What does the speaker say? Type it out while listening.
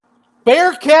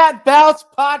Bearcat Bounce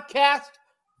Podcast,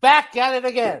 back at it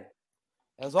again.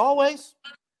 As always,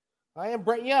 I am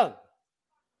Brent Young.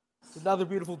 It's another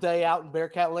beautiful day out in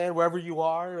Bearcat land, wherever you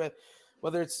are,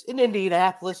 whether it's in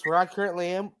Indianapolis, where I currently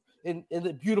am, in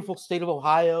the beautiful state of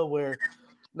Ohio, where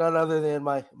none other than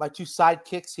my two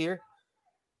sidekicks here,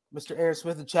 Mr. Aaron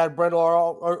Smith and Chad Brendel,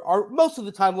 are most of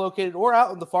the time located or out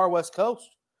on the far west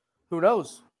coast. Who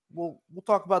knows? We'll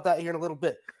talk about that here in a little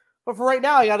bit. But for right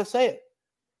now, I got to say it.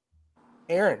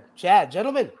 Aaron, Chad,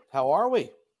 gentlemen, how are we?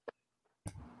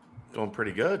 Doing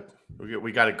pretty good.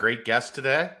 We got a great guest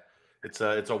today. It's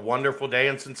a wonderful day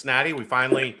in Cincinnati. We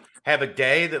finally have a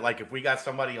day that, like, if we got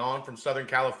somebody on from Southern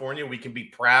California, we can be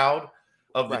proud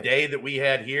of the day that we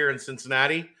had here in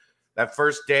Cincinnati. That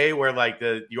first day where, like,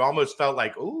 you almost felt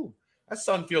like, ooh, that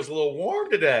sun feels a little warm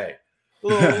today. A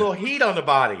little heat on the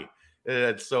body.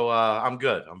 So I'm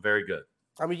good. I'm very good.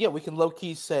 I mean, yeah, we can low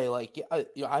key say, like,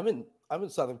 I'm in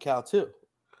Southern Cal too.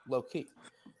 Low key.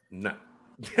 No.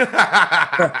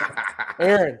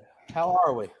 Aaron, how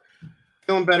are we?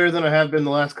 Feeling better than I have been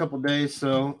the last couple of days,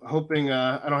 so hoping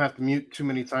I don't have to mute too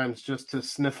many times just to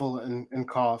sniffle and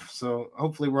cough. So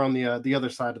hopefully we're on the other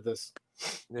side of this.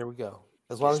 There we go.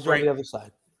 As long as you're on the other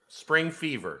side. Spring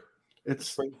fever. It's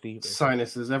spring fever.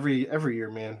 Sinuses every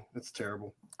year, man. It's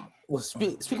terrible. Well,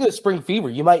 speaking of spring fever,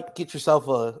 you might get yourself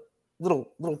a little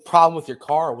problem with your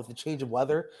car with the change of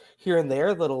weather here and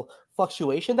there, little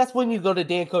fluctuation. That's when you go to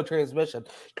Danco Transmission.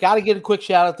 Got to get a quick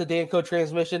shout out to Danco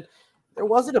Transmission. There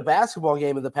wasn't a basketball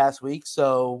game in the past week,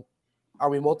 so are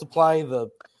we multiplying the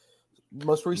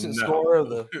most recent score of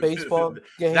the baseball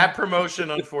game? That promotion,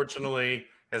 unfortunately,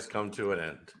 has come to an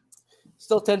end.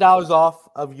 Still $10 off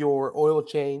of your oil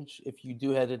change if you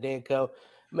do head to Danco.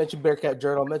 Mention Bearcat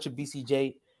Journal, mention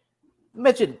BCJ,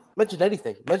 mention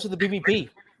anything. Mention the BBP.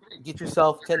 Get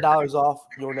yourself $10 off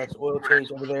your next oil change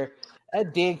over there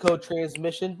at Danco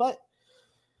Transmission. But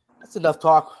that's enough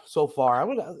talk so far.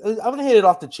 I'm gonna hit it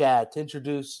off to Chad to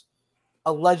introduce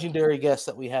a legendary guest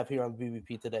that we have here on the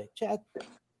BBP today. Chad,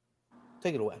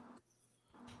 take it away.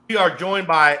 We are joined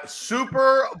by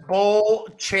Super Bowl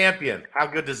champion. How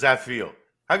good does that feel?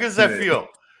 How good does that feel?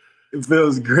 It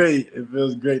feels great. It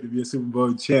feels great to be a Super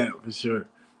Bowl champ for sure.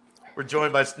 We're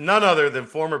joined by none other than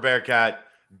former Bearcat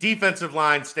defensive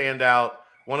line standout,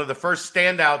 one of the first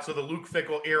standouts of the Luke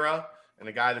Fickell era, and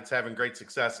a guy that's having great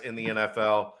success in the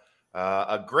NFL.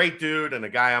 A great dude and a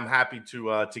guy I'm happy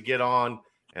to get on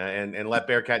and let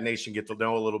Bearcat Nation get to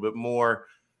know a little bit more.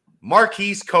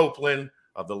 Marquise Copeland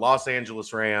of the Los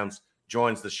Angeles Rams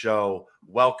joins the show.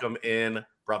 Welcome in,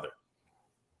 brother.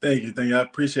 Thank you. I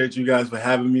appreciate you guys for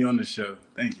having me on the show.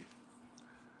 Thank you.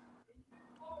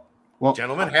 Well,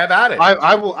 gentlemen, have at it.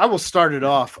 I will start it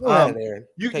off.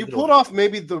 You pulled off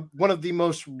maybe one of the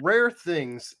most rare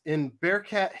things in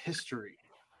Bearcat history,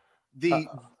 the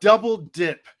double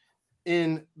dip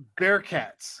in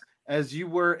Bearcats, as you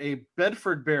were a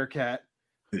Bedford Bearcat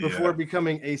before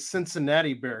becoming a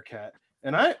Cincinnati Bearcat.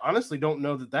 And I honestly don't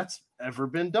know that that's ever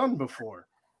been done before.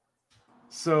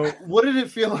 So what did it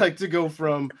feel like to go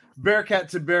from Bearcat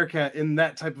to Bearcat in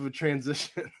that type of a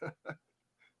transition?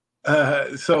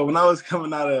 So when I was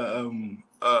coming out of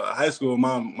high school,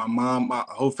 my mom, my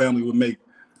whole family would make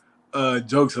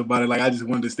jokes about it. Like I just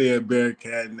wanted to stay at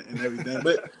Bearcat and everything.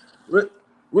 But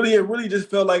really, it really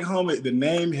just felt like home. The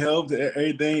name helped,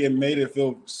 everything. It made it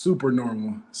feel super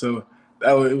normal. So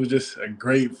it was just a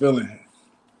great feeling.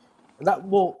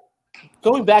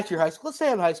 Going back to your high school, let's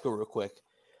stay on high school real quick.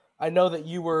 I know that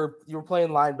you were playing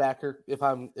linebacker, if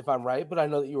I'm right, but I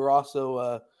know that you were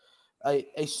also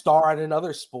a star in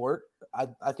another sport.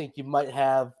 I think you might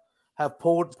have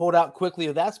pulled out quickly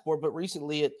of that sport, but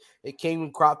recently it came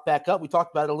and cropped back up. We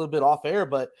talked about it a little bit off air,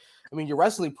 but I mean, your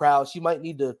wrestling prowess, you might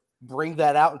need to bring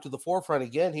that out into the forefront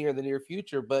again here in the near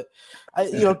future. But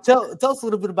tell us a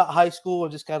little bit about high school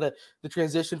and just kind of the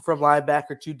transition from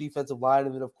linebacker to defensive line,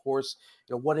 and then of course,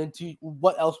 what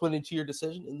else went into your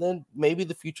decision, and then maybe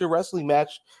the future wrestling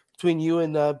match between you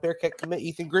and Bearcat commit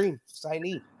Ethan Green,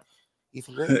 signee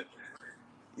Ethan Green.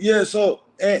 Yeah, so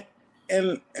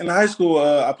in high school,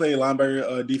 I played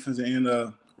linebacker, defense,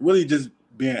 and really just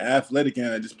being athletic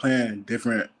and just playing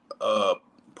different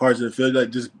parts of the field, like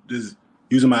just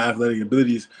using my athletic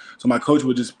abilities. So my coach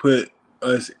would just put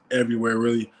us everywhere,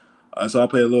 really. So I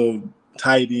played a little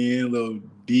tight end, a little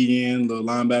D end, a little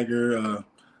linebacker.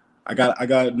 I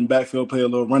got in the backfield, played a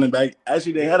little running back.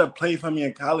 Actually, they had a play for me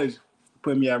in college,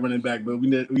 put me at running back, but we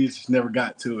just never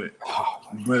got to it.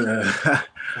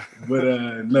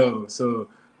 No. So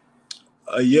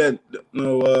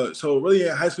so really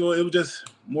in high school, it was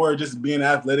just more just being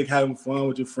athletic, having fun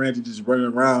with your friends, and just running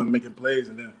around, making plays,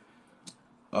 and then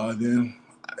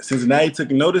Cincinnati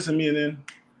took notice of me, and then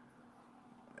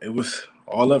it was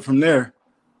all up from there.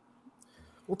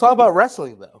 We'll talk about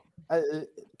wrestling, though.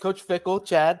 Coach Fickell,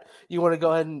 Chad, you want to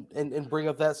go ahead and bring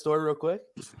up that story real quick?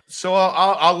 So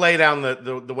I'll lay down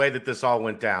the way that this all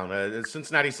went down.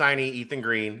 Cincinnati signee Ethan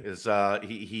Green is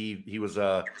he was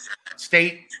a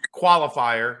state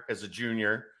qualifier as a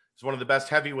junior. He's one of the best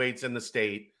heavyweights in the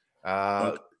state.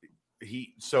 So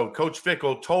Coach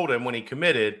Fickell told him when he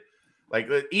committed, like,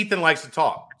 Ethan likes to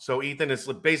talk. So Ethan is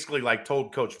basically like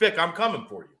told Coach Fick, "I'm coming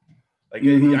for you. Like,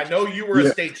 I know you were a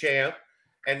state champ,"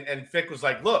 and Fick was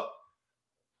like, "Look,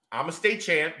 I'm a state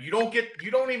champ. You don't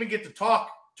even get to talk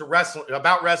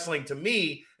about wrestling to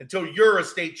me until you're a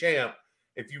state champ.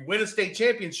 If you win a state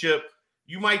championship,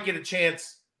 you might get a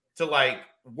chance to like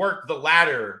work the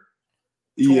ladder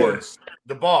towards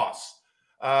the boss."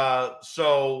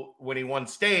 So when he won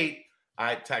state,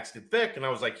 I texted Fick and I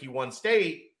was like, "He won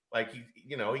state. Like he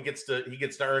gets to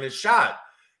earn his shot."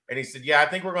 And he said, "Yeah, I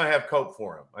think we're going to have Cope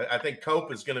for him. I think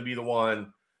Cope is going to be the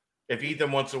one. If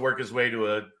Ethan wants to work his way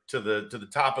to the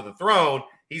top of the throne,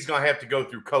 he's going to have to go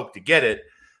through Cope to get it."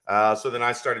 So then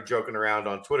I started joking around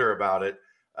on Twitter about it.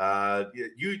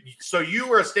 You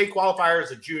were a state qualifier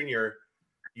as a junior.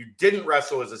 You didn't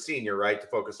wrestle as a senior, right, to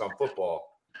focus on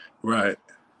football. Right.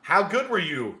 How good were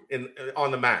you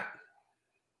on the mat?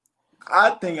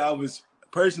 I think I was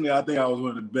one of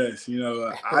the best.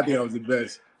 I think I was the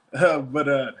best. But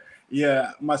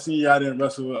my senior year I didn't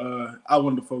wrestle. I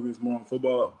wanted to focus more on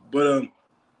football. But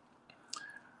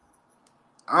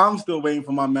I'm still waiting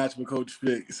for my match with Coach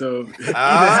Fick. So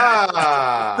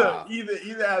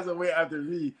either has a way after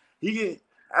me.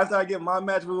 After I get my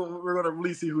match, we're gonna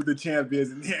really see who the champ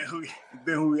is, and then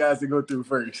who he has to go through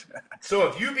first. So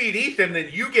if you beat Ethan, then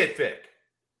you get Fick.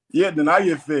 Yeah, then I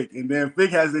get Fick, and then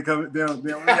Fick has to come down.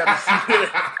 Then we have to see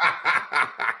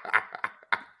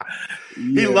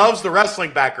it. He loves the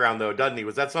wrestling background, though, doesn't he?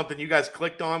 Was that something you guys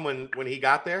clicked on when he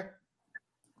got there?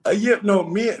 Me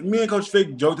and Coach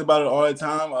Fick joked about it all the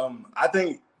time. I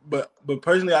think, but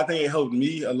personally, I think it helped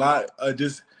me a lot.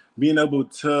 Just being able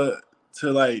to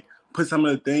like put some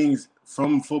of the things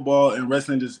from football and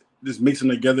wrestling, just mix them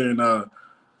together, and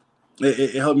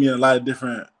it helped me in a lot of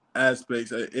different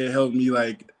aspects. It helped me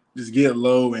like just get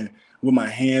low and with my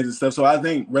hands and stuff. So I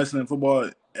think wrestling and football,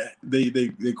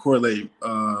 they correlate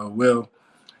well,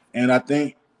 and I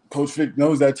think Coach Fick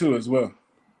knows that too as well.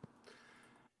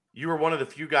 You were one of the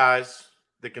few guys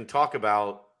that can talk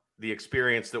about the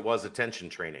experience that was attention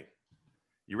training.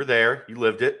 You were there, you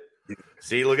lived it.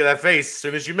 See, look at that face. As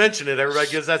soon as you mention it, everybody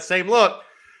gives that same look.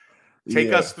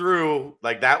 Take us through,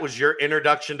 like, that was your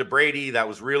introduction to Brady. That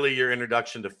was really your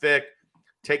introduction to Fick.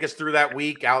 Take us through that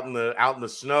week out in the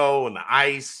snow and the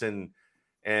ice and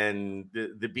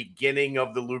the beginning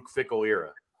of the Luke Fickell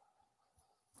era.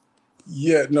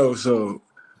 Yeah, no, so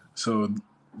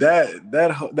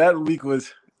that week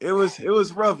was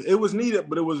rough. It was needed,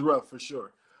 but it was rough for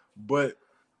sure. But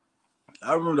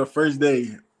I remember the first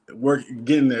day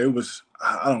getting there. It was,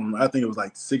 I don't know, I think it was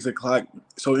like 6 o'clock.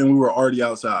 So, and we were already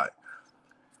outside,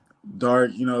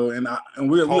 dark, and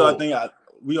we all think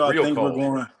we're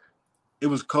going. It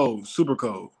was cold, super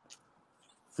cold,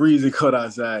 freezing cold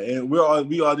outside, and we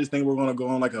all just think we're gonna go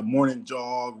on like a morning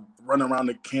jog, run around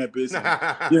the campus, and,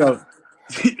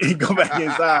 and go back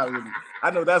inside with it.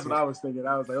 I know that's what I was thinking.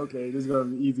 I was like, okay, this is gonna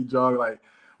be an easy jog, like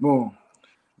boom.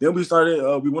 Then we started.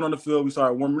 We went on the field. We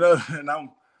started warming up, and I'm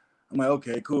like,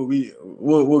 okay, cool.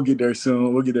 We'll get there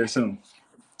soon. We'll get there soon.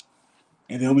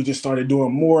 And then we just started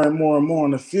doing more and more and more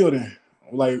on the field, and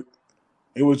like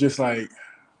it was just like.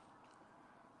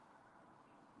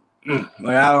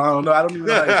 Like I don't know. I don't even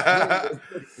know how to explain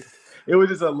it. It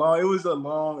was a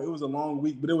long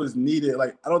week, but it was needed.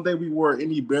 Like I don't think we wore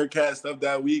any Bearcat stuff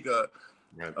that week,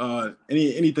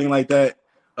 anything like that,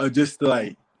 just to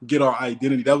like get our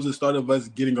identity. That was the start of us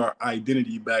getting our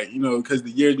identity back, because the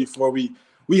years before we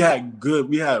had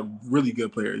really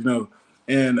good players,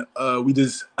 and I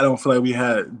don't feel like we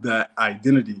had that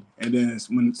identity. And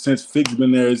then since Fick's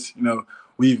been there,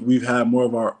 we've had more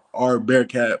of our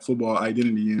Bearcat football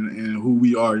identity and who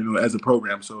we are, as a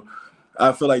program. So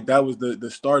I feel like that was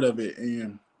the start of it,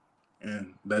 and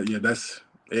that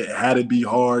it had to be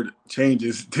hard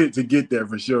changes to get there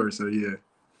for sure. So yeah.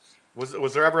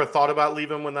 Was there ever a thought about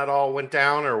leaving when that all went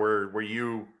down, or were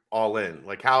you all in?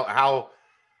 Like how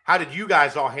did you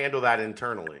guys all handle that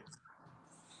internally?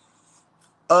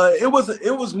 It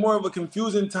was more of a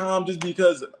confusing time just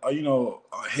because our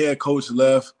head coach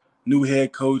left, new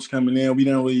head coach coming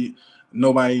in.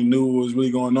 Nobody knew what was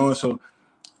really going on. So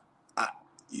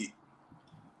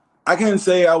I can't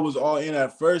say I was all in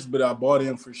at first, but I bought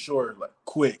in for sure, like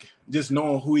quick. Just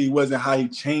knowing who he was and how he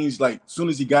changed. Like as soon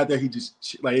as he got there, he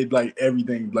just like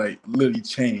everything like literally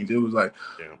changed. It was like,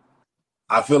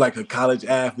 I feel like a college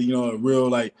athlete, you know, a real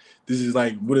like this is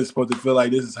like what it's supposed to feel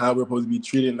like. This is how we're supposed to be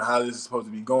treated and how this is supposed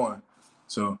to be going.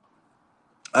 So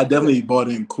I definitely bought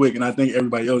in quick, and I think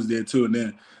everybody else did too. And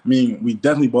then I mean, we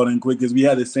definitely bought in quick because we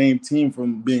had the same team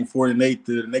from being 4-8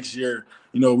 to the next year.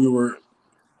 You know, we were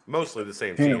mostly the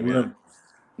same team.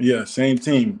 Yeah, same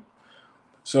team.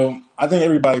 So I think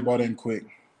everybody bought in quick.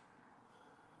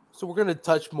 So we're going to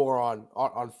touch more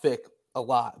on Fick a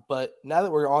lot, but now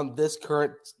that we're on this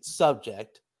current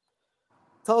subject,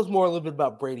 tell us more a little bit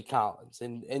about Brady Collins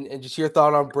and just your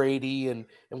thought on Brady and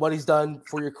what he's done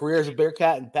for your career as a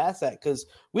Bearcat and past that, because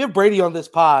we have Brady on this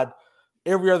pod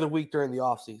every other week during the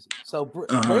offseason. So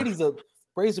Brady's a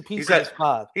piece of this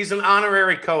pod. He's an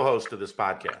honorary co-host of this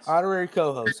podcast. Honorary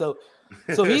co-host. So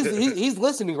he's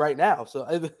listening right now. So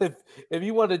if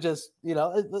you want to just, you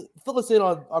know, fill us in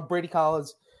on Brady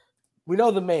Collins. We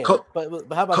know the man, but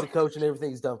how about the coach and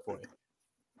everything he's done for you?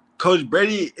 Coach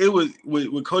Brady, it was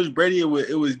with Coach Brady, it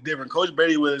was different. Coach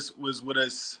Brady was with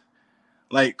us.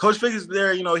 Like Coach Fick is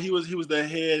there, you know, he was the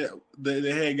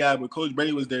head guy, but Coach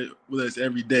Brady was there with us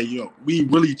every day. You know, we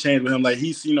really changed with him. Like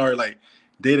he's seen our like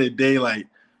day-to-day, like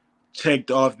checked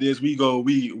off this. We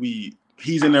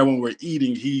he's in there when we're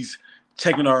eating, he's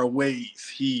checking our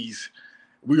weights,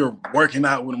 we are working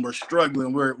out with him, we're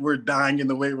struggling, we're dying in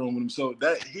the weight room with him. So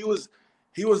that he was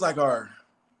like our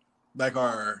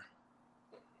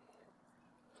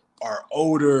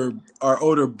older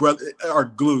brother, our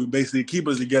glue, basically keep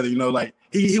us together. You know, like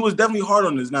he was definitely hard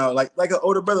on us now, like an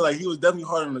older brother. Like he was definitely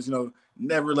hard on us. You know,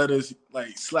 never let us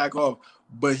like slack off.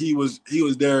 But he was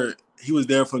there. He was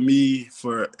there for me,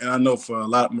 and I know for a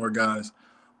lot more guys,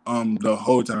 the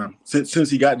whole time since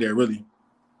he got there, really.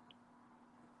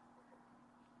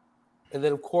 And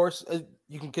then of course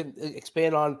you can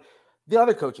expand on the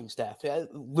other coaching staff.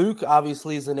 Luke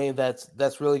obviously is the name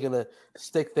that's really going to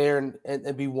stick there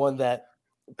and be one that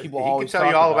people always tell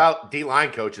you all about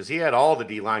D-line coaches. He had all the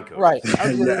D-line coaches. Right.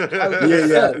 I've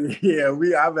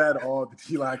had all the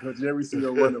D-line coaches, every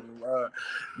single one of them.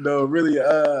 No, really.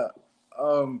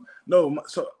 No.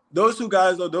 So those two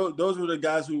guys, though, those were the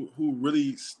guys who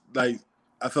really like.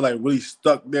 I feel like really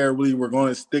stuck there. Really, were going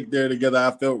to stick there together.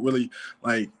 I felt really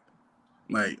like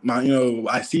my, you know,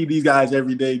 I see these guys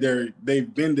every day.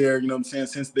 They've been there, you know what I'm saying,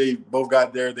 since they both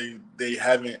got there. They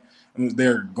haven't,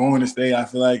 they're going to stay, I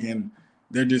feel like, and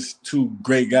they're just two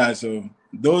great guys. So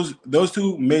those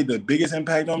two made the biggest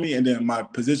impact on me. And then my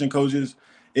position coaches,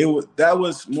 that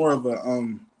was more of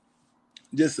a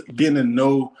just getting to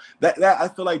know that I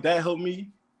feel like that helped me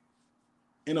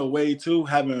in a way too,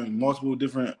 having multiple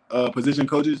different position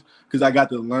coaches, because I got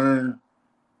to learn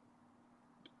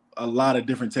a lot of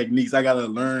different techniques. I got to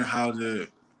learn how to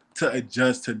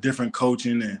adjust to different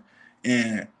coaching,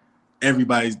 and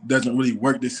everybody doesn't really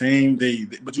work the same.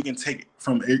 But you can take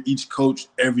from each coach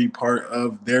every part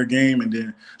of their game and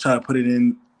then try to put it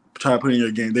in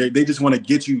your game. They just want to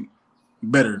get you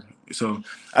better. So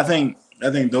I think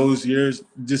those years,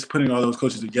 just putting all those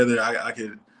coaches together, I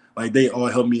could, like, they all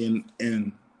helped me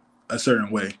in a certain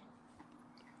way.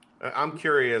 I'm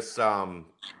curious.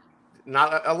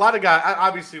 Not a lot of guys.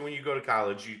 Obviously, when you go to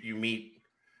college, you meet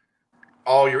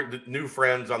all the new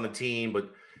friends on the team,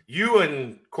 but you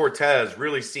and Cortez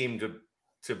really seem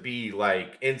to be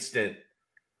like instant.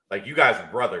 Like you guys are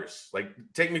brothers. Like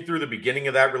take me through the beginning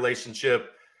of that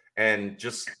relationship and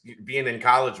just being in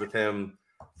college with him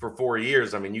for 4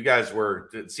 years. I mean, you guys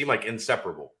it seemed like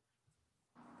inseparable.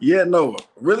 Yeah, no,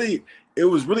 really, it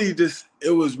was really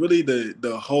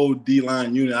the whole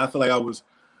D-line unit. I feel like I was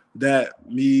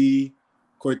me,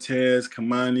 Cortez,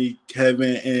 Kamani,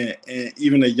 Kevin, and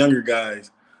even the younger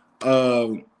guys.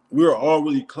 We were all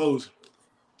really close.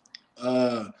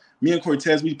 Me and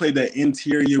Cortez, we played that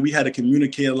interior. We had to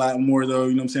communicate a lot more, though,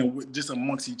 you know what I'm saying, just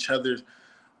amongst each other.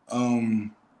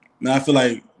 And I feel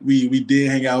like we did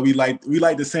hang out. We liked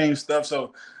the same stuff.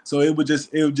 So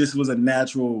it just was a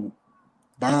natural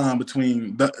bond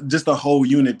between the whole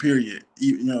unit, period.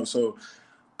 You know, so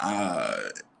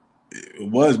we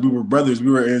were brothers. We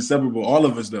were inseparable, all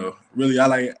of us, though. Really, I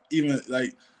like, even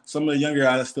like some of the younger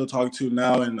guys I still talk to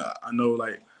now, and I know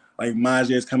like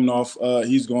Majay is coming off.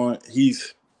 He's going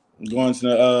to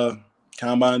the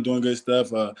combine, doing good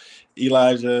stuff.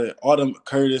 Elijah,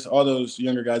 Curtis, all those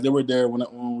younger guys, they were there when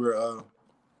we were.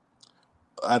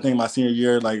 I think my senior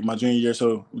year, like my junior year,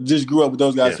 so just grew up with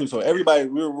those guys too. So everybody,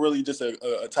 we were really just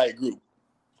a tight group.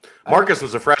 Marcus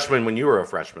was a freshman when you were a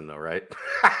freshman, though, right?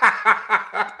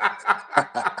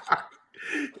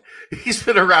 he's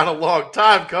been around a long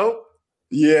time, Cope.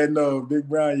 Yeah, no, Big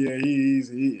Brown. Yeah,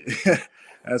 he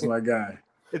that's my guy.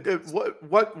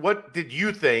 What did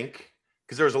you think?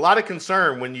 Because there was a lot of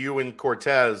concern when you and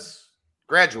Cortez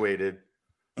graduated.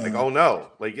 Like, oh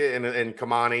no, like, and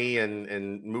Kamani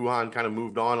and Muhan kind of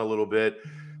moved on a little bit.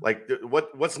 Like,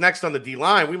 what's next on the D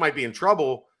line? We might be in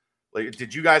trouble. Like,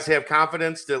 did you guys have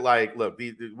confidence that, like, look,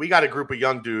 we got a group of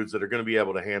young dudes that are going to be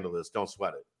able to handle this? Don't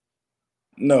sweat it.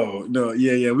 No,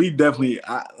 yeah, we definitely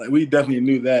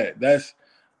knew that.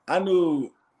 I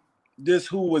knew just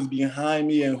who was behind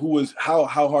me and who was how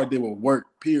hard they would work.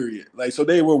 Period. Like, so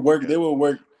they would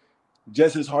work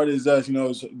just as hard as us.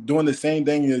 Doing the same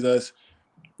thing as us.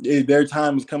 Their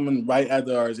time was coming right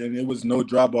after ours, and it was no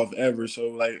drop off ever. So,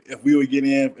 like, if we would get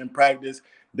in practice,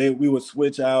 we would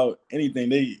switch out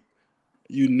anything.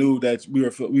 You knew that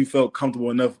we felt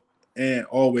comfortable enough, and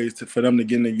always for them to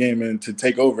get in the game and to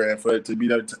take over, and for it to be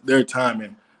their time,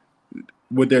 and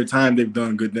with their time, they've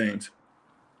done good things.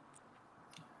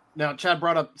 Now, Chad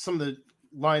brought up some of the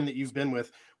line that you've been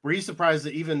with. Were you surprised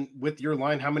that even with your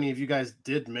line, how many of you guys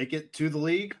did make it to the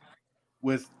league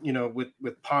with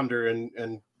Ponder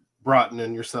and Broughton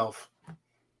and yourself?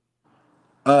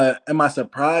 Am I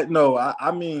surprised? No,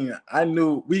 I mean, I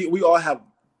knew we all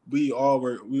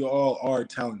are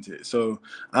talented, so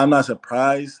I'm not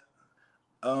surprised.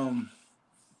 I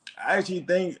actually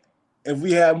think if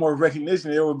we had more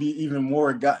recognition, there would be even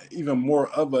more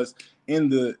of us in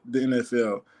the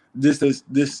NFL.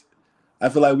 This I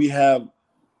feel like we have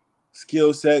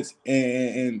skill sets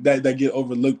and that get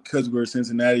overlooked because we're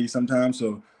Cincinnati sometimes.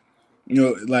 So,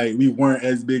 like, we weren't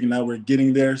as big, and now we're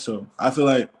getting there. So I feel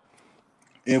like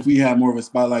if we had more of a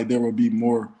spotlight, there will be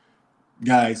more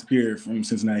guys, period, from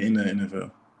Cincinnati in the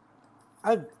NFL.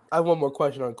 I have one more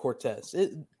question on Cortez.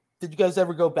 Did you guys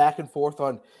ever go back and forth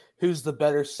on who's the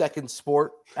better second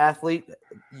sport athlete?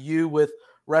 You with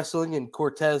wrestling and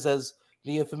Cortez as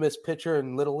the infamous pitcher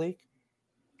in Little League?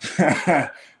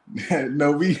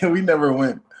 No, we never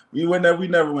went. We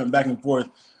never went back and forth.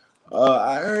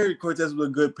 I heard Cortez was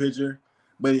a good pitcher,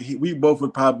 but we both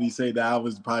would probably say that I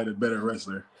was probably the better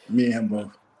wrestler. Me and him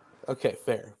both. Okay,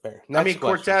 fair. Next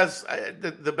Cortez,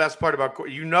 the best part about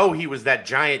he was that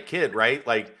giant kid, right?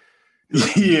 Like,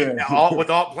 yeah,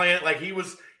 without playing, like, he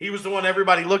was the one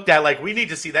everybody looked at. Like, we need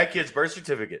to see that kid's birth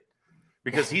certificate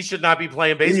because he should not be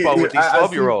playing baseball with these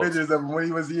 12-year-olds. Pictures of him when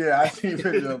he was I seen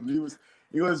pictures of him.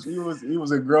 He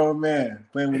was a grown man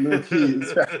playing with little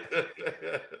kids.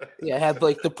 Yeah, had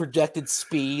like the projected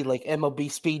speed, like MLB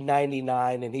speed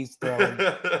 99, and he's throwing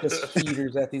just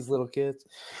heaters at these little kids.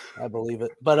 I believe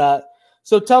it. But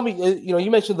so tell me,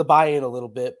 you mentioned the buy-in a little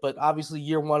bit, but obviously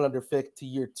year one under Fick to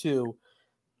year two,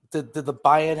 did the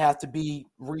buy-in have to be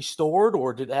restored,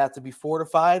 or did it have to be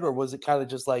fortified, or was it kind of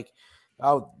just like,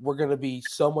 oh, we're going to be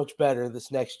so much better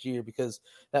this next year? Because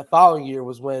that following year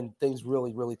was when things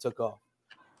really, really took off.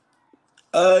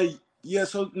 Yeah,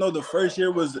 so no, the first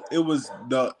year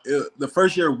the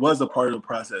first year was a part of the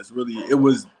process. Really, it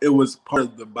was part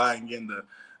of the buying in.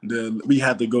 We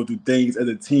had to go through things as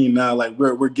a team now. Like,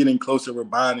 we're getting closer, we're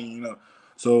bonding,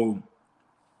 So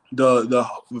the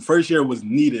first year was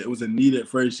needed. It was a needed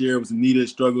first year. It was needed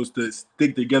struggles to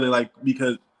stick together. Like,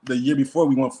 because the year before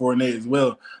we went 4-8 as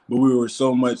well, but we were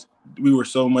so much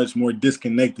more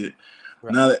disconnected.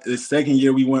 Right. Now the second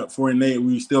year we went 4-8,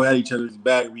 we still had each other's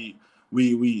back. We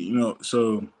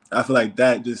so I feel like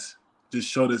that just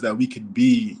showed us that we could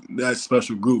be that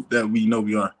special group that we know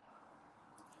we are.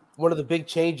 One of the big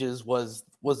changes was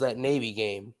that Navy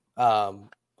game.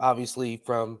 Obviously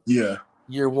from year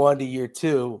one to year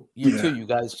two. Two, you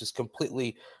guys just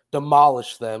completely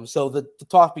demolished them. So the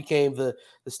talk became the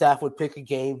staff would pick a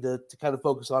game to kind of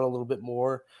focus on a little bit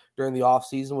more during the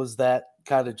offseason. Was that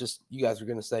kind of just, you guys were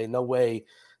going to say, no way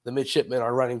the midshipmen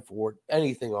are running for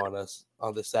anything on us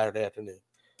on this Saturday afternoon?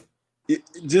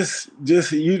 That's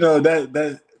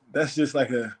just like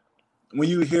when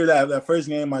you hear that first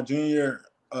game my junior year,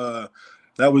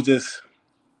 that was just,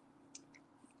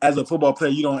 as a football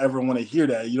player, you don't ever want to hear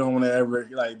that. You don't want to ever,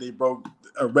 like, they broke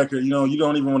a record. You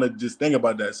don't even want to just think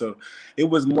about that. So it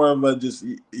was more of a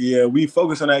we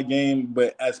focused on that game,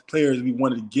 but as players, we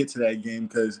wanted to get to that game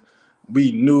because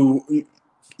we knew,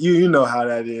 you know how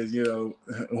that is. You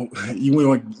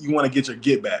want to get your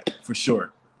get back for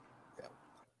sure.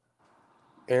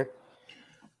 Aaron?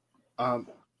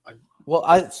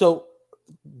 So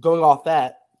going off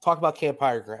that, talk about Camp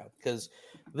Higher Ground, because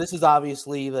this is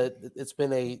obviously it's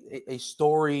been a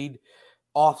storied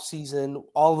off season.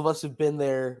 All of us have been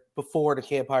there before to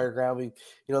Camp Higher Ground.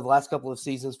 The last couple of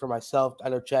seasons for myself, I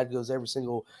know Chad goes every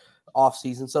single off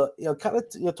season. So, kind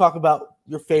of talk about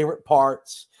your favorite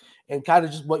parts and kind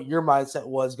of just what your mindset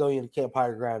was going into Camp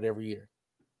Higher Ground every year.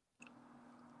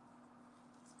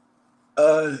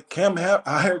 Camp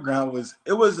Higher Ground was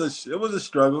a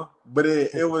struggle, but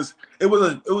it was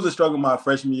a struggle my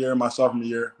freshman year, my sophomore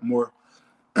year more,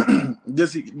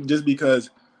 just because,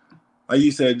 like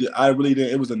you said, I really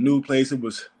didn't. It was a new place. It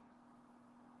was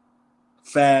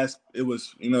fast. It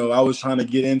was, I was trying to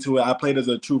get into it. I played as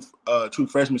a true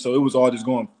freshman, so it was all just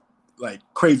going like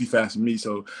crazy fast for me.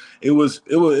 So it was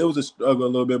a struggle a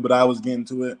little bit, but I was getting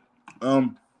to it.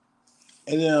 And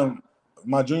then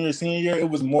my junior senior year, it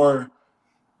was more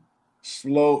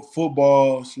slow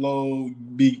football,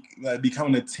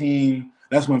 becoming a team.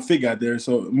 That's when Fit got there.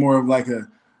 So more of like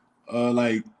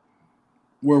like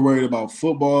we're worried about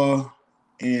football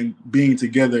and being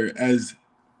together as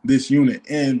this unit.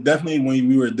 And definitely when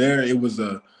we were there, it was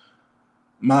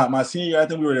my senior year, I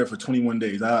think we were there for 21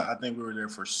 days. I think we were there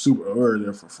for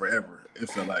forever. It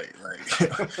felt like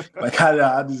like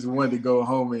I just wanted to go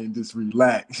home and just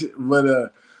relax.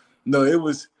 But no, it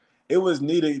was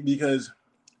needed because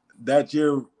that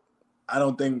year,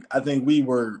 I think we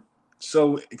were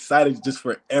so excited just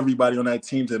for everybody on that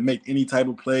team to make any type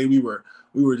of play. We were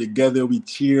together. We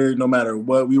cheered no matter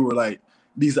what. We were like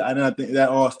these. And I think that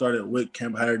all started with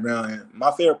Camp Higher Ground. And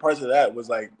my favorite parts of that was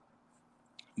like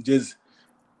just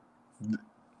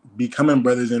becoming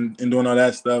brothers and doing all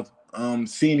that stuff.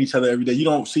 Seeing each other every day. You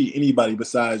don't see anybody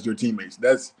besides your teammates.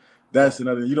 That's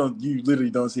another. You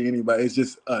literally don't see anybody. It's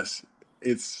just us.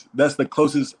 That's the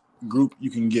closest group you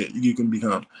can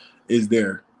become is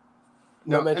there.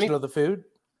 No mention of the food.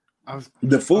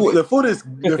 The food is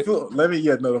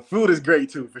the food is great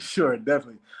too, for sure,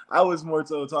 definitely. I was more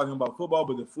so talking about football,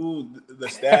 but the food, the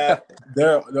staff,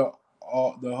 the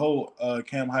whole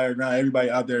Camp Higher Ground, everybody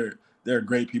out there, they're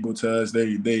great people to us.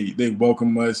 They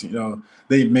welcome us,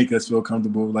 they make us feel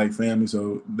comfortable like family.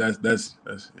 So that's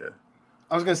yeah.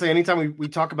 I was gonna say, anytime we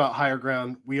talk about Higher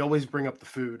Ground, we always bring up the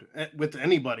food with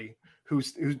anybody who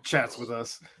chats with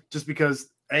us, just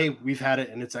because A, we've had it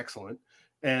and it's excellent,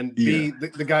 and B,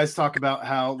 the guys talk about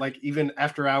how like even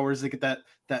after hours they get that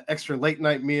extra late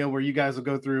night meal where you guys will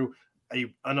go through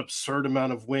an absurd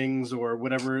amount of wings or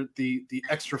whatever the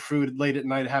extra food late at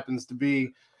night happens to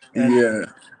be. And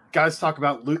guys talk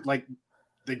about like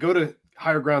they go to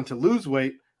Higher Ground to lose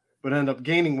weight, but end up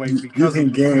gaining weight because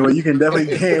you can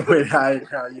definitely gain weight at Higher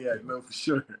Ground. Yeah, no, for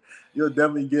sure. You'll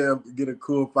definitely get a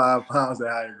cool 5 pounds at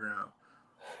Higher Ground.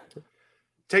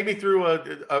 Take me through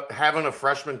having a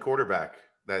freshman quarterback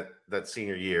that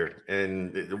senior year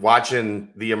and watching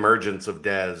the emergence of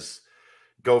Dez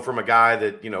go from a guy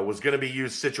that, was going to be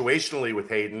used situationally with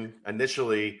Hayden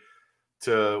initially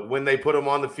to when they put him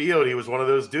on the field, he was one of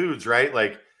those dudes, right?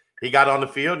 Like he got on the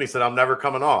field and he said, I'm never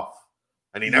coming off.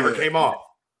 And he never came off.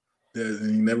 He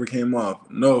never came off.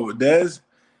 No, Dez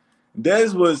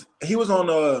was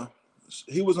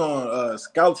on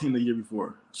scout team the year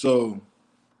before. So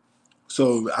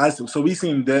we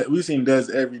seen Dez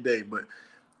every day, but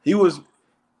he was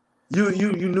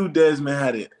you knew Desmond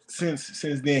had it since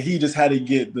then. He just had to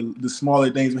get the smaller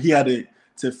things, but he had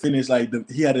to finish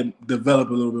he had to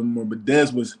develop a little bit more. But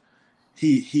Dez was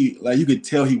he like you could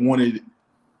tell he wanted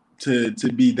to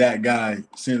be that guy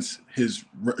since his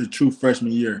true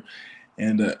freshman year,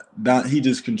 and he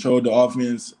just controlled the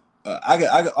offense.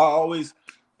 I always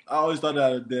thought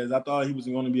that of Dez. I thought he was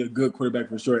going to be a good quarterback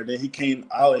for sure. And then he came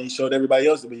out and he showed everybody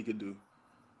else what he could do.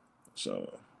 So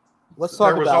let's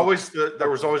talk there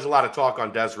was always a lot of talk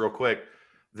on Dez real quick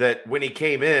that when he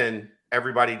came in,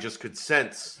 everybody just could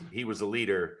sense he was a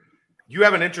leader. You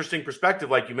have an interesting perspective,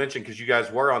 like you mentioned, because you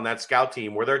guys were on that scout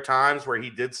team. Were there times where he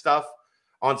did stuff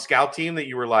on scout team that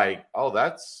you were like, oh,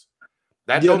 that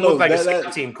don't look like a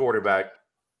scout team quarterback?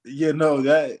 Yeah, no,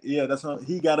 that's not.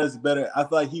 He got us better. I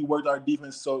feel like he worked our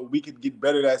defense so we could get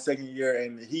better that second year,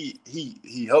 and he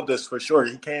helped us for sure.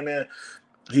 He came in,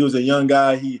 he was a young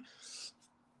guy.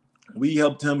 We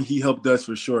helped him. He helped us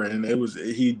for sure, and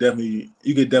you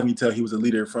could definitely tell he was a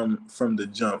leader from the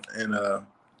jump. And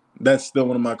that's still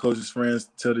one of my closest friends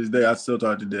till this day. I still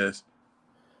talk to Dez.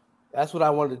 That's what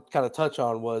I wanted to kind of touch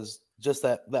on was just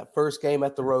that first game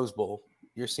at the Rose Bowl,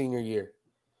 your senior year.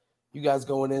 You guys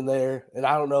going in there, and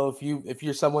I don't know if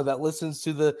you're someone that listens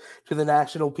to the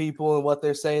national people and what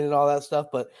they're saying and all that stuff,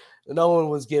 but no one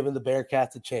was giving the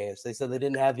Bearcats a chance. They said they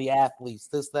didn't have the athletes,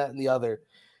 this, that, and the other.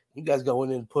 You guys go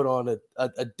in and put on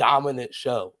a dominant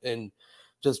show and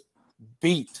just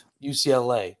beat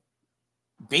UCLA,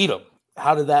 beat them.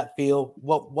 How did that feel?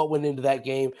 What went into that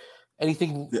game?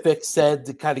 Anything Vic said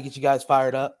to kind of get you guys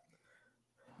fired up?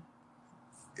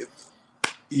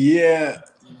 Yeah,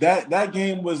 that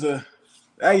game was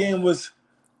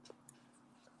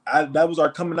that was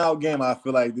our coming out game. I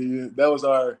feel like that was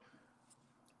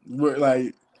we're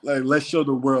like let's show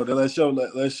the world, let's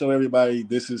show everybody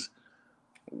this is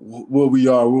what we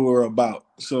are, what we're about.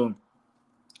 So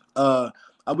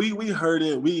we heard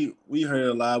it, we heard it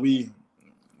a lot. We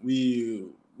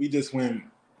just went,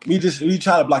 we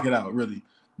try to block it out, really.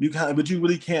 But you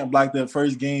really can't block that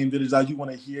first game. That is like you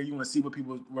want to hear, you want to see what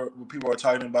people are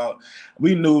talking about.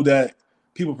 We knew that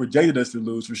people projected us to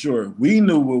lose for sure. We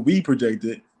knew what we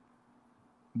projected,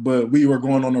 but we were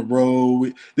going on the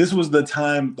road. This was the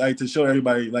time like to show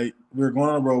everybody like we're going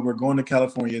on the road. We're going to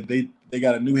California. They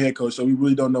got a new head coach, so we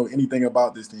really don't know anything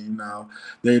about this team now.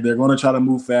 They're going to try to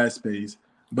move fast pace,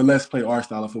 but let's play our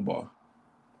style of football.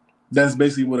 That's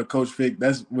basically what Coach Fick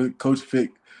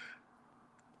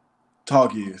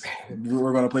talk is.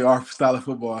 We're going to play our style of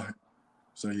football.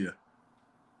 So, yeah.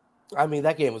 I mean,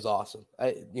 that game was awesome.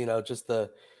 Just the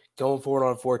going forward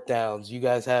on fourth downs, you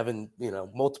guys having,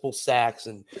 multiple sacks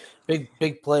and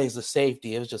big plays, the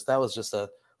safety. That was just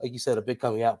like you said, a big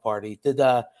coming out party. Did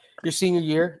your senior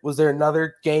year, was there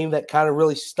another game that kind of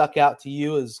really stuck out to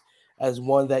you as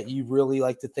one that you really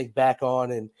like to think back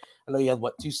on? And I know you had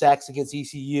 2 sacks against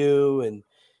ECU and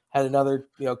had another,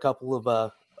 couple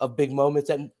of big moments.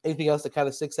 And anything else that kind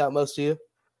of sticks out most to you?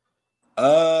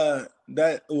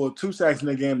 2 sacks in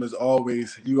the game is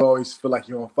you always feel like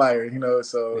you're on fire,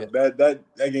 so yeah.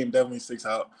 that game definitely sticks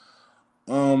out.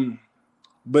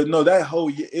 But no, that whole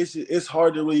year, it's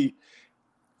hard to really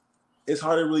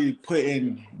put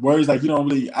in words. Like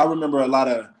I remember a lot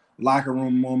of locker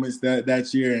room moments that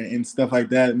year and stuff like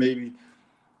that. Maybe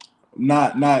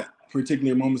not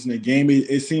particular moments in the game.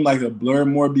 It seemed like a blur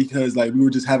more because like we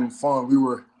were just having fun.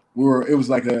 It was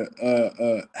like we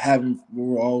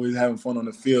were always having fun on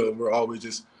the field. We're always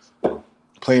just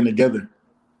playing together.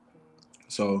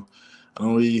 So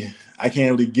I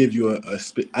can't really give you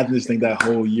I just think that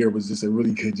whole year was just a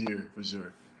really good year for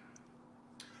sure.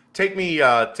 Take me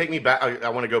back. I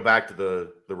want to go back to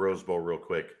the Rose Bowl real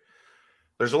quick.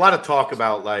 There's a lot of talk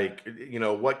about like,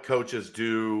 what coaches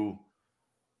do,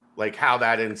 like how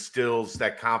that instills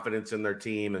that confidence in their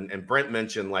team. And Brent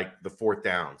mentioned like the fourth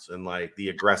downs and like the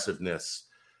aggressiveness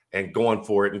and going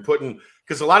for it and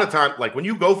because a lot of times, like when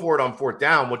you go for it on fourth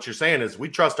down, what you're saying is we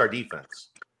trust our defense.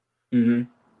 Mm-hmm.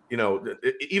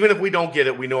 Even if we don't get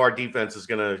it, we know our defense is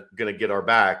gonna get our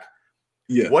back.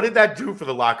 Yeah. What did that do for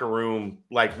the locker room?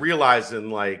 Like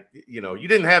realizing like, you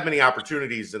didn't have many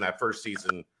opportunities in that first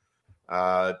season.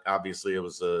 Obviously it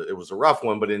was a rough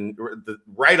one, but in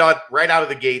right out of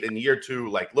the gate in year 2,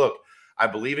 like, look, I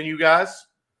believe in you guys.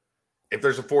 If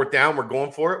there's a fourth down, we're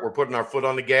going for it. We're putting our foot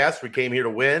on the gas. We came here to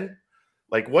win.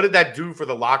 Like, what did that do for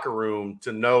the locker room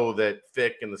to know that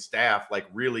Fick and the staff like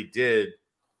really did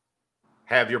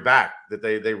have your back, that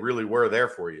they really were there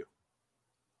for you?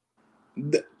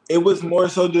 It was more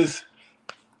so just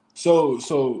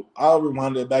so I'll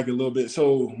rewind it back a little bit.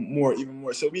 Even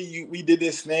more. So we did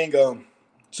this thing.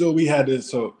 So we had this.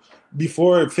 So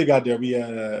before Fick got there, we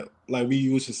had we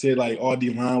used to sit like all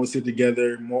D line would sit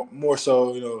together. More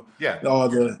so, yeah. All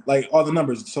the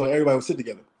numbers. So everybody would sit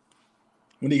together.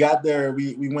 When he got there,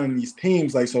 we went in these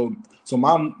teams. Like so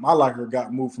my locker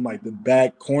got moved from like the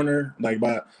back corner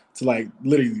to like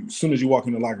literally as soon as you walk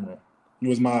in the locker room. It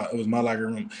was my locker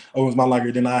room. Oh, it was my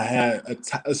locker. Then I had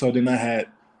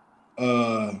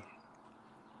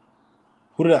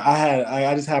who did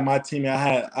I just had my team. I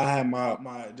had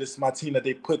my team that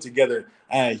they put together.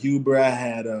 I had Huber. I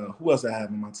had who else I had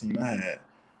on my team? I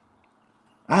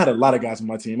had a lot of guys on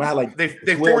my team. I had like they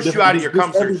forced you out of your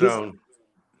comfort zone.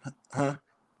 Huh?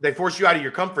 They forced you out of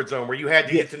your comfort zone where you had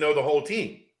to get to know the whole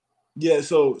team. Yeah,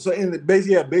 so in the base,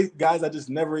 guys I just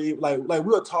never even like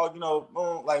we'll talk,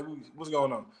 like what's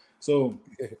going on. So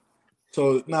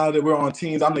now that we're on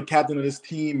teams, I'm the captain of this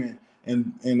team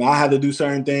and I have to do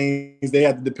certain things. They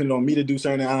have to depend on me to do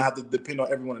certain things. I have to depend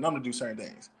on everyone and them to do certain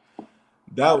things.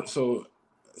 So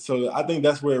I think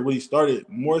that's where it really started.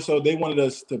 More so they wanted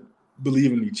us to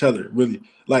believe in each other, really.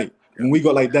 Like when we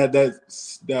go like that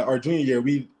our junior year,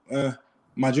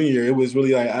 my junior year, it was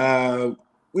really like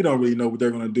we don't really know what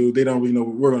they're gonna do. They don't really know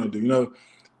what we're gonna do.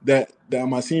 That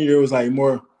my senior year was like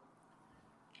more.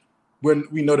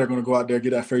 We know they're gonna go out there,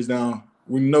 get that first down.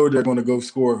 We know they're gonna go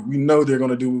score. We know they're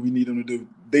gonna do what we need them to do.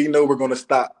 They know we're gonna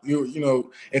stop.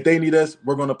 If they need us,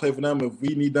 we're gonna play for them. If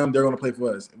we need them, they're gonna play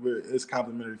for us. It's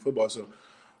complementary football. So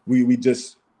we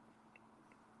just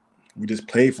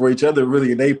play for each other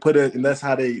really, and they put it. And I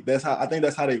think that's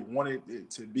how they wanted it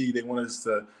to be. They want us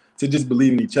to just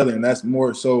believe in each other, and that's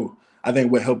more so. I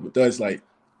think what helped with us, like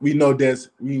we knew Dez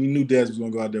was gonna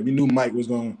go out there. We knew Mike was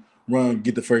gonna run,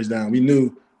 get the first down. We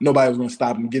knew nobody was gonna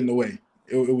stop him getting away.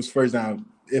 It was first down.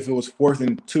 if it was 4th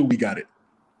and 2, we got it.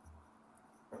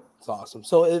 It's awesome.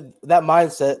 So that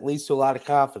mindset leads to a lot of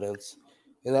confidence,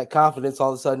 and that confidence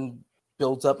all of a sudden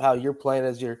builds up how you're playing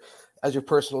as your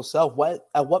personal self.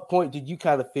 At what point did you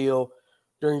kind of feel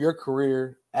during your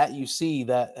career at UC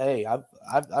that, hey,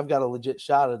 I've got a legit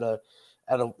shot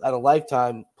at a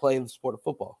lifetime playing the sport of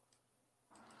football?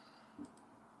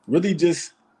 Really,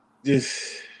 just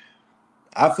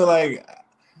I feel like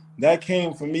that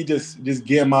came from me just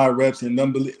getting my reps and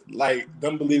them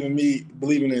believing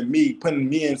in me, putting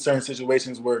me in certain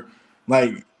situations where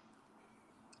like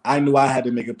I knew I had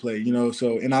to make a play, you know.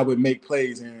 So and I would make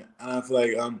plays, and I feel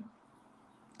like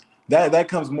that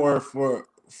comes more for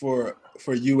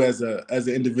you as an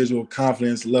individual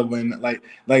confidence level, and like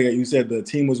you said, the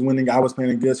team was winning, I was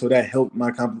playing good, so that helped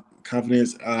my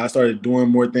confidence. I started doing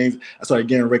more things. I started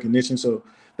getting recognition, so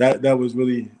that would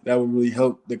really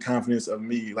help the confidence of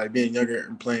me, like being younger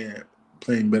and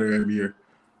playing better every year.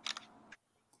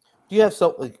 Do you have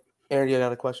something, Aaron? You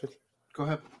got a question? Go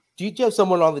ahead. Do you have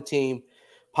someone on the team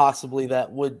possibly that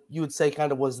you would say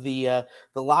kind of was the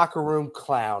locker room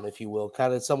clown, if you will,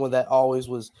 kind of someone that always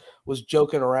was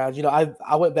joking around? You know,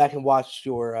 I went back and watched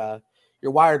your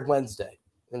Wired Wednesday,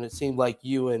 and it seemed like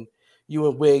you and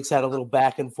Wiggs had a little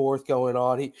back and forth going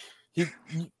on.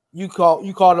 You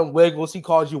called him Wiggles, he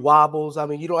called you Wobbles. I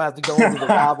mean, you don't have to go into the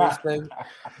Wobbles thing,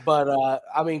 but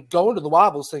I mean, go into the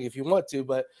Wobbles thing if you want to.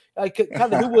 But like,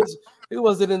 kind of who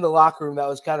was it in the locker room that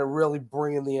was kind of really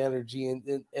bringing the energy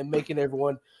and making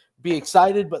everyone be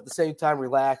excited, but at the same time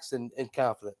relaxed and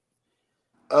confident?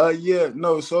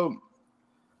 So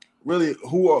really,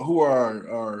 who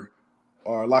are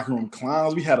our locker room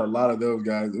clowns? We had a lot of those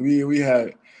guys. We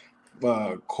had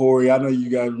Corey. I know you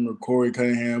guys remember Corey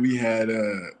Cunningham. We had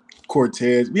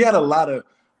Cortez. We had a lot of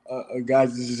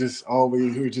guys who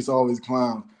were just always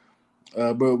clowns.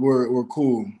 But we're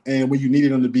cool. And when you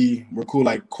needed them to be, we're cool.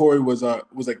 Like Corey was a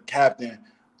captain.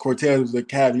 Cortez was a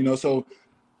captain, you know. So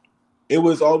it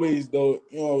was always, though,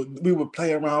 you know, we would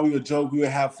play around, we would joke, we would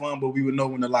have fun, but we would know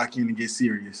when to lock in and get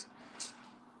serious.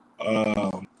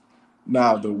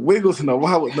 Now the Wiggles and the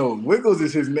Wild, no, Wiggles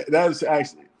is that's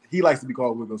actually, he likes to be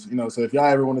called Wiggles, you know. So if y'all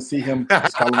ever want to see him,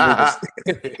 just call him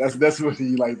Wiggles. That's what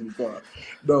he likes to be called.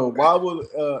 No, Wild,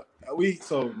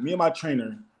 so me and my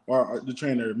trainer, or the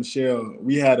trainer Michelle,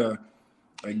 we had a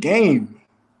game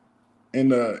in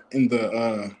the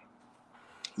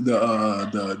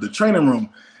training room.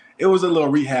 It was a little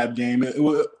rehab game. It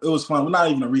was fun. Well, not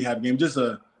even a rehab game, just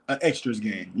an extras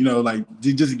game. You know, like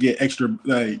just to get extra,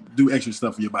 like do extra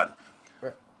stuff for your body.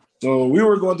 Right. So we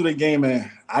were going through the game, and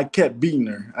I kept beating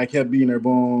her.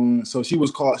 Boom. So she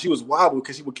was wobbled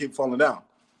because she would keep falling down.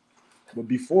 But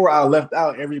before I left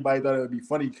out, everybody thought it would be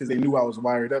funny because they knew I was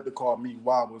wired up to call me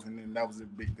Wobbles, and then that was a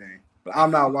big thing. But I'm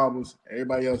not Wobbles.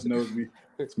 Everybody else knows me.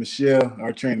 It's Michelle,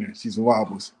 our trainer. She's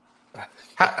Wobbles.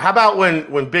 How about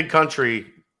when Big Country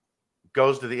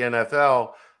goes to the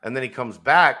NFL and then he comes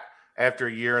back after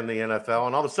a year in the NFL,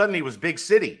 and all of a sudden he was Big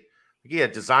City. He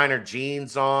had designer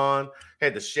jeans on,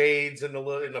 had the shades in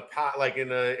the pot, like in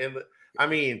the. I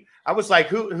mean, I was like,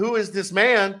 who is this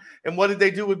man, and what did they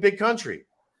do with Big Country?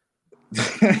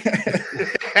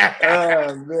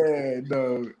 Oh man,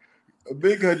 no,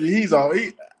 Big Country.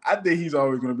 I think he's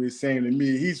always going to be the same to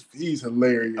me. He's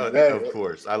hilarious. Of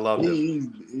course, I love him.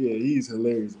 He's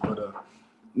hilarious. But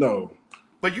no.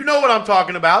 But you know what I'm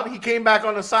talking about. He came back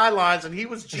on the sidelines and he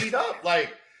was G'd up.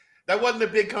 Like that wasn't the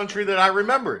Big Country that I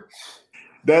remembered.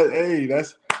 He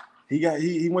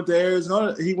went to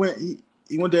Arizona. He went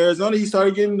to Arizona. He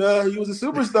started getting. He was a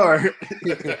superstar.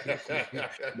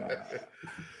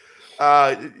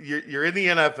 You're in the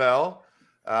NFL.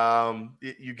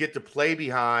 You get to play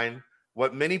behind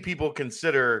what many people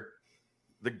consider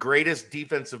the greatest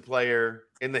defensive player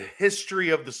in the history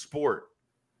of the sport.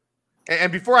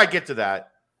 And before I get to that,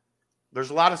 there's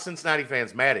a lot of Cincinnati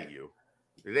fans mad at you.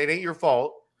 It ain't your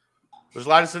fault. There's a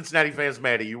lot of Cincinnati fans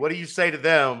mad at you. What do you say to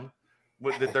them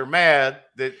that they're mad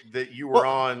that you were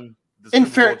on the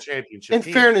Super Bowl championship team?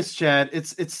 In fairness, Chad,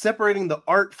 it's separating the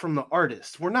art from the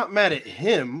artist. We're not mad at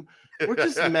him. We're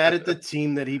just mad at the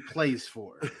team that he plays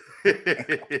for.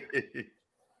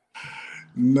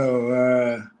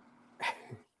 No,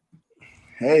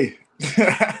 hey.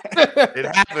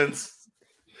 It happens.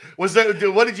 What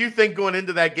did you think going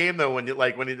into that game though? When it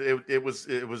was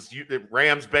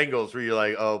Rams Bengals, where you're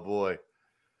like, oh boy.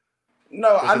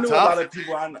 No, I knew tough? A lot of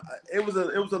people. It was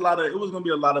going to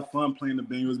be a lot of fun playing the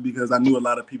Bengals because I knew a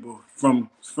lot of people from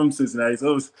Cincinnati,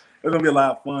 so it was going to be a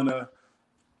lot of fun.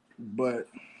 But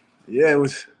yeah, it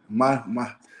was my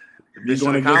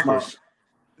mission accomplished.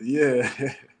 Yeah.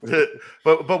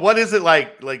 But what is it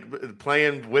like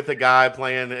playing with a guy,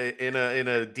 playing in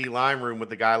a D line room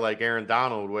with a guy like Aaron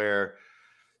Donald, where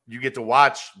you get to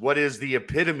watch what is the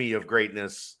epitome of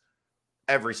greatness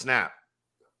every snap?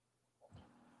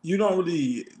 You don't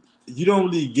really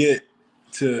get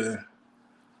to,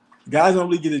 guys don't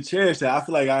really get a chance to. I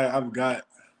feel like I've got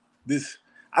this.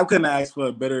 I couldn't ask for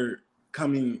a better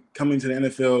coming to the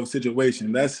NFL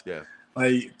situation. That's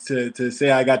like to say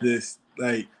I got this,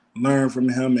 like, learn from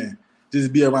him and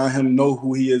just be around him, know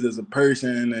who he is as a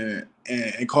person,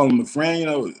 and call him a friend. You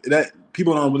know, that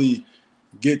people don't really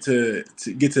get to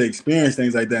experience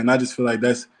things like that. And I just feel like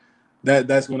that's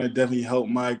going to definitely help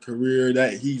my career.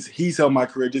 That he's helped my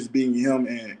career, just being him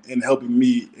and helping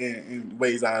me in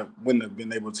ways I wouldn't have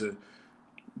been able to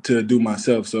do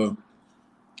myself. So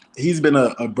he's been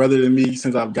a brother to me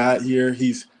since I've got here.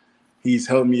 He's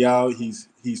helped me out.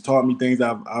 He's taught me things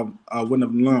I wouldn't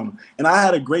have learned. And I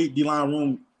had a great D-line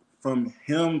room from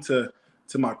him to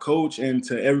my coach and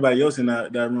to everybody else in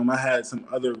that room. I had some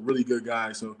other really good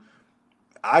guys. So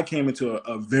I came into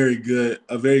a very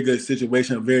good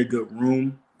situation, a very good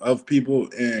room of people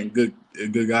and good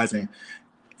guys. And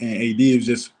AD is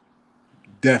just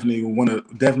definitely one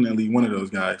of those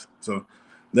guys. So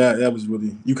that was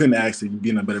really, you couldn't actually be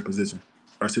in a better position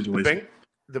or situation.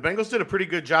 The Bengals did a pretty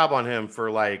good job on him for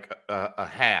like a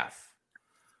half.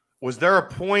 Was there a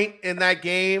point in that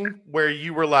game where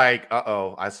you were like,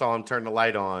 uh-oh, I saw him turn the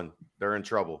light on, they're in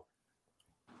trouble?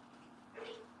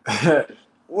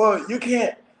 Well, you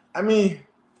can't. I mean,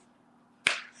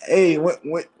 hey,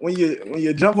 when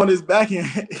you jump on his back end,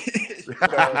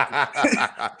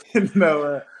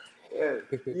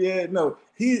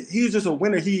 he's just a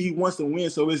winner. He wants to win,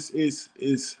 so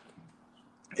it's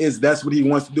that's what he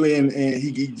wants to do, and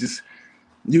he just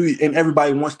and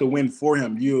everybody wants to win for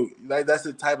him. That's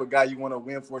the type of guy you want to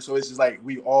win for. So it's just like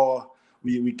we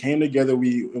came together.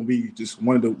 We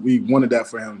wanted that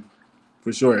for him,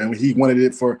 for sure, and he wanted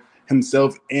it for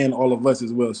himself and all of us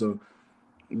as well. So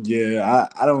yeah,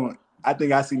 I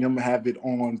think I seen him have it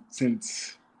on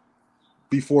since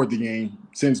before the game,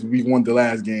 since we won the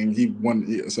last game. He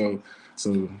won, so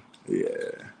yeah.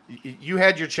 You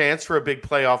had your chance for a big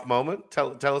playoff moment.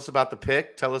 Tell us about the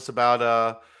pick. Tell us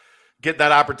about getting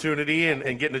that opportunity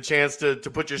and getting a chance to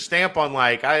put your stamp on,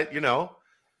 like,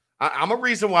 I'm a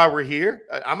reason why we're here.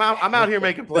 I'm out here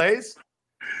making plays.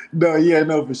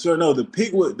 No, for sure. No, the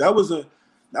pick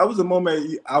that was a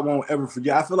moment I won't ever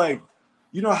forget. I feel like,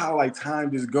 you know how like time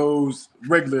just goes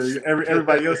regular.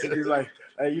 Everybody else is like,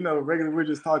 regular. We're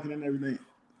just talking and everything.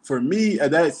 For me,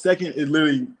 at that second, it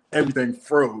literally everything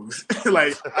froze.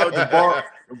 Like the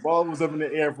ball was up in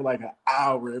the air for like an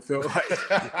hour. It felt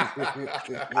like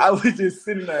I was just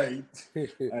sitting there,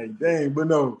 like dang. But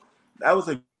no, that was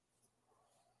a.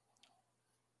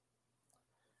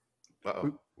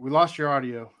 We lost your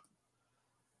audio.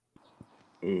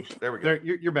 Oof. There we go. There,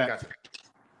 you're back.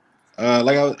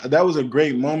 Gotcha. That was a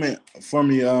great moment for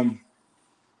me.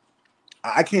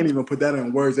 I can't even put that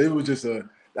in words. It was just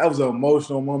that was an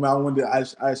emotional moment.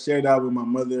 I shared that with my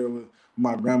mother, with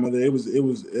my grandmother. It was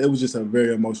just a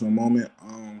very emotional moment.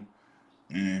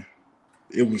 And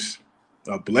it was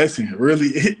a blessing,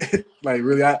 really. Like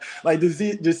really, I like to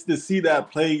see that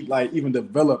play like even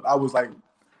develop. I was like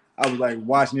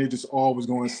watching it, just all was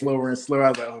going slower and slower. I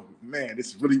was like, oh man,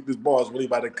 this ball is really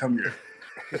about to come here.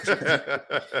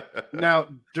 Now,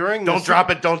 during don't drop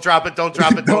it, please don't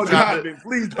drop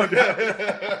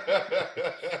it.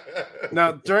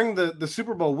 Now, during the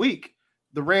Super Bowl week,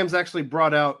 the Rams actually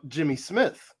brought out Jimmy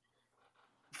Smith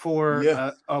for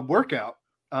a workout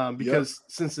because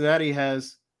Cincinnati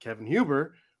has Kevin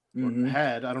Huber,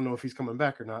 had, I don't know if he's coming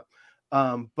back or not,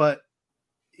 but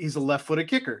he's a left-footed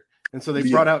kicker. And so they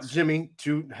brought out Jimmy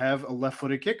to have a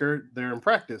left-footed kicker there in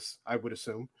practice, I would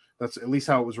assume. That's at least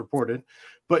how it was reported.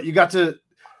 But you got to,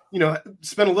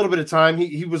 spend a little bit of time.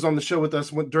 He was on the show with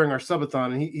us during our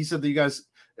subathon, and he said that you guys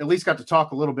at least got to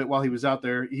talk a little bit while he was out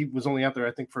there. He was only out there,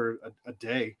 I think, for a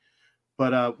day.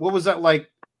 But what was that like,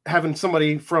 having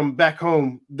somebody from back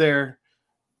home there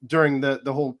during the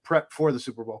whole prep for the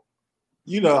Super Bowl?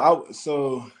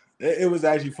 So it was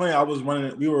actually funny. I was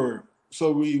running.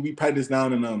 We practiced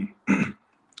down in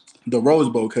the Rose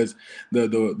Bowl because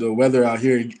the weather out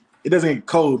here, it doesn't get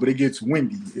cold, but it gets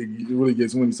windy. It really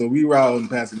gets windy. So we were out in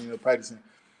Pasadena practicing.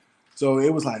 So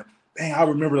it was like, dang, I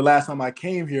remember the last time I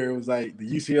came here, it was like the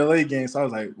UCLA game. So I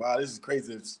was like, wow, this is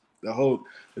crazy. The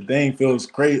thing feels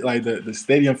crazy. Like the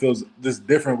stadium feels just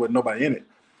different with nobody in it.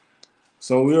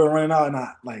 So we were running out, and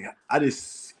I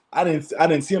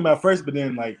didn't see him at first, but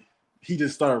then like he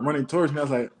just started running towards me. I was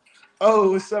like,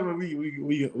 oh, what's up?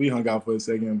 We hung out for a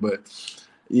second, but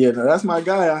Yeah, no, that's my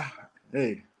guy.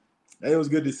 Hey, it was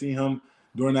good to see him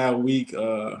during that week.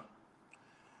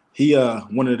 He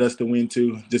wanted us to win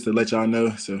too, just to let y'all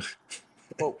know. So,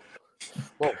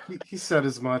 well, he said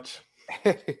as much.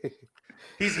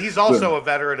 He's also a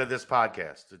veteran of this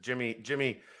podcast. Jimmy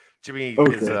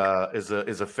okay.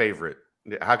 is a favorite.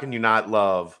 How can you not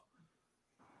love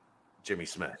Jimmy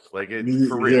Smith? Like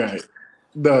for real. Yeah.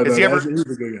 No, he's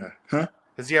a good guy. Huh?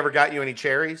 Has he ever got you any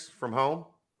cherries from home?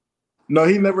 No,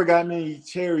 he never got me any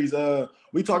cherries.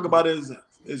 We talk about his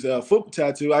foot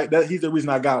tattoo. He's the reason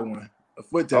I got one, a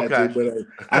foot tattoo. Okay.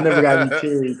 But I never got any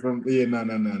cherries from. Yeah,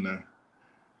 no.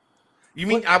 You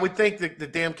mean I would think that the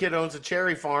damn kid owns a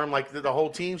cherry farm? Like the whole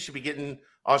team should be getting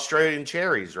Australian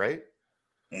cherries, right?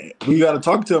 We got to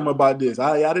talk to him about this.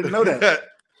 I didn't know that.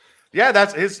 Yeah,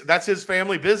 that's his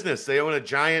family business. They own a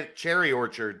giant cherry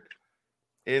orchard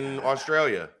in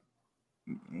Australia.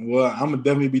 Well, I'm gonna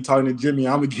definitely be talking to Jimmy.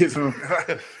 I'm gonna get some.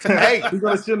 Hey, he's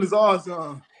gonna send us all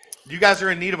some. You guys are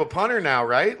in need of a punter now,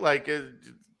 right? Like,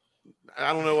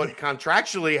 I don't know what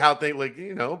contractually how they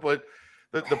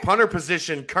but the punter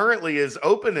position currently is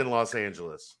open in Los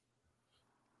Angeles.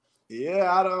 Yeah,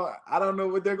 I don't know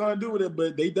what they're gonna do with it,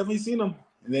 but they definitely seen him.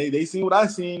 And they seen what I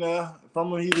seen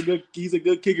from him. He's a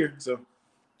good kicker. So,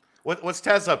 what's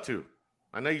Tez up to?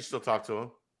 I know you still talk to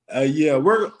him. Yeah,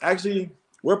 we're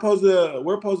supposed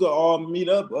to all meet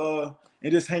up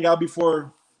and just hang out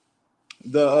before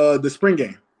the spring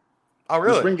game. Oh,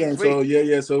 really? The spring game. Sweet. So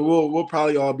yeah. So we'll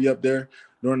probably all be up there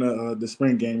during the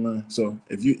spring game. So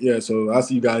so I'll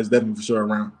see you guys definitely for sure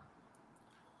around.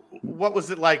 What was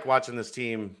it like watching this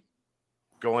team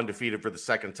go undefeated for the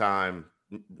second time,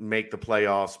 make the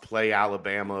playoffs, play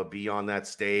Alabama, be on that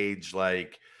stage?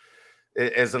 Like,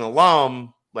 as an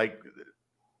alum, like,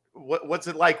 what's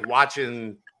it like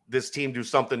watching this team do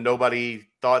something nobody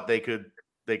thought they could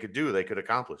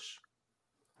accomplish?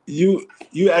 You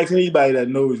ask anybody that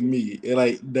knows me, and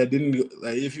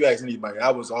if you ask anybody,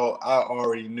 I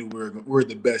already knew we're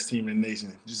the best team in the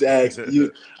nation. Just ask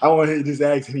you. I want to just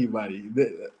ask anybody.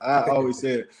 I always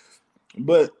said,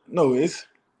 but no,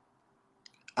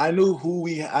 I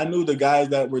knew the guys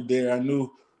that were there. I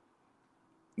knew,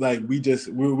 like, we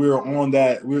were on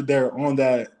that. We're there on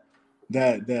that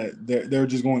they're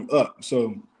just going up.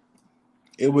 So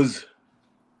it was.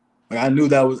 I knew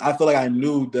I feel like I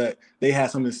knew that they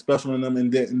had something special in them, and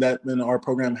that our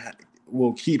program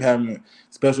will keep having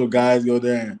special guys go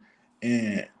there,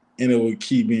 and it will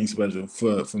keep being special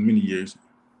for many years.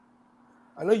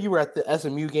 I know you were at the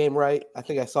SMU game, right? I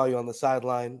think I saw you on the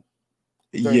sideline.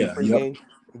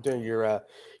 During your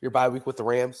bye week with the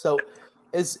Rams. So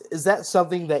is that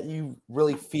something that you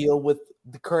really feel with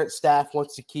the current staff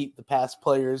wants to keep the past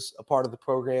players a part of the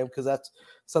program? Because that's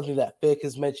something that Fick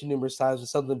has mentioned numerous times, and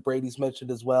something Brady's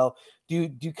mentioned as well. Do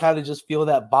you kind of just feel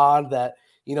that bond that,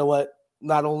 you know what,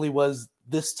 not only was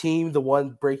this team the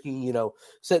one breaking,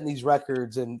 setting these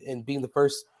records and being the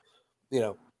first,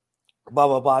 blah,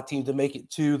 blah, blah team to make it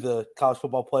to the college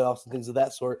football playoffs and things of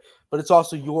that sort, but it's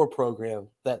also your program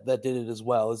that did it as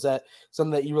well. Is that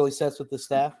something that you really sense with the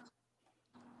staff?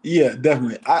 Yeah,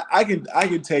 definitely. I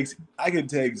can text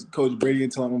Coach Brady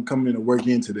and tell him I'm coming in to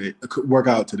work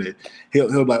out today. He'll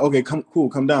be like, okay,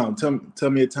 come down.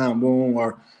 Tell me a time, boom.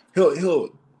 Or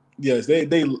he'll yes, they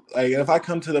like, if I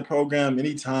come to the program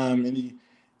anytime,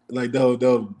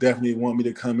 they'll definitely want me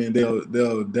to come in.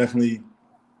 They'll definitely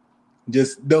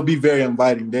they'll be very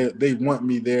inviting. They want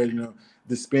me there, to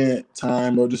spend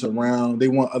time or just around. They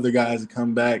want other guys to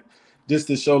come back just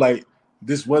to show, like,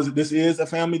 this is a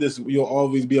family. You'll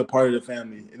always be a part of the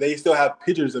family. They still have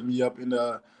pictures of me up in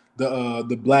the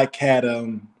Black Cat.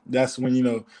 That's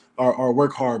when our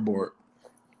work hard board.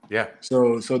 Yeah.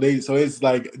 So it's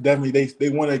like, definitely they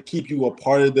want to keep you a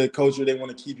part of the culture. They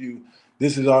want to keep you.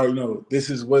 This is our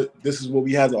this is what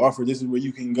we have to offer. This is where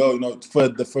you can go. For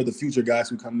the future guys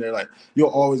who come there. Like, you'll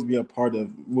always be a part of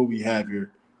what we have here.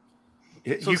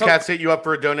 You cats hit you up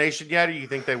for a donation yet, or you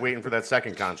think they're waiting for that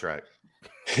second contract?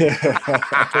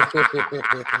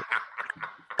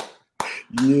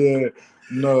 Yeah,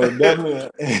 no, definitely.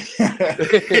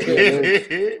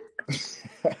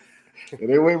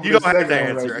 You don't have to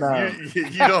answer. Right,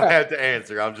 you don't have to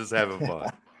answer. I'm just having fun.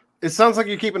 It sounds like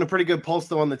you're keeping a pretty good pulse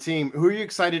though on the team. Who are you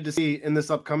excited to see in this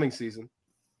upcoming season?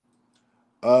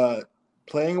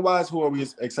 Playing wise, who are we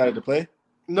excited to play?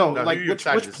 No, like which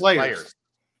players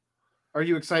are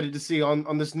you excited to see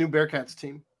on this new Bearcats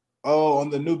team? Oh, on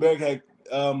the new Bearcat.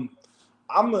 I'm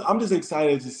just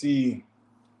excited to see.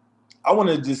 I want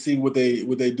to just see what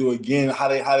they do again. How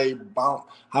they bounce.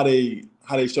 How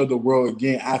they show the world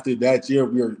again after that year.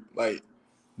 We were like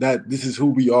that this is who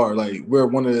we are. Like we're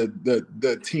one of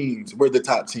the teams. We're the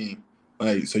top team.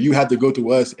 Like so, you have to go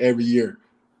through us every year.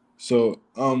 So,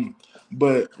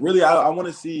 but really, I want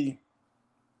to see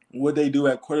what they do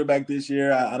at quarterback this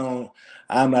year.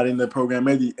 I'm not in the program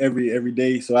every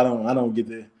day, so I don't get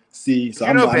to see. So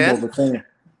I'm more of a fan.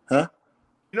 Huh?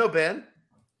 You know Ben?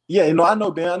 Yeah, I know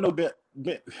Ben. I know Ben.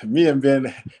 Me and Ben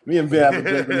have a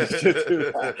great relationship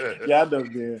too. Yeah, I know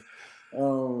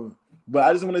Ben. But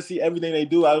I just want to see everything they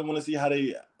do. I want to see how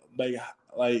they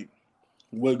like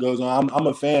what goes on. I'm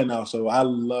a fan now, so I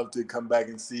love to come back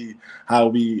and see how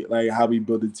we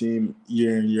build the team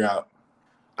year in year out.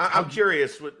 I'm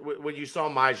curious when you saw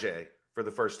Myjai for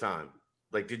the first time.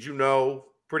 Like, did you know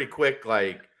pretty quick?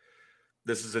 Like,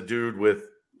 this is a dude with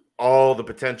all the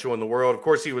potential in the world. Of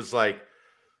course, he was like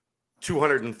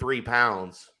 203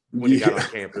 pounds when he got on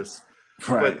campus.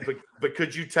 Right. But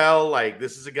could you tell, like,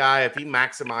 this is a guy, if he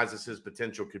maximizes his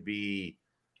potential, could be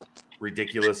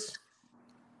ridiculous?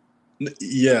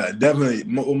 Yeah, definitely.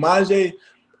 Myjai,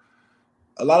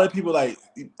 a lot of people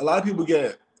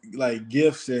get like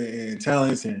gifts and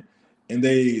talents and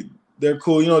they're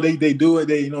cool. They do it.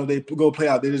 They go play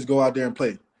out. They just go out there and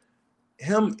play.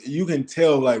 Him, you can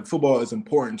tell like football is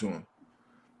important to him.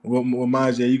 With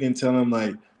Myjai, you can tell him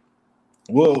like,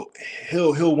 well,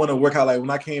 he'll want to work out. Like when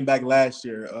I came back last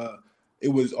year, it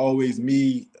was always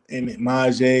me and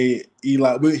Myjai,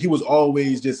 Eli. He was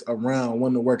always just around,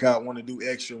 wanting to work out, wanting to do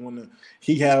extra.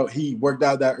 He worked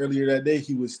out that earlier that day.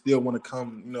 He would still want to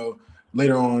come,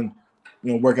 later on,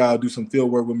 work out, do some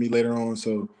field work with me later on.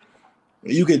 So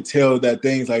you could tell that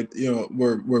things like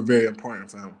were very important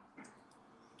for him.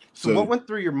 So what went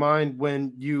through your mind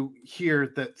when you hear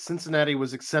that Cincinnati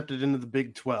was accepted into the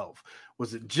Big 12?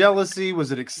 Was it jealousy?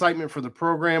 Was it excitement for the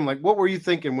program? Like, what were you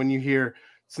thinking when you hear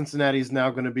Cincinnati is now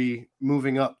going to be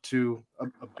moving up to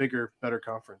a bigger, better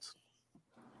conference?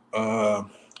 Well,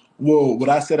 what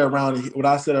I said around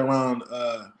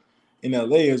in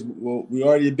LA is, well, we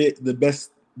already the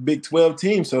best Big 12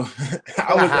 team, so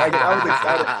I was excited.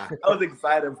 I was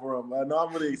excited for him. No,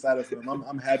 I'm really excited for him.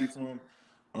 I'm happy for him.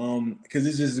 Because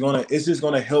it's just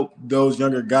gonna help those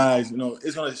younger guys.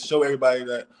 It's gonna show everybody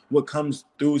that what comes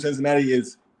through Cincinnati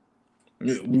is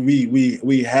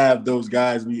we have those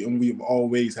guys. We've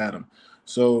always had them.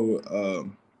 So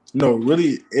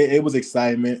really, it was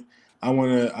excitement. I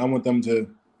want them to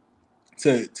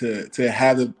have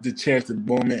the chance to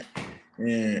moment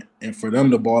and for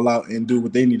them to ball out and do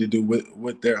what they need to do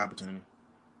with their opportunity.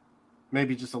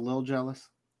 Maybe just a little jealous.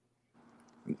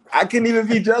 I can't even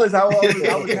be jealous. I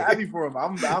was happy for him.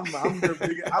 I'm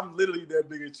literally their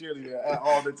biggest cheerleader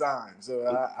all the time. So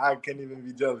I can't even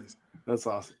be jealous. That's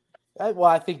awesome. Well,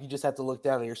 I think you just have to look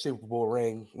down at your Super Bowl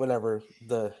ring whenever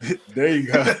the there you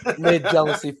go mid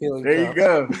jealousy feeling. There you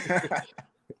go.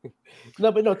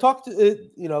 No, talk to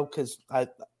because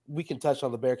we can touch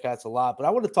on the Bearcats a lot, but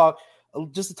I want to talk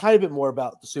just a tiny bit more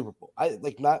about the Super Bowl.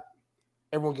 Not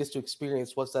everyone gets to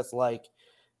experience what that's like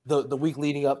the week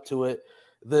leading up to it.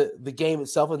 The game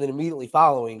itself, and then immediately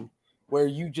following, where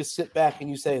you just sit back and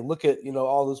you say, look at,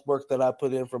 all this work that I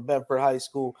put in from Bedford High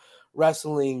School,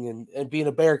 wrestling and being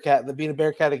a Bearcat, and then being a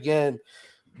Bearcat again,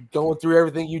 going through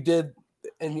everything you did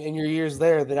in your years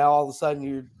there, then now all of a sudden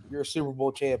you're a Super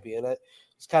Bowl champion.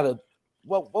 It's kind of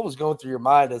what was going through your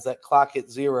mind as that clock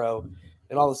hit 0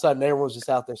 and all of a sudden everyone's just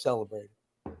out there celebrating.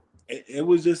 It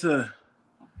was just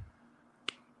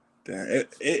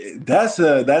that's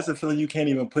a feeling you can't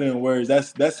even put in words.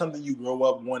 That's something you grow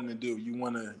up wanting to do. You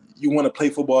want to play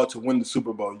football to win the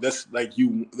Super Bowl. That's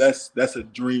a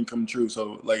dream come true.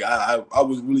 So like I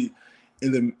was really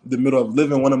in the middle of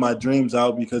living one of my dreams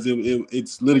out because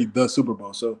it's literally the Super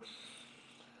Bowl. So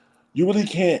you really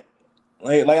can't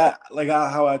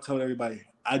how I told everybody,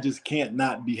 I just can't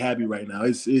not be happy right now.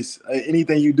 It's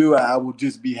anything you do, I will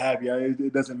just be happy.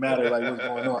 It doesn't matter like what's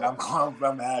going on.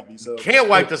 I'm happy. So can't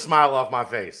wipe the smile off my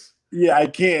face. Yeah, I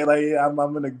can't. Like I'm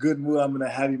in a good mood. I'm in a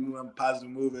happy mood. I'm in a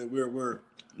positive mood. And we're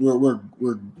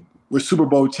Super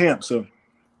Bowl champs. So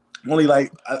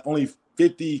only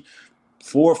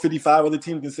 54, 55 other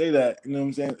teams can say that. You know what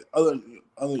I'm saying?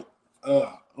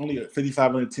 Only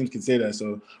 55 other teams can say that.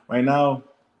 So right now,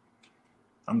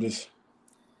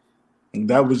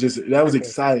 that was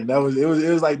exciting. It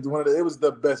was like it was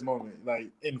the best moment like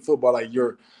in football. Like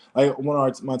one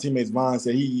of my teammates, Vaughn,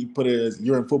 said he put it as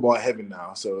you're in football heaven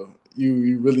now. So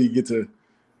you really get to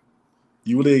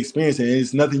experience it. And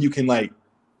it's nothing you can like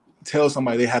tell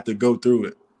somebody they have to go through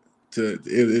it.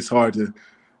 It's hard to.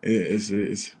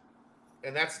 It's.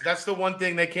 And that's the one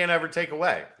thing they can't ever take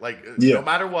away. Like no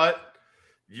matter what,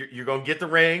 you're gonna get the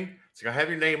ring. It's gonna have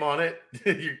your name on it.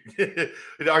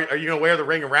 Are you gonna wear the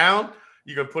ring around?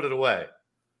 You can put it away.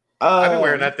 I've been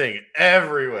wearing that thing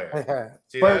everywhere.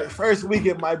 First week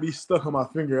it might be stuck on my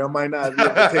finger. I might not be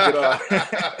able to take it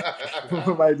off.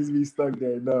 It might just be stuck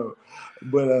there. No,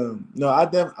 but no, I'm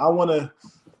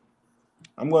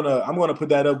gonna put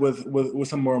that up with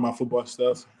some more of my football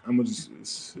stuff. I'm gonna just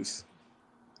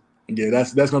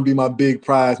that's gonna be my big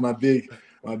prize, my big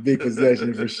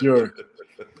possession for sure.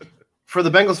 For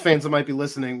the Bengals fans that might be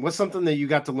listening, what's something that you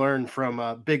got to learn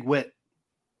from Big Whit?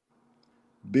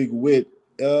 Big Whit.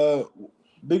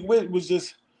 Big Whit was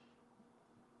just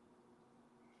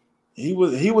he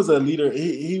was a leader.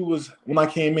 He was when I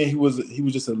came in, he was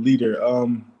just a leader.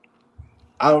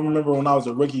 I remember when I was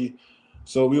a rookie,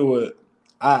 so it was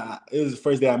the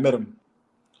first day I met him.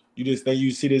 You just think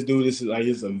you see this dude, this is like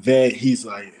he's a vet, he's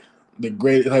like the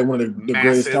great, like one of the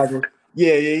greatest tackles.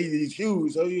 Yeah, he's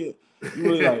huge. So you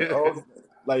really like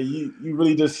like you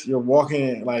really just you're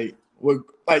walking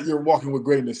you're walking with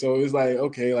greatness. So it's like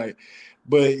okay, like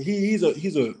but he's a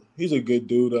good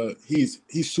dude. He's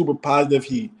super positive.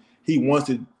 He wants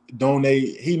to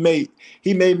donate. He made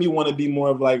me want to be more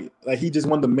of like he just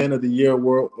won the Man of the Year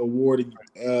award,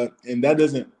 and that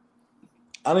doesn't.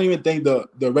 I don't even think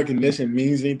the recognition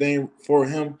means anything for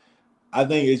him. I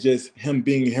think it's just him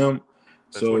being him.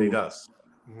 That's what he does.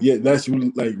 Yeah, that's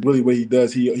really what he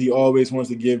does. He always wants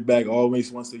to give back.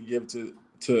 Always wants to give to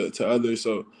others.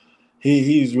 So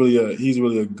he's really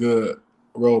a good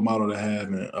role model to have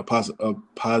and a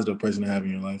positive person to have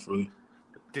in your life, really.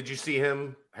 Did you see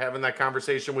him having that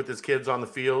conversation with his kids on the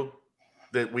field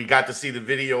that we got to see the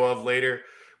video of later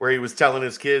where he was telling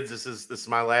his kids, this is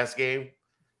my last game?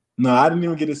 No, I didn't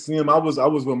even get to see him. I was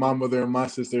with my mother and my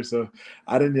sister, so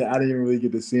I didn't even really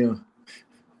get to see him.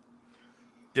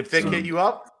 Did Fick hit you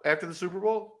up after the Super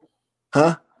Bowl?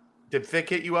 Huh? Did Fick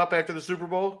hit you up after the Super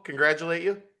Bowl? Congratulate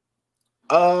you?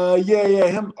 Yeah.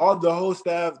 Him, the whole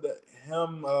staff,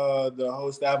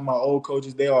 my old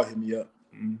coaches, they all hit me up.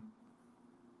 Mm-hmm.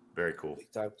 Very cool.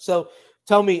 So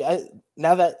tell me,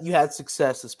 now that you had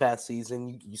success this past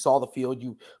season, you saw the field,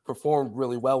 you performed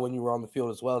really well when you were on the field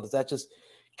as well. Does that just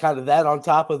kind of that on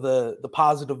top of the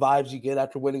positive vibes you get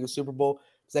after winning a Super Bowl,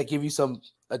 does that give you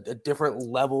a different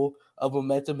level of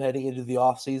momentum heading into the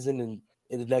offseason and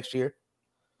into next year?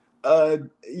 Yeah,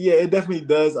 it definitely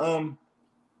does.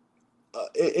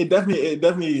 It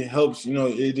definitely helps. You know,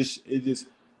 it just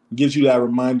gives you that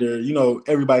reminder. You know,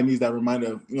 everybody needs that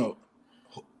reminder of, you know,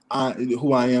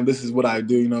 who I am. This is what I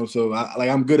do. You know, so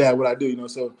I'm good at what I do. You know,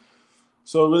 so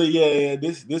really, yeah.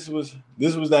 This was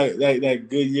that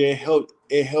good year.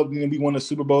 It helped me. We won the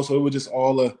Super Bowl, so it was just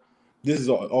this has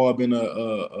all been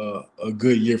a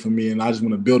good year for me, and I just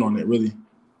want to build on it, really.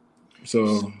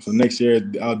 So next year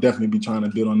I'll definitely be trying to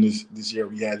build on this year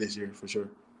we had this year for sure.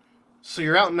 So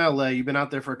you're out in LA. You've been out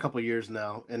there for a couple of years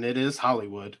now, and it is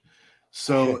Hollywood.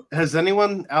 So has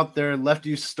anyone out there left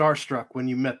you starstruck when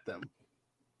you met them?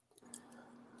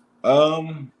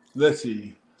 Let's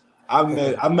see. I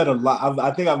met a lot.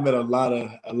 I think I've met a lot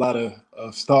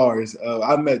of stars.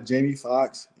 I met Jamie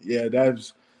Foxx. Yeah,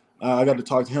 that's. I got to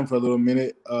talk to him for a little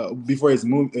minute before his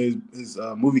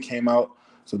movie came out.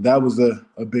 So that was a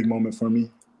big moment for me.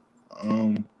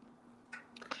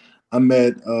 I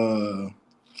met.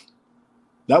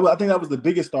 I think that was the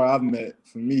biggest star I've met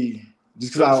for me.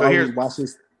 Just because I would watch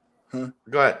his. Huh?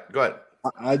 Go ahead.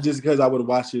 I just because I would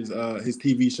watch his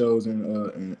TV shows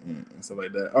and stuff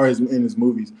like that, or in his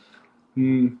movies.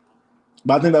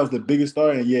 But I think that was the biggest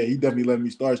star, and yeah, he definitely left me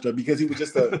starstruck because he was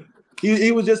just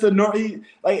he was just a normal,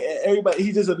 like everybody.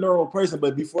 He's just a normal person.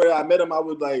 But before I met him, I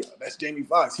was like, that's Jamie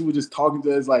Foxx. He was just talking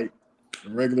to us like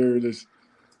regular, just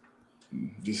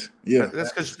yeah.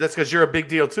 That's because you're a big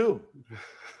deal too.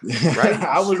 Right?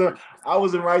 I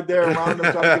wasn't right there around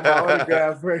him trying to get my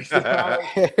autograph first.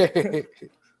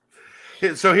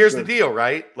 So here's the deal,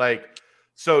 right? Like,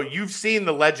 so you've seen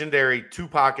the legendary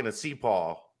Tupac and a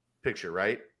Seapaw picture,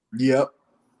 right? Yep.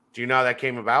 Do you know how that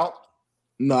came about?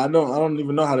 No, I don't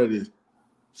even know how that is.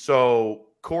 So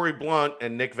Corey Blunt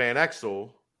and Nick Van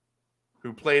Exel,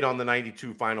 who played on the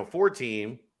 92 Final Four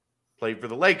team, played for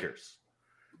the Lakers.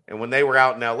 And when they were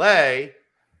out in LA,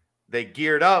 they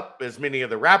geared up as many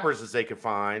of the rappers as they could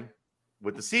find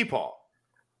with the Seapaw.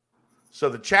 So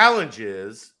the challenge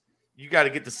is you got to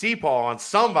get the Seapaw on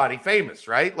somebody famous,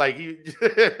 right? Like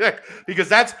because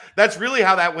that's really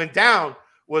how that went down.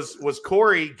 Was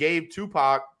Corey gave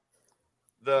Tupac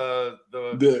the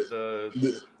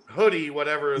hoodie,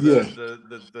 whatever,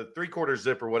 the 3/4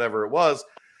 zip or whatever it was,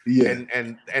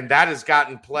 and that has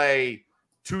gotten play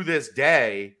to this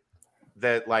day.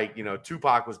 That, like, you know,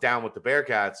 Tupac was down with the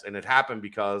Bearcats, and it happened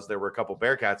because there were a couple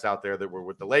Bearcats out there that were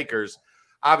with the Lakers.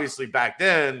 Obviously, back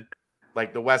then,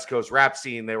 like the West Coast rap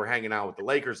scene, they were hanging out with the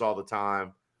Lakers all the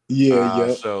time.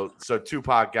 Yeah. So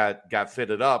Tupac got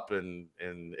fitted up, and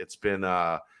it's been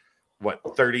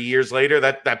 30 years later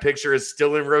that picture is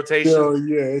still in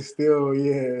rotation. Still.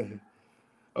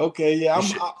 Okay, yeah.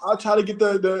 I'll try to get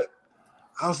the.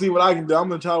 I'll see what I can do. I'm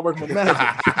gonna try to work my magic.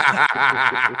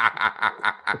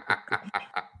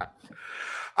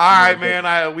 All right,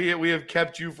 man. We have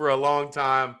kept you for a long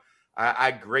time.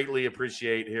 I greatly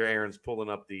appreciate here. Aaron's pulling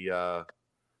up the.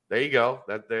 There you go.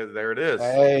 There it is.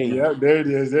 Hey, yeah, there it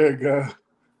is. There you go.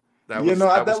 That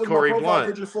was Corey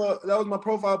Blunt. That was my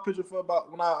profile picture for about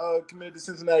when I committed to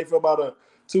Cincinnati for about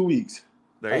 2 weeks.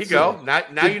 There you go.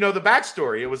 Now you know the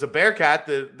backstory. It was a Bearcat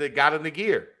that got in the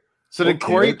gear. So did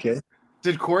Corey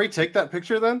take that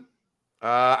picture then?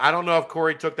 I don't know if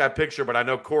Corey took that picture, but I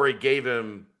know Corey gave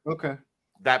him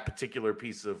that particular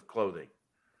piece of clothing.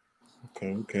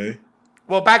 Okay.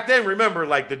 Well, back then, remember,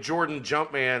 like the Jordan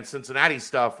Jumpman Cincinnati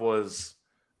stuff was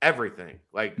everything.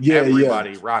 Like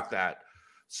everybody rocked that.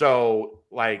 So,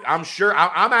 like, I'm sure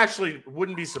I'm actually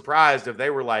wouldn't be surprised if they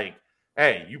were like,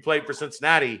 "Hey, you played for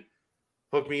Cincinnati,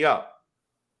 hook me up."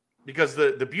 Because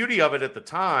the beauty of it at the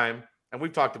time, and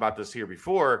we've talked about this here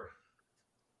before,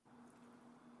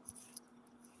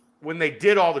 when they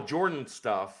did all the Jordan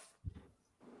stuff,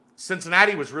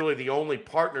 Cincinnati was really the only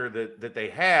partner that they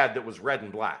had that was red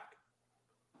and black.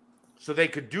 So they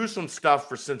could do some stuff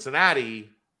for Cincinnati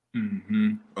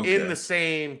in the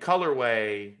same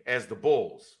colorway as the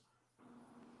Bulls.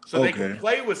 So they could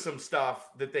play with some stuff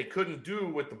that they couldn't do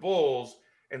with the Bulls.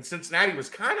 And Cincinnati was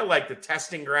kind of like the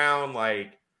testing ground,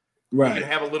 like you could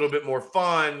have a little bit more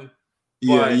fun.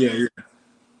 Yeah.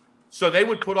 So they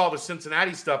would put all the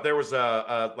Cincinnati stuff. There was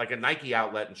a Nike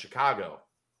outlet in Chicago.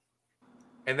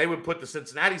 And they would put the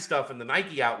Cincinnati stuff in the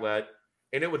Nike outlet,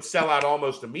 and it would sell out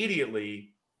almost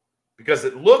immediately because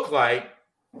it looked like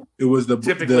it was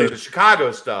typically the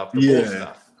Chicago stuff, the Bull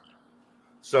stuff.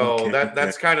 So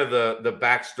that's kind of the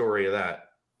backstory of that.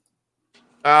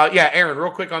 Aaron,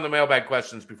 real quick on the mailbag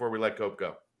questions before we let Cope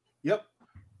go. Yep.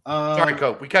 Sorry,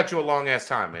 Cope. We kept you a long ass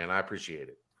time, man. I appreciate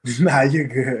it. Nah, you're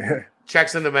good.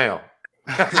 Checks in the mail.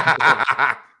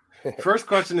 First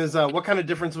question is, what kind of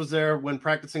difference was there when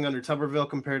practicing under Tuberville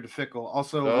compared to Fickell?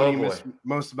 Also, what do you miss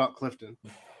most about Clifton?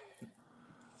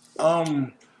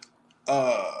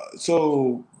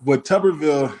 So with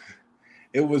Tuberville,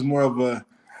 it was more of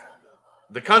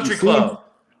the country club.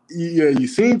 You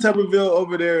seen Tuberville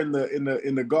over there in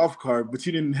the golf cart, but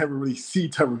you didn't ever really see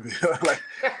Tuberville. Like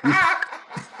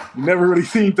you never really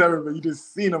seen Tuberville. You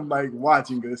just seen him like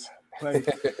watching us. Like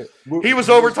he was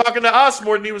over talking to us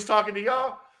more than he was talking to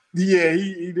y'all. Yeah,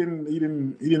 he didn't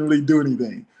really do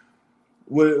anything.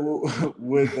 With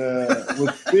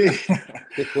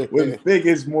Fig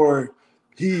is more.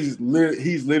 He's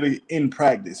literally in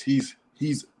practice. He's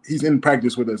in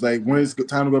practice with us. Like when it's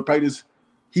time to go practice,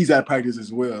 he's at practice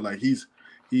as well. Like he's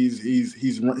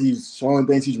showing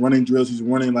things. He's running drills. He's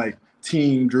running like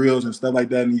team drills and stuff like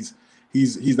that. And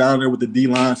he's down there with the D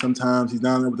line sometimes. He's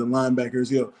down there with the linebackers.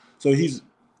 So he's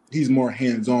more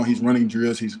hands on. He's running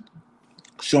drills. He's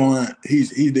showing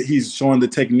the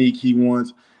technique he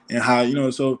wants and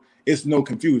how So it's no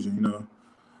confusion.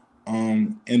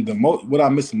 And what I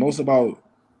miss most about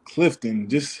Clifton,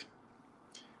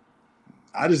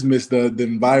 I just miss the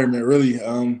environment really.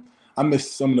 I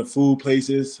miss some of the food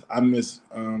places. I miss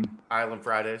Island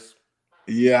Fridays.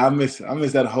 Yeah, I miss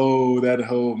the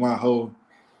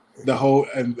whole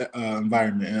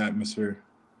environment and atmosphere.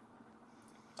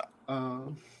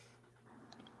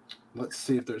 Let's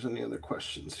see if there's any other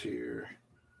questions here.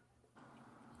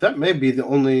 That may be the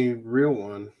only real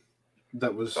one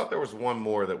that was. I thought there was one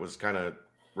more that was kind of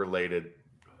related.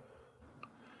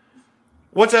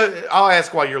 I'll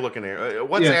ask while you're looking there.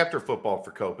 What's after football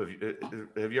for Cope?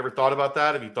 Have you ever thought about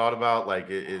that? Have you thought about like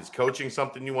is coaching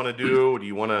something you want to do? Do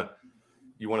you want to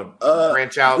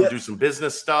branch out and do some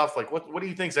business stuff? Like what do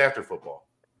you think's after football?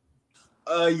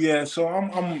 So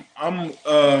I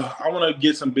want to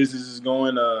get some businesses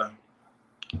going.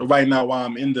 Right now, while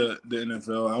I'm in the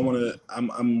NFL,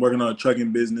 I'm working on a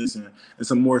trucking business and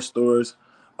some more stores.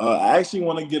 I actually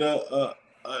want to get a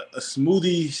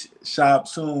smoothie shop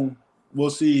soon. We'll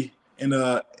see in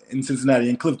Cincinnati,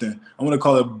 in Clifton. I want to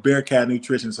call it Bearcat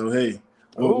Nutrition. So hey,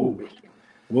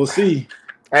 we'll see.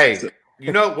 Hey,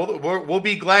 we'll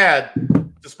be glad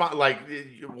to spot. Like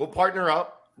we'll partner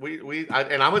up. I'm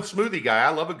a smoothie guy. I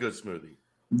love a good smoothie.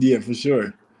 Yeah, for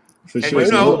sure.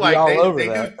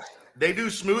 They do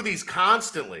smoothies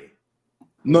constantly.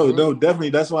 No, definitely.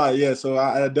 That's why. Yeah, so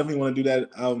I definitely want to do that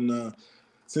out in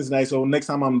Cincinnati. So next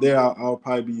time I'm there, I'll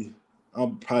probably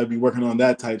be working on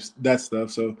that stuff.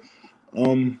 So,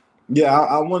 Yeah,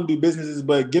 I want to do businesses,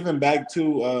 but giving back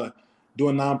to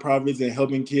doing nonprofits and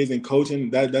helping kids and coaching,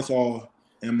 that's all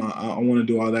in my. I want to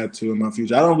do all that too in my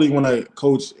future. I don't really want to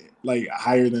coach like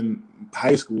higher than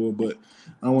high school, but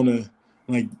I want to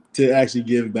like to actually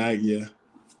give back. Yeah.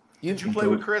 Did you play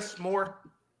with Chris Moore?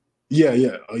 Yeah.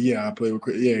 I played with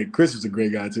Chris. Yeah, Chris was a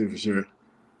great guy too, for sure.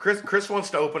 Chris wants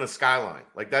to open a Skyline.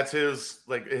 Like that's his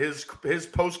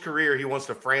post career. He wants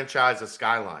to franchise a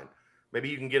Skyline. Maybe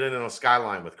you can get in on a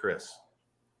Skyline with Chris.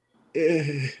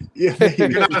 Yeah.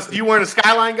 You weren't a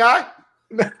Skyline guy?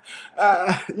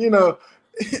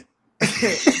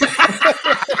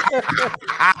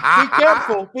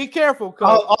 Be careful,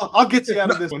 Coach. I'll get you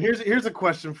out of this one. Here's a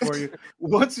question for you.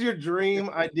 What's your dream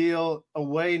ideal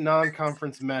away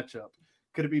non-conference matchup?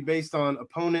 Could it be based on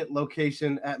opponent,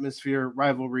 location, atmosphere,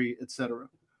 rivalry, etc.?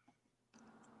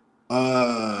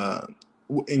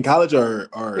 In college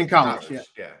or in college,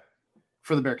 yeah.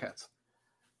 For the Bearcats.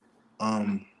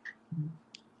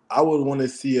 I would want to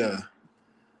see a.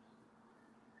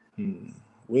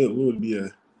 What would be a?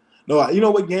 No, you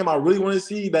know what game I really want to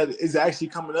see that is actually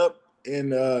coming up,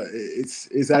 and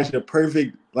it's actually a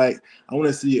perfect. Like I want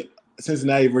to see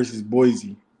Cincinnati versus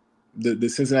Boise, the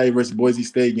Cincinnati versus Boise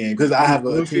State game because I have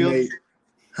a teammate.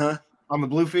 Huh? On the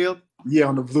blue field? Yeah,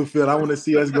 on the blue field. I want to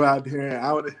see us go out there, and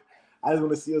I just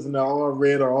want to see us in the all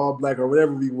red or all black or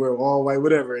whatever we wear, all white,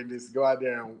 whatever, and just go out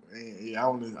there and I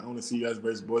want to see us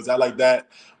versus Boys. I like that,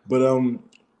 but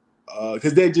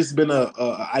because they've just been a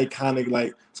iconic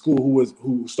like school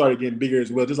who started getting bigger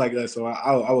as well, just like us. So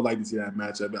I would like to see that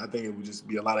matchup. I think it would just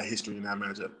be a lot of history in that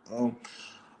matchup.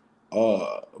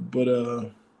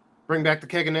 But bring back the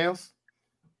keg of nails.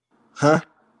 Huh?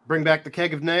 Bring back the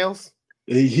keg of nails.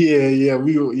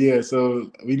 Yeah.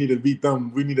 So we need to beat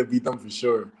them. We need to beat them for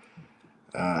sure.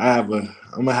 I'm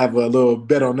gonna have a little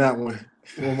bet on that one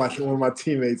with my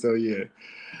teammates. So yeah.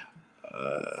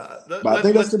 But I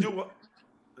think let's do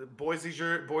Boise's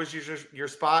your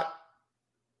spot.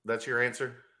 That's your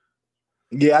answer.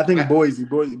 Yeah, I think Boise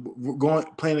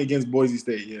playing against Boise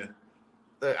State. Yeah.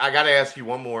 I got to ask you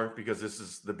one more because this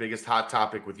is the biggest hot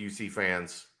topic with UC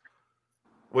fans.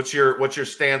 What's your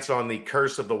stance on the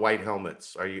curse of the white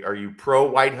helmets? Are you pro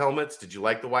white helmets? Did you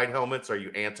like the white helmets? Are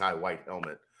you anti white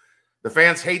helmet? The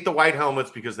fans hate the white helmets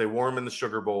because they wore them in the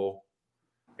Sugar Bowl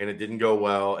and it didn't go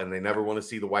well and they never want to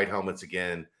see the white helmets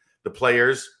again. The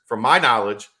players, from my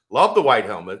knowledge, love the white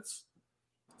helmets.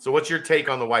 So what's your take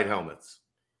on the white helmets?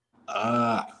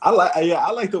 I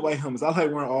like the white helmets. I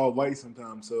like wearing all white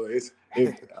sometimes. So I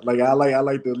like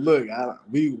the look.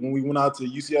 When we went out to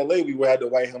UCLA, we had the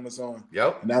white helmets on.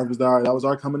 Yep. And that was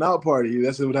our coming out party.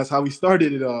 That's how we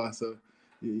started it all. So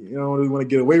you don't really want to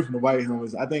get away from the white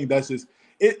helmets. I think that's just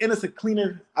and it's a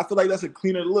cleaner. I feel like that's a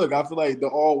cleaner look. I feel like the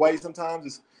all white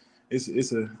sometimes I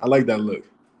like that look.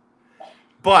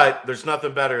 But there's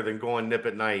nothing better than going nip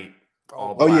at night.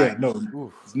 Yeah,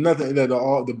 no, it's nothing that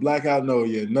the blackout. No,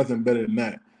 yeah, nothing better than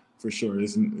that for sure.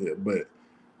 But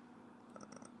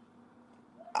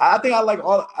I think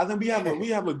I think we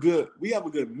have a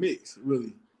good mix,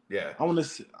 really. Yeah, I want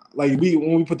to when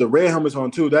we put the red helmets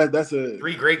on too. That's a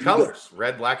 3 great colors: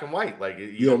 red, black, and white. Like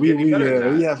we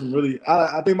have some really.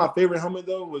 I think my favorite helmet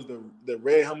though was the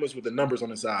red helmets with the numbers on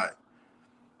the side.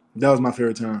 That was my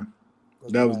favorite time.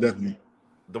 That was definitely.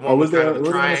 The one with the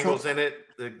triangles in it.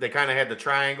 They kind of had the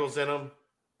triangles in them.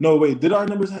 No, wait. Did our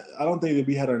numbers? I don't think that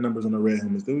we had our numbers on the red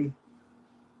helmets, did we?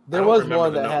 There was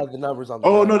one that had the numbers on.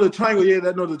 No, the triangle. Yeah,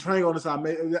 the triangle on the side.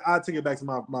 I take it back to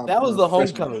my. That was the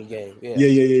homecoming game.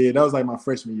 Yeah. That was like my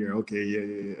freshman year. Okay,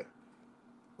 yeah.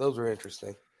 Those were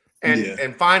interesting.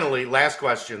 And finally, last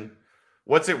question: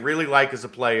 what's it really like as a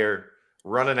player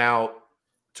running out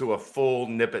to a full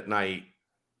nip at night,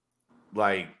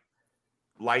 like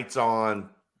lights on?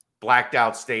 Blacked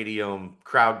out stadium,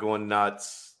 crowd going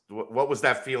nuts. What was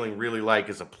that feeling really like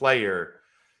as a player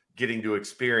getting to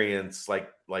experience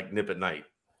like nip at night?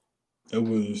 It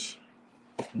was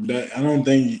that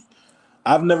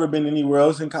I've never been anywhere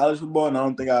else in college football, and I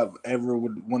don't think I've ever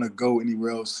would want to go anywhere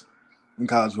else in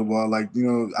college football. Like,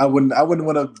 I wouldn't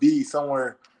want to be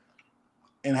somewhere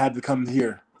and have to come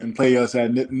here and play us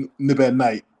at nip at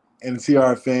night and see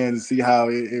our fans and see how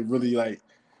it really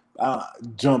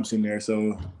jumps in there.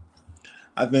 So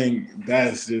I think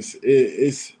that's just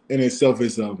it's in itself.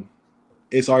 It's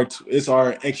our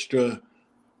extra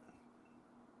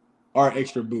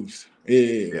boost.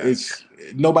 It's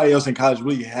nobody else in college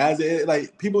really has it.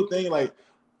 Like people think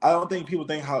I don't think people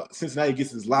think how Cincinnati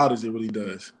gets as loud as it really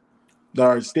does.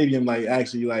 Our stadium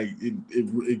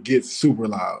it gets super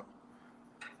loud.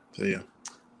 So yeah.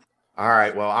 All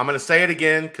right. Well, I'm going to say it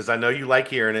again because I know you like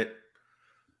hearing it.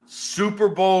 Super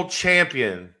Bowl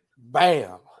champion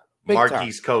Bam.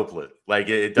 Marquise Copeland. Like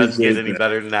it doesn't get any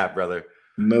better than that, brother.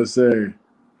 No, sir.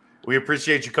 We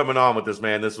appreciate you coming on with us,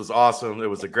 man. This was awesome. It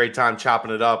was a great time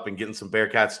chopping it up and getting some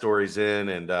Bearcat stories in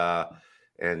and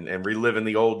reliving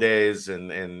the old days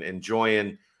and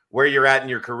enjoying where you're at in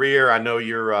your career. I know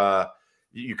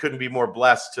you couldn't be more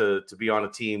blessed to be on a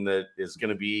team that is going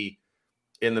to be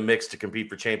in the mix to compete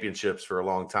for championships for a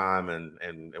long time.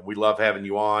 And we love having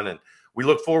you on, and we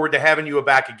look forward to having you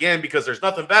back again, because there's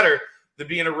nothing better than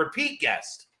being a repeat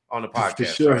guest on the podcast. For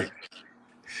sure. Right?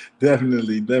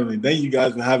 Definitely. Thank you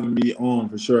guys for having me on,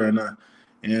 for sure. And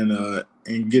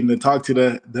getting to talk to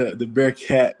the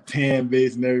Bearcat fan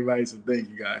base and everybody. So thank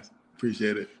you guys.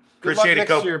 Appreciate it. Appreciate it,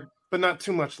 next year, but not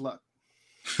too much luck.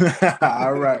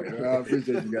 All right. I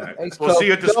appreciate you guys. Thanks, we'll see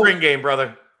you at the spring game,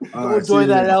 brother. We'll enjoy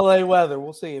that LA weather.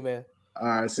 We'll see you, man. All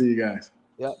right. See you guys.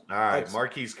 Yep. All right. Thanks.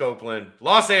 Marquise Copeland,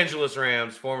 Los Angeles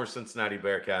Rams, former Cincinnati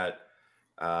Bearcat.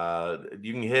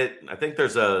 You can hit, I think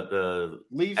there's a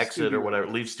Leave exit studio. or whatever.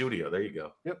 Leave studio. There you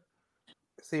go. Yep.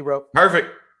 See you, bro. Perfect.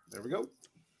 There we go.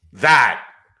 That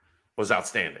was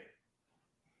outstanding.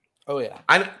 Oh, yeah.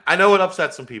 I know it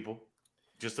upset some people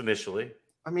just initially.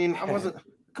 I mean, I wasn't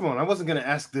going to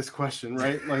ask this question,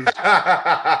 right? Like,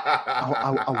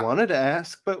 I wanted to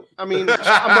ask, but I mean,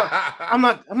 I'm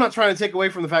not trying to take away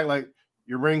from the fact, like,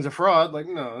 your ring's a fraud. Like,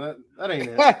 no, that ain't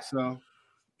it. So,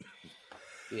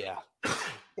 yeah.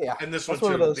 And this one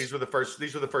too. These were the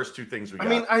first two things we got. I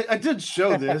mean, I did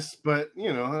show this, but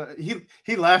you know,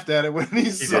 he laughed at it when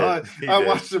he saw it. I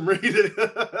watched him read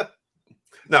it.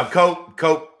 No,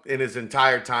 Cope in his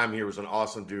entire time here was an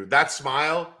awesome dude. That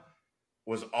smile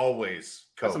was always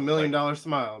Cope. That's $1 million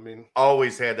smile. I mean,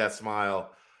 always had that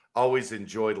smile. Always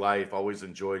enjoyed life. Always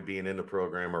enjoyed being in the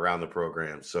program, around the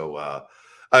program. So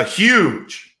a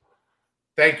huge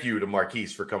thank you to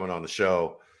Marquise for coming on the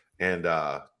show. And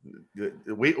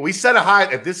we set a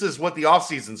high. If this is what the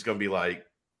offseason is going to be like,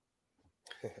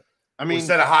 I mean, we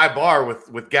set a high bar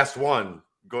with guest one.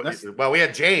 Well, we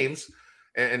had James,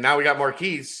 and now we got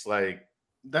Marquise. Like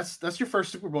that's your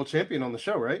first Super Bowl champion on the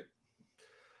show, right?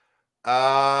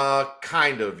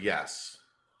 Kind of, yes,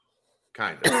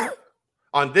 kind of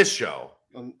on this show.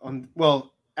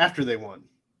 Well, after they won.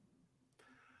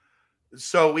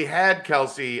 So we had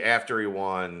Kelsey after he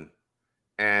won,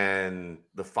 and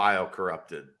the file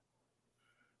corrupted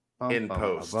in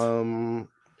post. And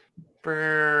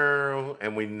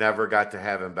we never got to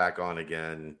have him back on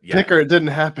again. Nicker, it didn't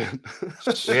happen.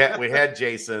 we had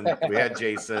Jason.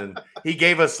 He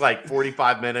gave us like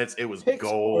 45 minutes. It was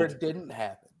gold. It didn't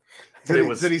happen.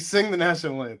 Did he sing the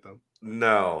national anthem?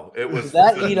 No, it was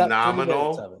that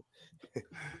phenomenal.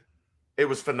 It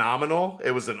was phenomenal.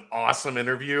 It was an awesome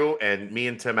interview, and me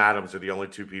and Tim Adams are the only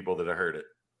two people that have heard it.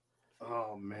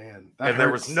 Oh man!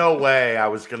 There was no way I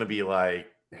was going to be like,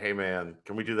 "Hey man,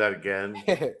 can we do that again?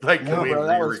 Like, can we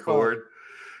re-record?"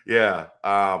 Yeah,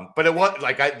 but it was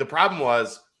like the problem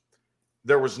was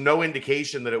there was no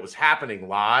indication that it was happening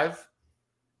live.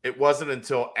 It wasn't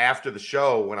until after the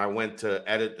show when I went to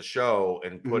edit the show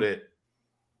and put it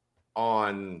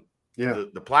on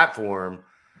the platform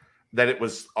that it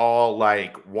was all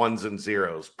like ones and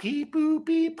zeros. Beep, boop,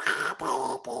 beep,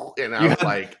 and I was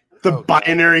like, the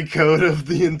binary code of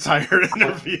the entire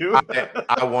interview.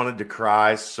 I wanted to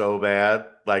cry so bad.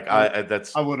 Like I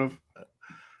would have.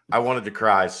 I wanted to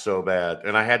cry so bad,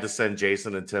 and I had to send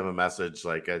Jason and Tim a message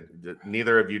like,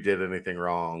 neither of you did anything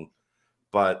wrong,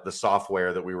 but the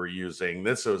software that we were using.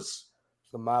 This was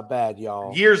my bad,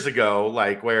 y'all. Years ago,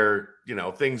 like where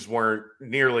things weren't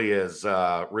nearly as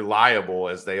reliable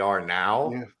as they are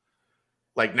now. Yeah.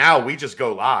 Like now, we just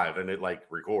go live and it like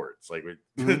records. Like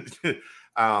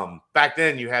back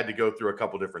then, you had to go through a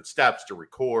couple different steps to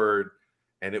record,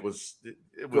 and it was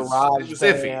iffy.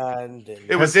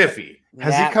 It was iffy.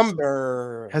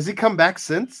 Has he come back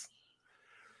since?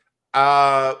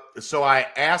 So I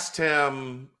asked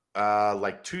him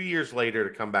like 2 years later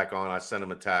to come back on. I sent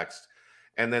him a text,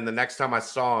 and then the next time I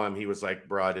saw him, he was like,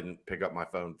 "Bro, I didn't pick up my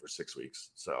phone for 6 weeks."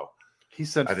 So he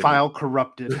said, "File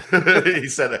corrupted." He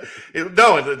said,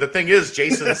 "No." The thing is,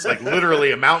 Jason's like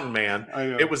literally a mountain man. I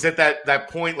know. It was at that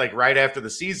point, like right after the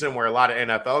season, where a lot of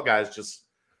NFL guys just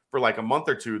for like a month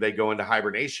or two they go into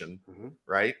hibernation,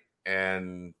 right?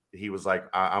 And he was like,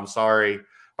 "I'm sorry."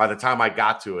 By the time I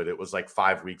got to it, it was like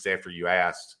 5 weeks after you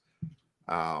asked.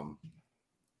 So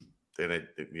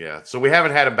we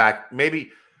haven't had him back.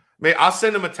 Maybe I'll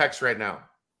send him a text right now.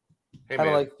 Hey, kind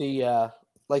of like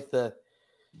the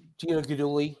Gino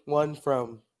Guidugli one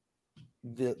from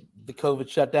the COVID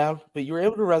shutdown, but you were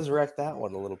able to resurrect that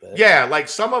one a little bit. Yeah, like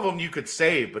some of them you could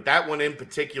save, but that one in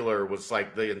particular was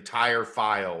like the entire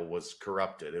file was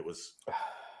corrupted. It was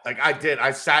Like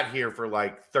I sat here for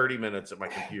like 30 minutes at my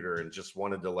computer and just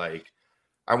wanted to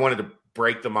I wanted to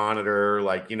break the monitor,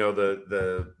 like, you know,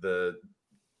 the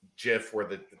GIF where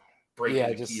the breaking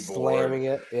the just keyboard, slamming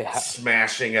it,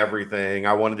 smashing everything.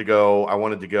 I wanted to go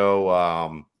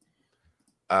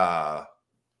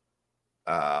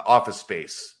Office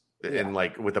Space and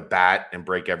like with a bat and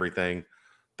break everything.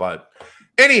 But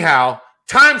anyhow,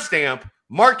 timestamp,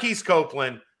 Marquise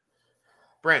Copeland.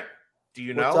 Brent, do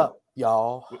you know? What's up,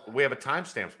 y'all? We have a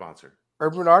timestamp sponsor.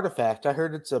 Urban Artifact. I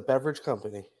heard it's a beverage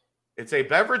company. It's a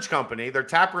beverage company. Their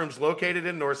tap room's located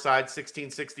in Northside,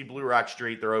 1660 Blue Rock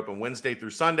Street. They're open Wednesday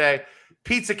through Sunday.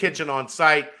 Pizza kitchen on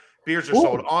site. Beers are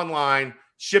sold online,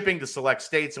 shipping to select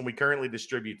states, and we currently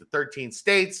distribute to 13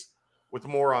 states with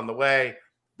more on the way.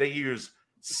 They use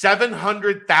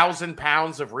 700,000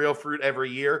 pounds of real fruit every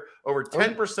year. Over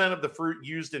 10% of the fruit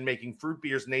used in making fruit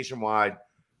beers nationwide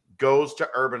goes to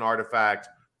Urban Artifact.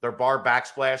 Their bar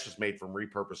Backsplash is made from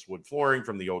repurposed wood flooring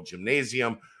from the old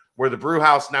gymnasium where the brew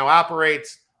house now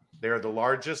operates. They're the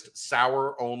largest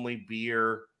sour-only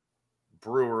beer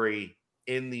brewery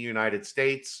in the United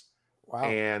States. Wow.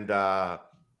 And I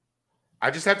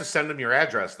just have to send them your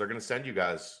address. They're going to send you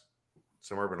guys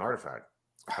some Urban Artifact.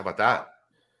 How about that?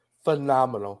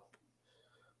 Phenomenal.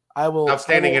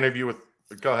 Outstanding interview with.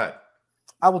 Go ahead.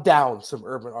 I will down some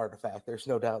Urban Artifact. There's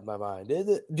no doubt in my mind.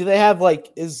 Do they have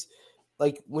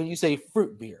when you say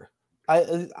fruit beer?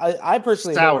 I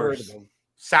personally have never heard of them.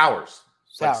 Sours.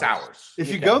 Like sours.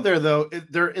 If you go there though,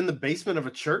 they're in the basement of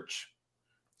a church.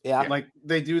 Yeah. Like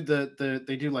they do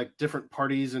they do like different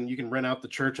parties and you can rent out the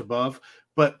church above,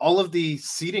 but all of the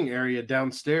seating area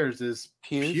downstairs is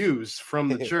pews from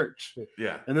the church.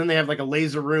 Yeah. And then they have like a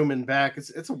laser room in back.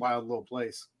 It's a wild little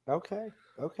place. Okay.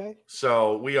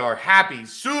 So we are happy,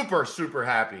 super, super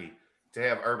happy to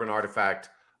have Urban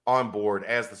Artifact on board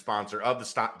as the sponsor of the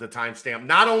timestamp.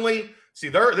 Not only,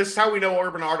 this is how we know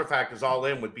Urban Artifact is all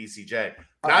in with BCJ.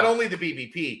 Not only the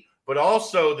BBP, but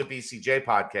also the BCJ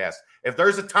podcast. If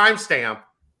there's a timestamp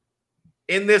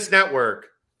in this network,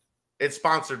 it's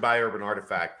sponsored by Urban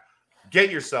Artifact.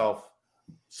 Get yourself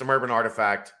some Urban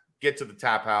Artifact. Get to the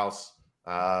tap house.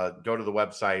 Go to the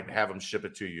website. Have them ship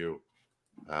it to you.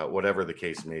 Whatever the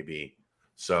case may be.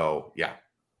 So, yeah.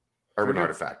 Urban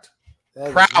Artifact.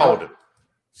 Proud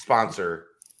sponsor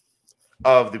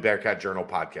of the Bearcat Journal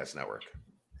Podcast Network.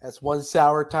 That's one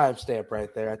sour timestamp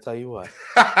right there. I tell you what.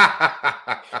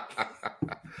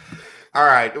 All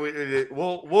right,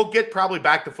 we'll get probably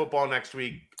back to football next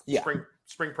week. Yeah.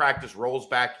 Spring practice rolls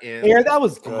back in. Yeah, that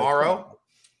was good. Tomorrow.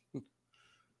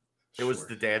 It was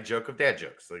the dad joke of dad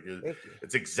jokes.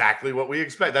 It's exactly what we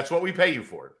expect. That's what we pay you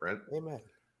for, Brent. Amen.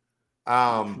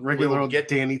 Regular old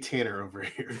Danny Tanner over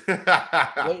here.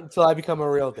 Wait until I become a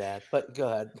real dad. But go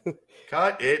ahead.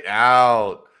 Cut it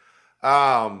out.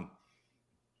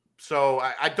 So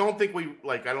I don't think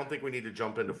we need to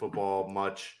jump into football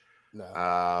much.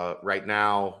 No. Right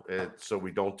now, so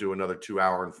we don't do another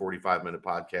 2-hour and 45-minute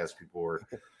podcast. People are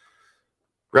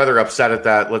rather upset at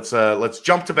that. Let's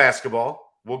jump to basketball.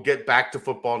 We'll get back to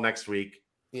football next week.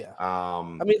 Yeah.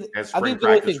 I think the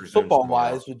only thing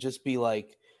football-wise would just be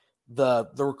like the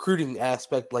recruiting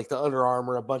aspect, like the Under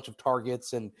Armour, a bunch of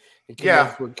targets, and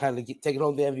would kind of taking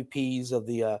home the MVPs of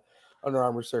the Under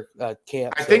Armour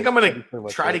camp. I think I'm going to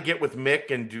try to get with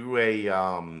Mick and do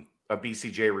a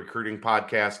BCJ recruiting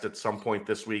podcast at some point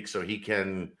this week so he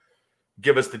can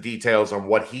give us the details on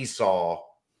what he saw.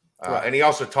 And he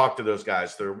also talked to those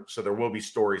guys. So there will be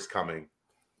stories coming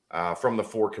from the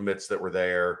 4 commits that were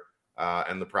there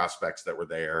and the prospects that were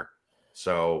there.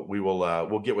 So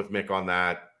we'll get with Mick on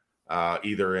that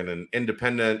either in an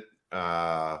independent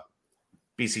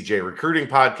BCJ recruiting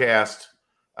podcast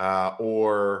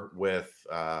or with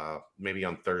maybe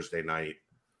on Thursday night.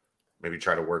 Maybe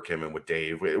try to work him in with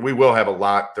Dave. We will have a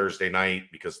lot Thursday night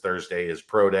because Thursday is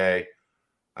pro day.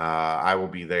 I will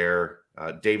be there.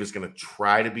 Dave is going to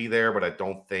try to be there, but I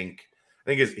think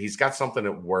he's got something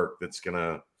at work that's going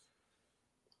to,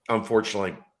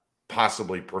 unfortunately,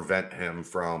 possibly prevent him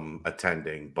from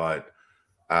attending. But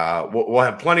we'll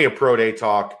have plenty of pro day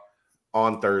talk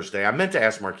on Thursday. I meant to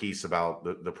ask Marquise about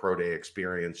the pro day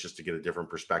experience just to get a different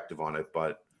perspective on it,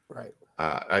 but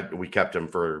we kept him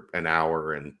for an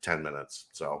hour and 10 minutes.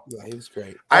 So yeah, he was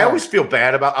great. I always feel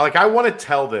bad about, I want to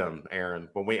tell them, Aaron,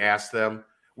 when we ask them,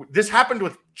 this happened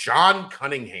with John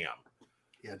Cunningham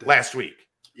last week.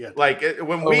 Yeah.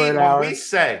 When we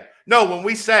say,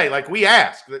 we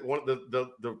ask,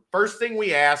 the first thing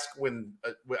we ask when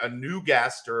a new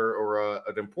guest or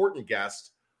an important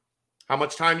guest, how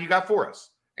much time you got for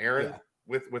us? Aaron,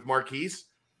 with Marquise,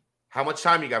 how much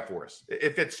time you got for us?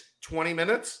 If it's 20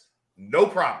 minutes, no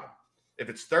problem. If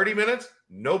it's 30 minutes,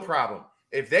 no problem.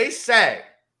 If they say,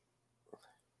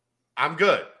 I'm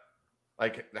good,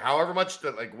 like however much,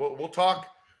 like we'll talk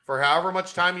for however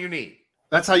much time you need.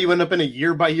 That's how you end up in a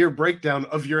year-by-year breakdown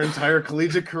of your entire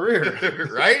collegiate career.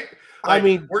 Right? Like, I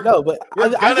mean, we're gonna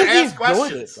ask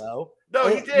questions. Though. No,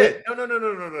 he did.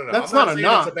 No. That's not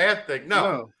enough. It's a bad thing.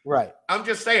 No. Right. I'm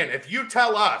just saying, if you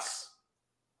tell us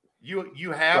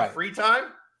you have free time,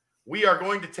 we are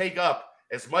going to take up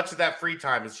as much of that free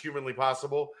time as humanly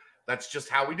possible. That's just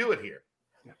how we do it here.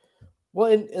 Well,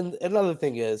 and another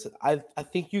thing is, I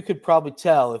think you could probably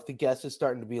tell if the guest is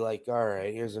starting to be like, all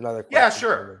right, here's another question. Yeah,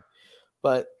 sure.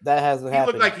 But that hasn't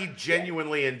happened. He looked like he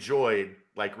genuinely enjoyed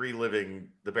like reliving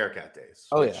the Bearcat days.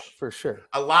 Oh, yeah, for sure.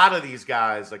 A lot of these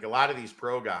guys, like a lot of these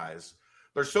pro guys,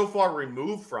 they're so far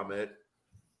removed from it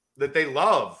that they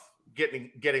love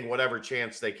getting whatever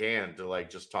chance they can to like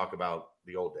just talk about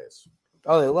the old days.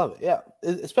 Oh, they love it. Yeah.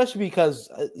 Especially because,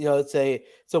 it's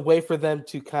a way for them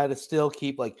to kind of still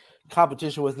keep like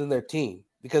competition within their team.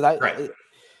 Because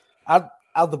out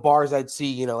of the bars, I'd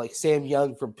see, like Sam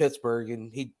Young from Pittsburgh,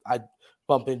 and I'd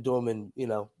bump into him and,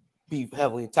 be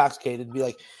heavily intoxicated and be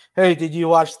like, hey, did you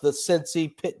watch the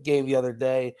Cincy Pitt game the other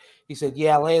day? He said,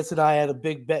 yeah, Lance and I had a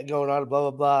big bet going on, blah,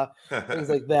 blah, blah, things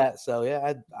like that. So,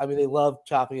 yeah, I mean, they love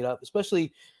chopping it up,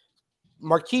 especially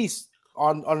Marquise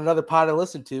on another pod I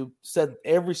listened to said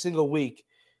every single week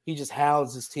he just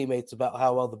hounds his teammates about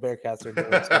how well the Bearcats are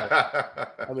doing.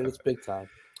 So, I mean, it's big time.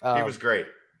 He was great.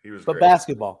 But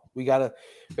basketball, we gotta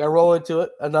roll into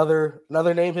it. Another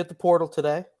name hit the portal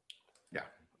today. Yeah,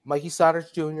 Mikey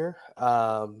Saunders Jr.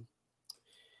 I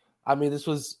mean, this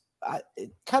was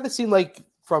it kind of seemed like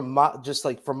from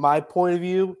my point of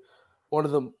view, one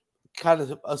of the kind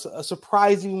of a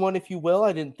surprising one, if you will.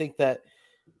 I didn't think that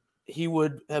he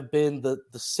would have been the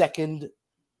second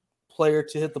player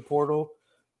to hit the portal.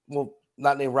 Well,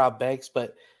 not named Rob Banks,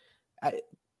 but I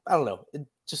don't know. It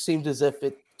just seemed as if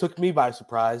it took me by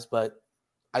surprise, but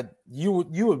you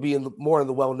would be more in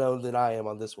the well-known than I am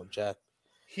on this one, Chad.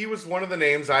 He was one of the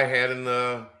names I had in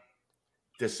the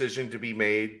decision to be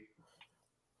made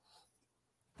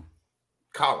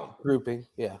column. Grouping,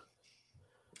 yeah.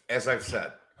 As I've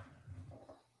said,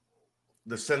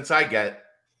 the sense I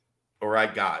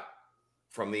got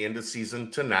from the end of season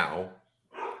to now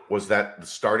was that the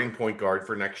starting point guard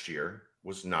for next year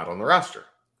was not on the roster.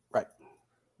 Right.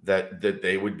 That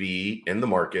they would be in the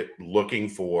market looking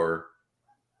for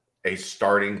a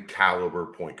starting caliber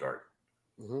point guard.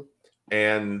 Mm-hmm.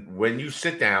 And when you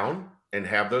sit down and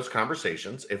have those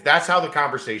conversations, if that's how the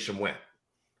conversation went,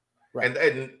 right.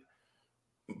 And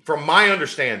from my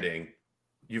understanding,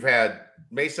 you've had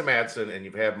Mason Madsen and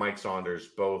you've had Mike Saunders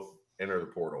both enter the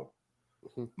portal.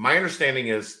 Mm-hmm. My understanding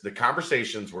is the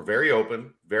conversations were very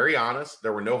open, very honest.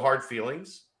 There were no hard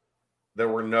feelings. There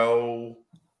was no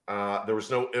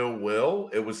ill will.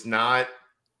 It was not,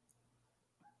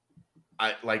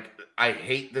 I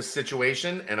hate this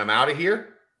situation and I'm out of here.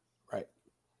 Right.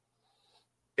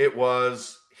 It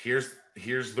was,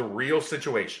 here's the real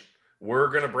situation. We're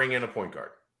going to bring in a point guard.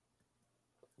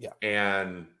 Yeah.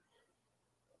 And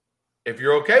if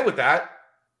you're okay with that,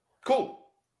 cool.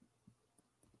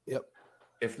 Yep.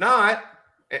 If not,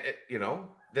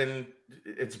 then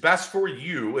it's best for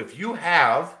you if you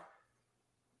have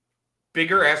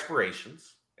bigger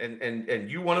aspirations and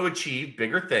you want to achieve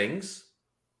bigger things.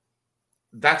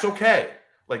 That's okay.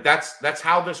 Like that's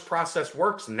how this process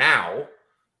works now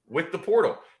with the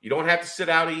portal. You don't have to sit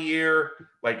out a year.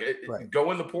 Right.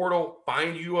 Go in the portal,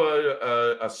 find you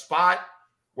a spot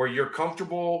where you're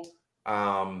comfortable,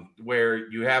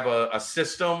 where you have a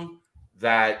system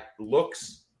that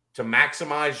looks to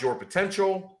maximize your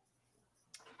potential.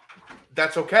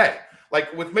 That's okay.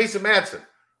 Like with Mason Madsen,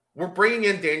 we're bringing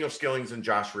in Daniel Skillings and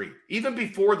Josh Reed even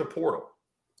before the portal.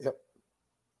 Yep.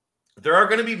 There are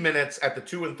going to be minutes at the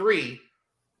 2 and 3.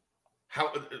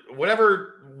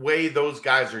 Whatever way those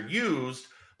guys are used,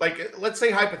 like let's say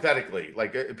hypothetically,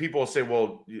 like people will say,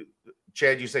 well,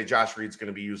 Chad, you say Josh Reed's going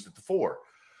to be used at the 4.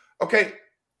 Okay.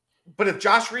 But if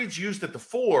Josh Reed's used at the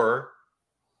 4,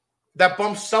 that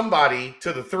bumps somebody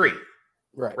to the 3.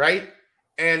 Right. Right.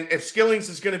 And if Skillings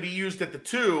is going to be used at the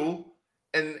 2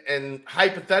 and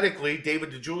hypothetically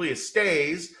David DeJulius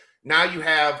stays, now you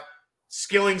have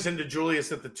Skillings and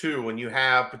DeJulius at the 2, and you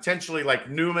have potentially like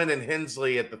Newman and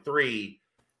Hensley at the 3,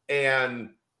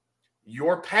 and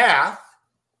your path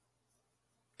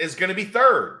is going to be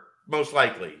 3rd, most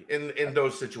likely in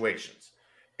those situations.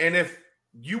 And if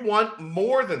you want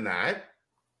more than that,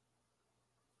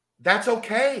 that's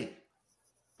okay.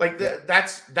 Like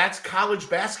that's college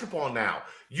basketball now.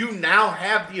 You now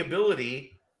have the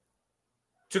ability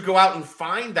to go out and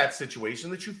find that situation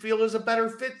that you feel is a better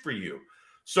fit for you.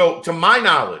 So to my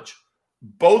knowledge,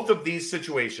 both of these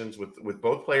situations with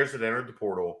both players that entered the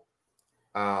portal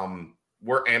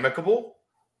were amicable.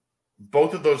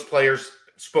 Both of those players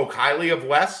spoke highly of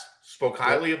Wes, spoke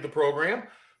highly of the program.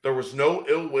 There was no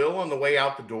ill will on the way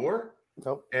out the door.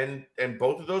 Nope. And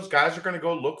both of those guys are going to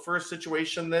go look for a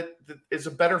situation that is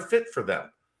a better fit for them.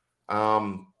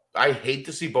 I hate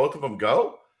to see both of them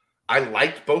go. I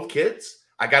liked both kids.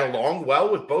 I got along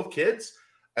well with both kids.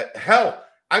 Hell,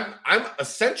 I'm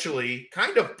essentially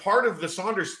kind of part of the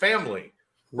Saunders family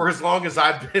for as long as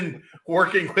I've been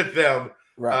working with them,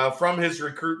 from his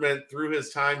recruitment through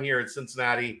his time here at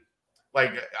Cincinnati.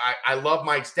 Like, I love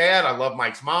Mike's dad. I love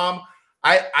Mike's mom.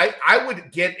 I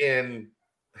would get in.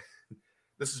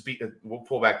 We'll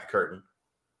pull back the curtain.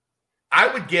 I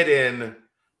would get in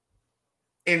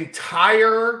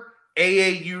entire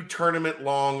AAU tournament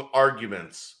long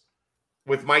arguments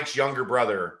with Mike's younger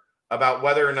brother about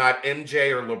whether or not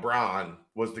MJ or LeBron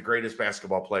was the greatest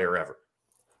basketball player ever.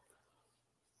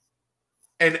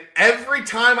 And every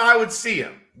time I would see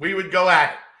him, we would go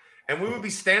at it. And we would be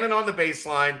standing on the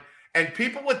baseline, and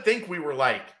people would think we were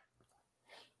like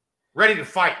ready to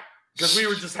fight because we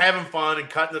were just having fun and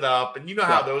cutting it up. And you know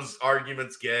how those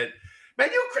arguments get. Man,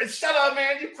 you shut up,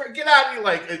 man. You get out of here.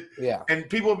 Like, and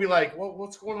people would be like, well,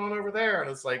 what's going on over there?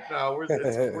 And it's like, no,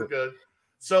 we're good.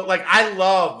 So, like, I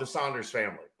love the Saunders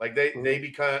family. Like, they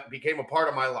became a part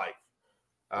of my life.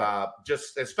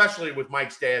 Just especially with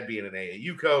Mike's dad being an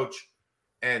AAU coach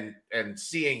and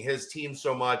seeing his team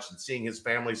so much and seeing his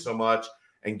family so much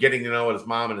and getting to know his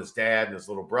mom and his dad and his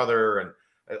little brother. And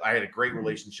I had a great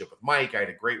relationship with Mike. I had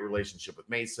a great relationship with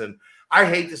Mason. I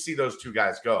hate to see those two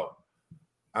guys go.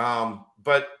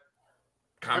 But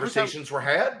conversations were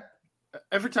had.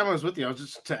 Every time I was with you, I was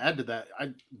just to add to that.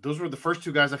 Those were the first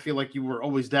two guys I feel like you were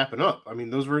always dapping up. I mean,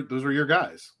 those were your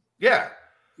guys. Yeah.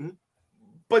 Mm-hmm.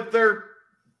 But they're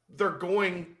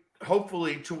going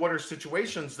hopefully to what are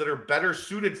situations that are better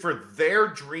suited for their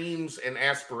dreams and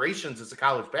aspirations as a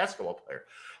college basketball player.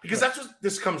 Because that's what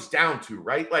this comes down to,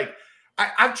 right? Like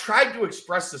I've tried to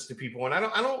express this to people, and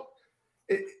I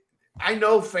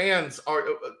know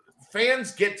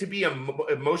fans get to be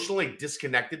emotionally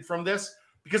disconnected from this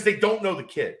because they don't know the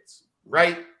kids,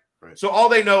 right? So all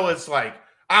they know is like,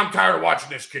 I'm tired of watching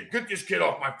this kid. Get this kid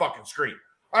off my fucking screen.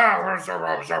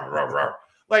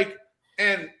 Like,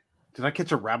 and did I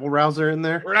catch a rabble rouser in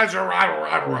there? Right?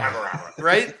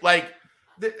 Like,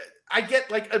 I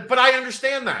get like, but I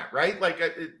understand that, right? Like,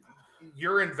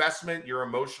 your investment, your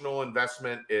emotional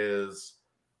investment is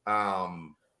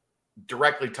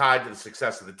directly tied to the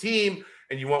success of the team,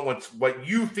 and you want what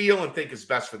you feel and think is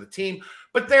best for the team.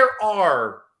 But there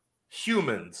are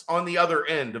humans on the other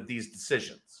end of these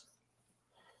decisions.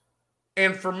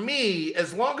 And for me,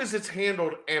 as long as it's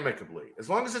handled amicably, as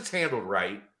long as it's handled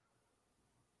right,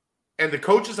 and the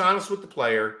coach is honest with the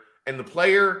player, and the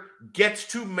player gets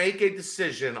to make a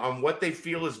decision on what they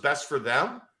feel is best for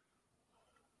them,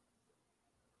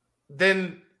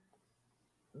 then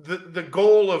the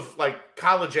goal of like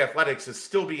college athletics is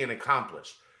still being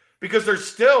accomplished. Because there's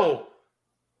still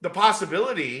the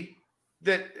possibility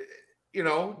that, you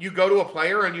know, you go to a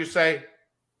player and you say,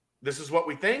 this is what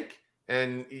we think.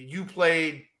 And you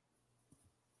played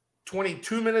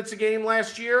 22 minutes a game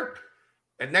last year.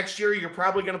 And next year, you're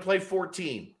probably going to play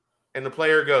 14. And the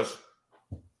player goes,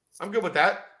 I'm good with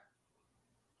that.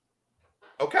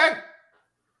 Okay.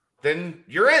 Then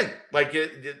you're in. Like,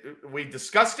 we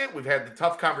discussed it. We've had the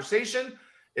tough conversation.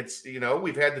 It's, you know,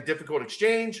 we've had the difficult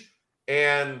exchange.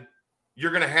 And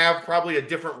you're going to have probably a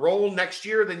different role next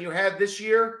year than you had this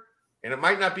year. And it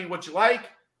might not be what you like.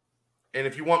 And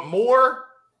if you want more,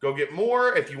 go get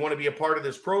more. If you want to be a part of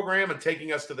this program and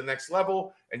taking us to the next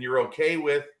level and you're okay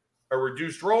with a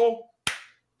reduced role,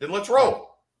 then let's roll.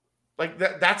 Like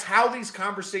that's how these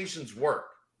conversations work.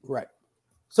 Right.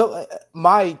 So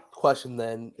my question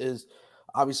then is,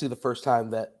 obviously the first time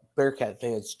that Bearcat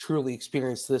fans truly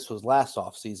experienced this was last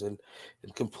offseason in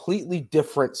completely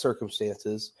different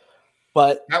circumstances.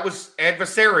 But that was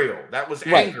adversarial. That was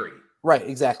angry. Right,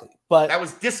 exactly. But that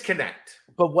was disconnect.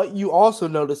 But what you also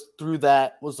noticed through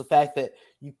that was the fact that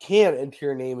you can enter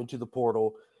your name into the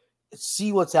portal,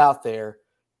 see what's out there,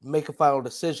 make a final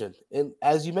decision. And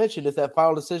as you mentioned, if that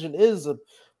final decision is a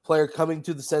player coming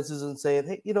to the senses and saying,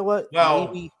 hey, you know what?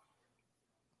 Well,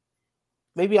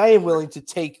 maybe I am willing to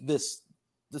take this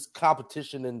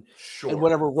competition and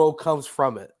whatever role comes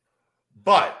from it.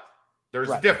 But there's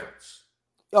a difference.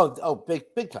 Oh,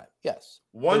 big time. Yes.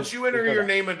 Once you enter your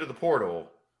name into the portal,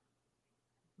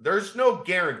 there's no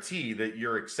guarantee that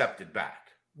you're accepted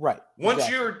back. Right. Once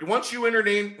you enter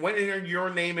your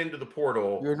name into the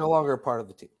portal, you're no longer a part of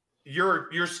the team.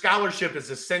 Your scholarship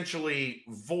is essentially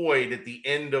void at the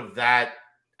end of that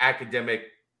academic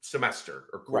semester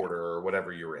or quarter or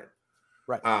whatever you're in.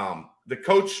 Right. The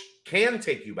coach can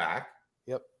take you back.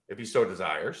 Yep. If he so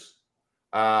desires.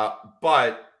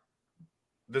 But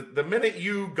the minute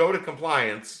you go to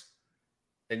compliance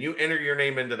and you enter your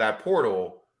name into that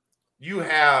portal, you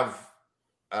have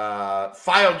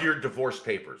filed your divorce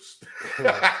papers,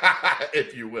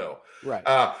 if you will. Right.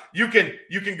 You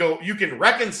can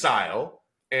reconcile,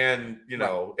 and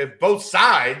if both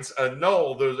sides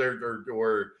annul those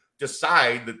or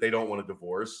decide that they don't want a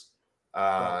divorce,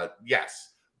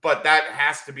 yes, but that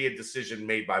has to be a decision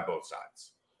made by both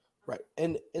sides. Right.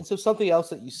 And so something else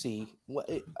that you see,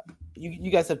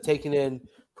 you guys have taken in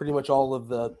pretty much all of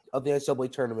the NCAA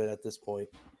tournament at this point.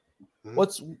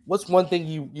 Mm-hmm. What's one thing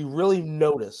you really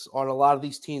notice on a lot of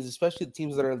these teams, especially the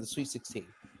teams that are in the Sweet 16?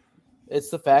 It's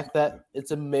the fact that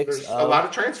it's a mix. There's a lot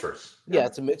of transfers. Yeah,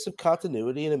 it's a mix of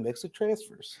continuity and a mix of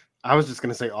transfers. I was just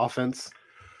going to say offense.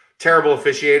 Terrible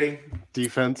officiating.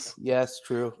 Defense. Yes,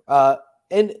 true.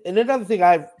 And another thing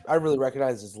I really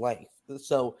recognize is length.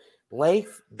 So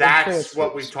length. That's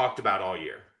what we've talked about all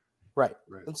year. Right.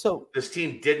 And so this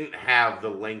team didn't have the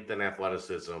length and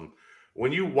athleticism.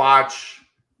 When you watch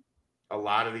a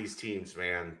lot of these teams,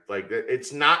 man, like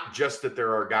it's not just that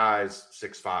there are guys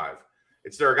 6'5".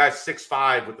 It's there are guys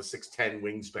 6'5" with a 6'10"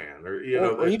 wingspan, or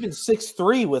even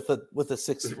 6'3" with a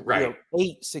 6 right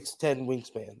 8 6'10"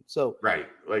 wingspan. So right,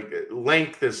 like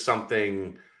length is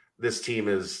something this team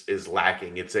is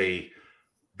lacking. It's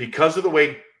because of the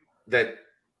way that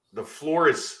the floor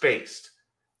is spaced.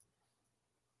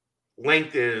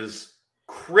 Length is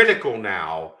critical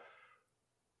now,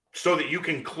 so that you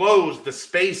can close the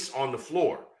space on the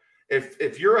floor.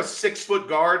 If you're a 6-foot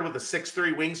guard with a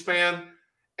 6'3" wingspan,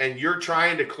 and you're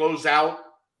trying to close out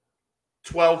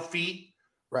 12 feet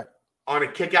on a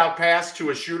kick-out pass to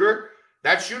a shooter,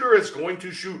 that shooter is going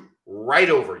to shoot right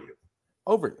over you.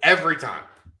 Every time.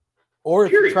 Or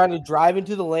if you're trying to drive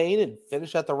into the lane and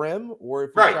finish at the rim, or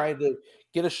if you're trying to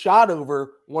get a shot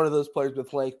over one of those players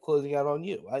with length closing out on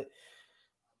you.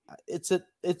 It's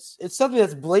something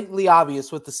that's blatantly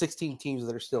obvious with the 16 teams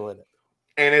that are still in it.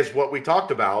 And it's what we talked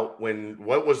about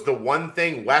what was the one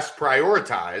thing Wes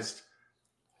prioritized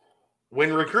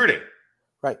when recruiting.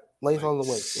 Right. Length on the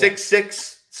wing.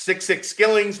 6'6"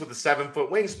 Skillings with a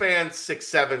 7-foot wingspan,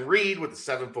 6'7" Reed with a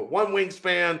 7'1"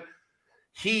 wingspan.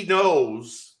 He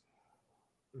knows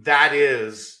that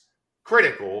is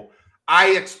critical.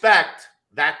 I expect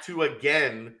that to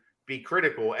again be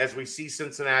critical as we see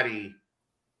Cincinnati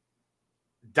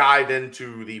dive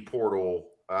into the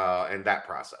portal and that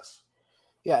process.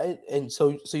 Yeah, and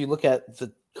so you look at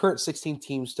the current 16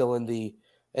 teams still in the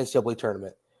NCAA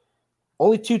tournament.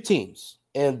 Only 2 teams,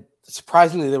 and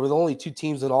surprisingly, there were only 2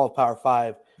 teams in all of Power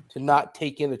 5 to not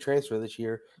take in a transfer this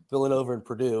year, Villanova and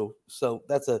Purdue. So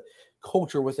that's a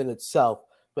culture within itself.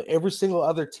 But every single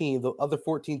other team, the other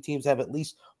 14 teams, have at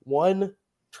least one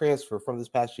transfer from this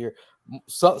past year,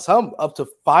 some up to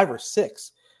 5 or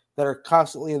 6 that are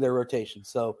constantly in their rotation.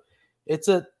 So this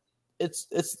is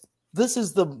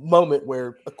the moment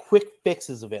where a quick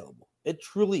fix is available. It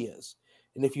truly is.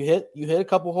 And if you hit a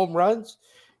couple home runs,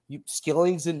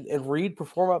 Skillings and Reed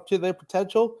perform up to their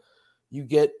potential, you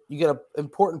get an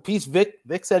important piece. Vic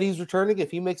said he's returning. If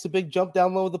he makes a big jump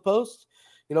down low of the post,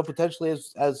 potentially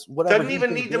as whatever. Doesn't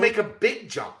even need to make a big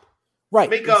jump. Right.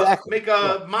 Make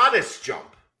a modest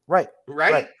jump. Right.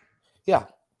 Right. Yeah.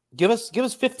 Give us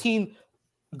 15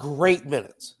 great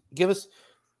minutes. Give us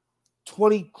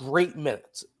 20 great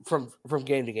minutes from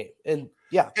game to game. And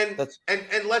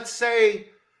and let's say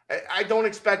I don't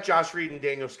expect Josh Reed and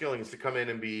Daniel Skillings to come in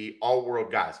and be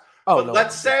all-world guys. But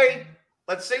let's say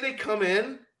they come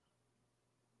in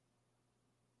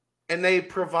and they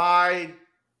provide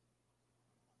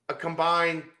a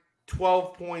combined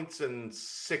 12 points and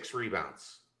 6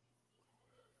 rebounds.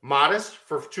 Modest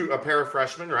for a pair of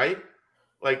freshmen, right?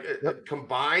 Like a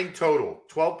combined total,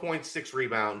 12.6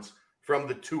 rebounds from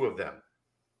the 2 of them.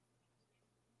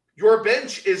 Your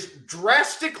bench is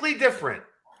drastically different.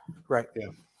 Right, yeah.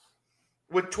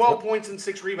 With 12 points and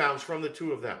 6 rebounds from the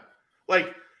 2 of them.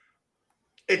 Like,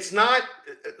 it's not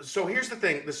 – so here's the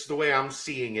thing. This is the way I'm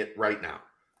seeing it right now.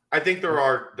 I think there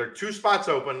are 2 spots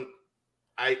open.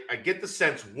 I get the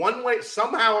sense one way,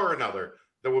 somehow or another,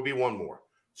 there will be one more.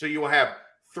 So you will have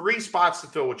 3 spots to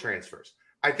fill with transfers.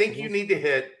 I think you need to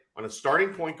hit on a starting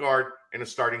point guard and a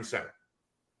starting center.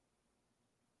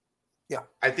 Yeah.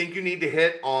 I think you need to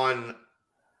hit on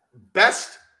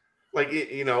best – like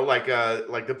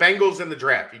the Bengals in the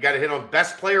draft. You got to hit on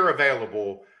best player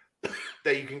available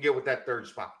that you can get with that third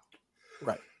spot.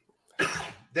 Right.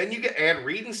 Then you add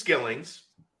Reed and Skillings.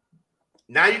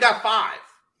 Now you got 5.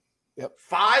 Yep.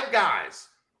 5 guys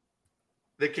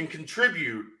that can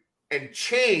contribute and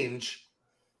change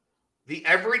the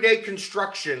everyday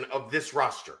construction of this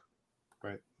roster.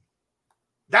 Right.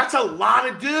 That's a lot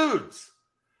of dudes.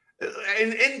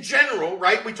 In general,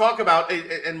 right? We talk about,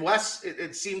 and Wes,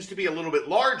 it seems to be a little bit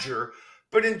larger,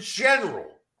 but in general,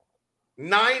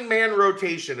 9-man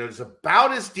rotation is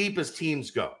about as deep as teams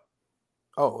go.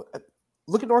 Oh,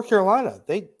 look at North Carolina.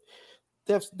 They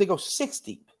go 6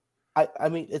 deep. I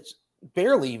mean, it's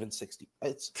barely even 60.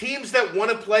 It's teams that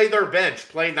want to play their bench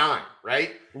play 9,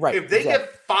 right? Right. If they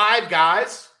get 5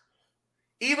 guys,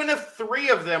 even if 3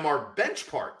 of them are bench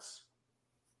parts,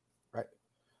 right?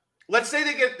 Let's say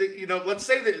they get, let's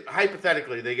say that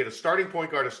hypothetically they get a starting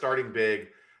point guard, a starting big.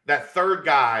 That third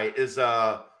guy is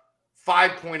a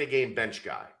 5-point-a-game bench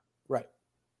guy, right?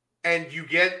 And you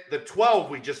get the 12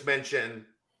 we just mentioned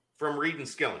from Reed and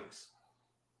Skillings.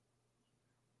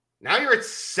 Now you're at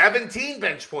 17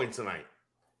 bench points a night.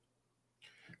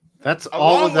 That's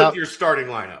all without with your starting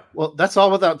lineup. Well, that's all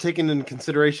without taking into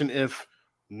consideration if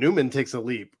Newman takes a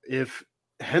leap, if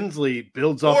Hensley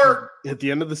builds off at the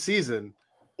end of the season,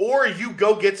 or you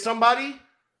go get somebody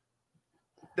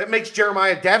that makes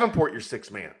Jeremiah Davenport your 6th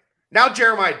man. Now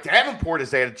Jeremiah Davenport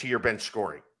is added to your bench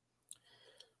scoring.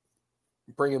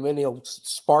 Bring him in, he'll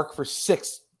spark for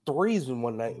 6 threes in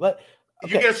one night. But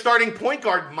okay. You get a starting point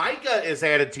guard. Micah is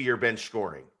added to your bench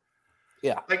scoring.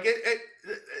 Yeah. Like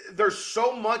there's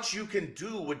so much you can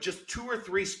do with just 2 or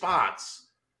 3 spots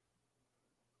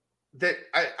that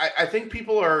I think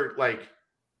people are like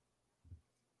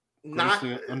not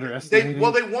underestimating. They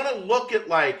want to look at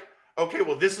like, okay,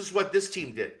 well, this is what this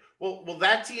team did. Well,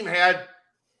 that team had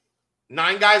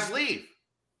 9 guys leave.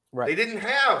 Right. They didn't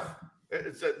have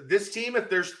this team. If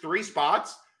there's 3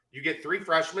 spots, you get 3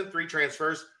 freshmen, 3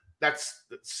 transfers. That's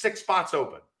 6 spots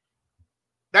open.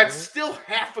 That's still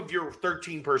half of your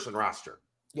 13-person roster.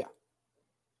 Yeah.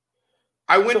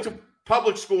 I went to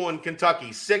public school in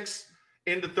Kentucky. 6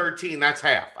 into 13, that's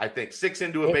half, I think. 6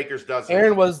 into a baker's dozen.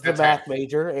 Aaron was the math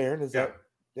major. Aaron, is that?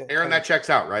 Yeah, Aaron, that checks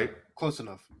out, right? Close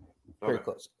enough. Very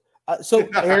close. So,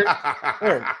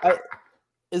 Aaron,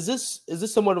 is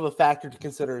this somewhat of a factor to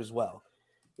consider as well?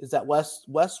 Is that Wes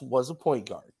was a point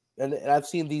guard, and I've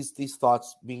seen these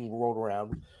thoughts being rolled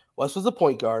around. Wes was a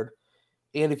point guard,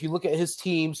 and if you look at his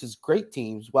teams, his great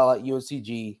teams, while at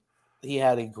UNCG, he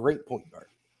had a great point guard.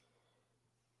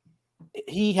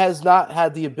 He has not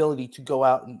had the ability to go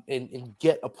out and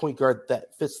get a point guard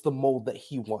that fits the mold that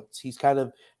he wants. He's kind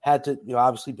of had to,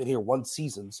 obviously been here 1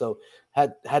 season, so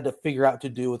had to figure out to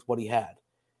do with what he had.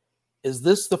 Is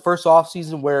this the first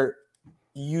offseason where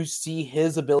you see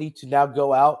his ability to now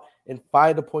go out and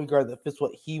find a point guard that fits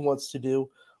what he wants to do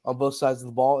on both sides of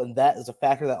the ball, and that is a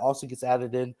factor that also gets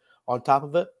added in on top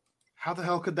of it? How the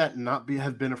hell could that not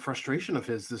have been a frustration of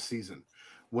his this season?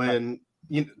 When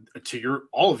to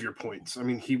all of your points, I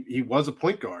mean, he was a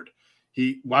point guard.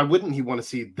 Why wouldn't he want to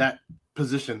see that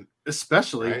position,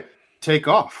 especially take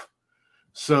off?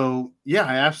 So yeah,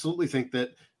 I absolutely think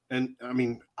that, and I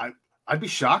mean, I'd be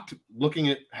shocked looking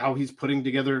at how he's putting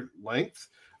together length.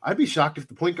 I'd be shocked if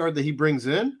the point guard that he brings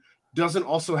in doesn't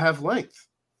also have length.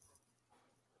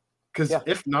 Because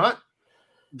if not,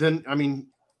 then I mean,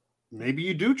 maybe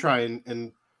you do try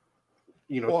and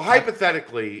well,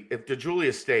 hypothetically, if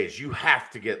DeJulius stays, you have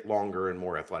to get longer and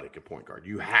more athletic at point guard.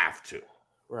 You have to.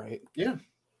 Right. Yeah.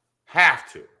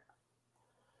 Have to.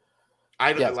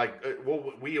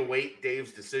 We await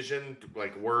Dave's decision,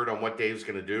 like word on what Dave's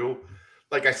going to do.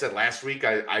 Like I said last week,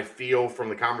 I feel from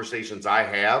the conversations I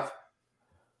have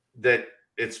that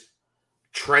it's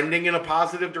trending in a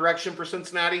positive direction for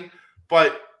Cincinnati,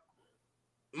 but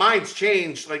minds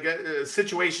change,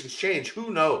 situations change.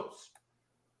 Who knows?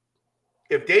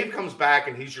 If Dave comes back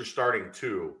and he's your starting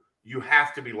 2, you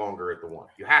have to be longer at the 1.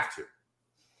 You have to.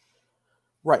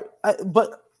 Right.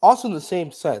 But also in the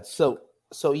same sense. So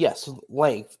yes,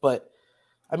 length. But,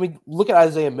 I mean, look at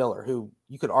Isaiah Miller, who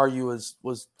you could argue was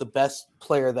the best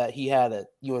player that he had at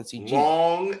UNCG.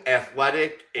 Long,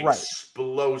 athletic,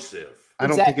 explosive. I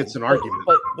don't think it's an argument.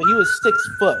 But he was 6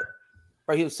 foot.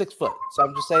 Right? He was 6 foot. So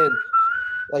I'm just saying,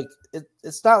 like,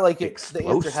 it's not like the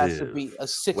answer has to be a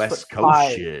 6'5" West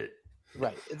Coast shit.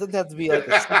 Right. It doesn't have to be like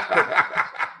a 6 foot.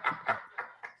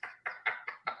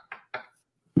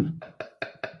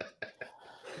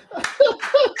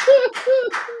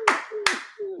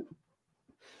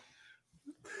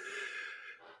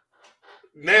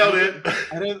 Nailed it.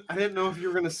 I didn't know if you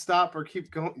were going to stop or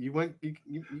keep going. You went.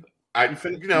 I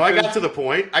got to the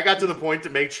point. I got to the point to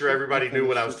make sure everybody knew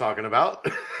what I was talking about.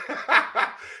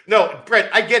 No, Brett,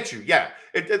 I get you. Yeah.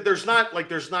 There's not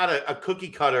a cookie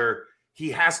cutter. He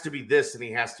has to be this and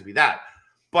he has to be that.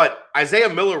 But Isaiah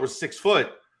Miller was 6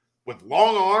 foot with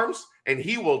long arms, and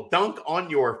he will dunk on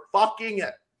your fucking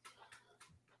head.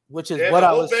 Which is what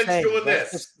I was saying. Doing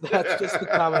that's just the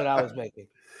comment I was making.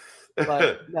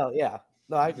 But no,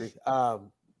 I agree.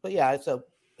 But yeah, so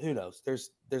who knows?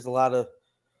 There's a lot of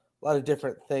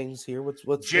different things here.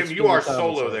 What's Jim? You are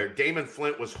solo there. Damon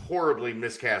Flint was horribly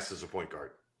miscast as a point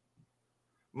guard.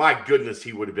 My goodness,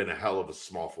 he would have been a hell of a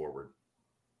small forward.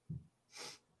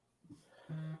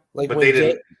 Like but they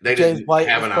didn't James White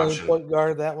have an option. Point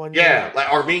guard that one. Yeah,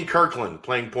 like Armin Kirkland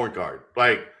playing point guard.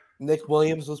 Like Nick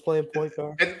Williams was playing point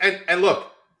guard. And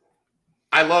look,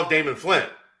 I love Damon Flint,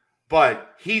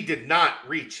 but he did not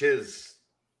reach his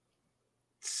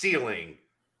ceiling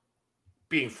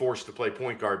being forced to play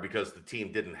point guard because the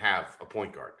team didn't have a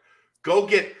point guard.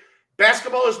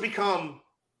 Basketball has become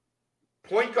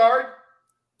point guard,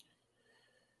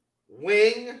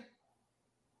 wing,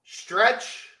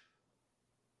 stretch,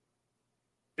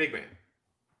 big man.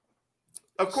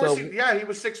 Of course, he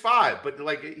was 6'5", but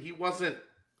like he wasn't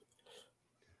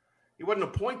a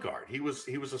point guard. He was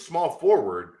a small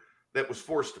forward that was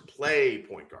forced to play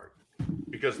point guard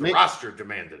because the roster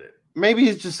demanded it. Maybe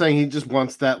he's just saying he just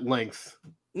wants that length.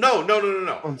 No.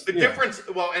 The difference,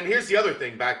 and here's the other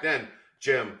thing back then,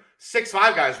 Jim,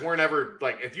 6'5" guys weren't ever,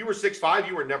 like, if you were 6'5",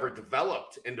 you were never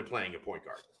developed into playing a point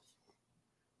guard.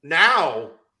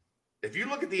 Now, if you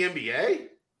look at the NBA,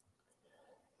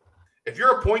 if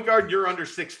you're a point guard and you're under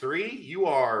 6'3", you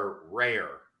are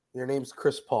rare. Your name's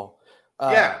Chris Paul.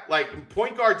 Like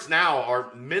point guards now,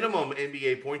 our minimum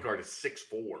NBA point guard is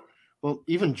 6'4". Well,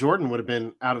 even Jordan would have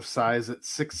been out of size at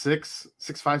 6'6",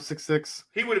 6'5", 6'6".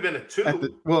 He would have been a 2.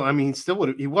 He still would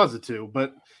have. He was a 2,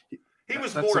 but he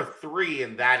was more a 3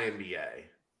 in that NBA.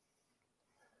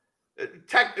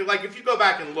 Like if you go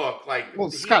back and look, like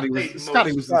Scotty was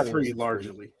the 3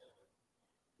 largely.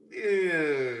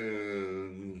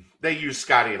 They use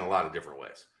Scotty in a lot of different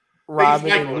ways. Robin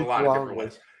they use Michael in a lot of different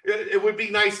ways. It would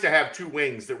be nice to have 2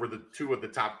 wings that were the 2 of the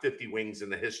top 50 wings in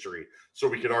the history, so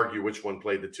we could argue which one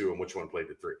played the 2 and which one played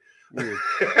the 3.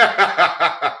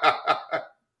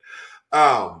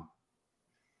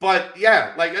 But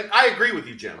yeah, like I agree with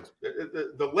you, Jim.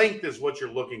 The length is what you're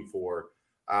looking for.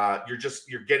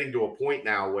 You're getting to a point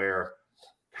now where,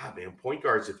 God, man, point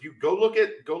guards. If you go look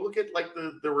at like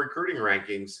the recruiting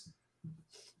rankings,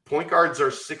 point guards are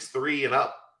 6'3" and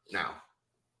up now.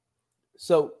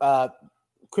 So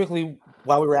quickly,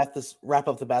 while we wrap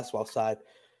up the basketball side,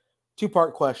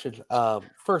 2-part question.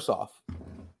 First off,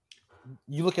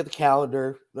 you look at the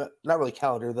calendar, not really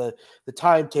calendar, the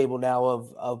timetable now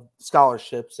of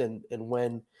scholarships and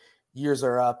when years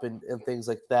are up and things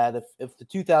like that. If the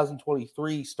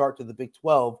 2023 start to the Big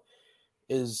 12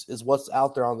 is what's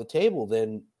out there on the table,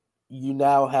 then you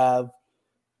now have,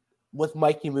 with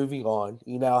Mikey moving on,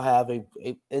 you now have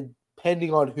and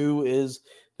depending on who is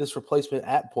this replacement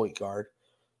at point guard,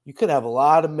 you could have a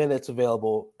lot of minutes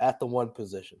available at the one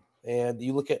position. And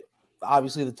you look at,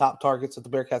 obviously, the top targets that the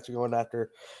Bearcats are going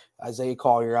after, Isaiah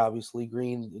Collier, obviously,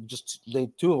 Green, just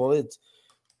name 2 of them. It's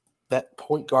that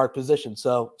point guard position.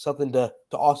 So something to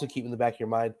also keep in the back of your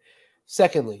mind.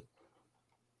 Secondly,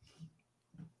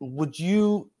 would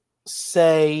you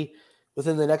say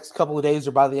within the next couple of days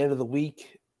or by the end of the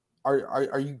week,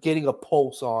 are you getting a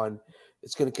pulse on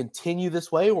it's going to continue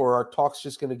this way, or are talks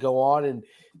just going to go on and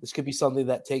this could be something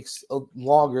that takes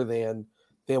longer than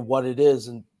what it is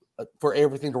and for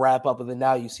everything to wrap up, and then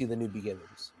now you see the new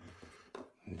beginnings?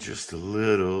 Just a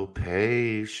little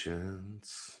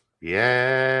patience.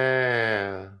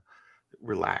 Yeah.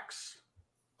 Relax.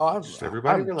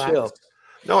 Everybody relax. Chill.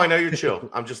 No, I know you're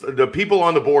chill. I'm just, the people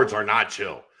on the boards are not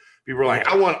chill. People are like,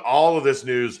 I want all of this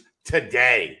news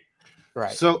today.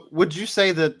 Right. So would you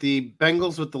say that the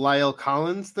Bengals with the La'el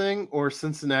Collins thing or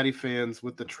Cincinnati fans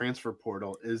with the transfer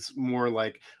portal is more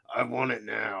like, I want it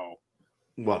now?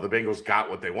 Well, the Bengals got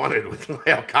what they wanted with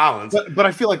La'el Collins. But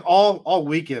I feel like all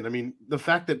weekend, I mean, the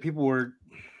fact that people were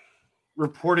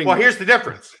reporting. Well, here's the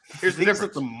difference. Here's the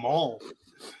difference. At the mall.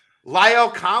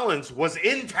 La'el Collins was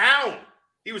in town.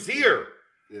 He was here.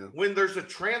 Yeah. When there's a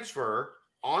transfer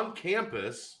on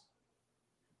campus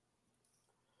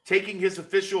taking his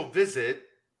official visit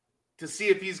to see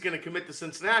if he's going to commit to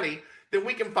Cincinnati, then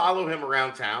we can follow him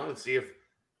around town and see if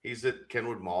he's at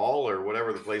Kenwood Mall or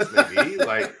whatever the place may be.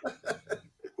 Like,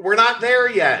 we're not there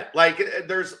yet. Like,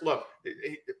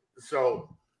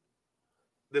 so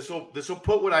this will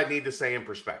put what I need to say in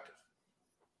perspective.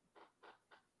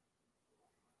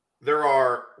 There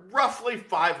are roughly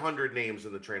 500 names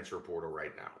in the transfer portal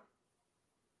right now.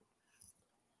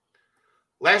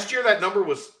 Last year, that number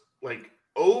was like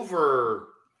over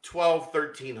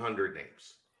 1,300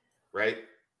 names, right?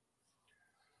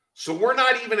 So we're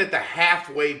not even at the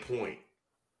halfway point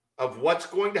of what's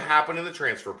going to happen in the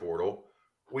transfer portal.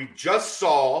 We just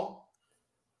saw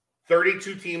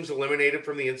 32 teams eliminated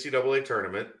from the NCAA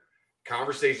tournament.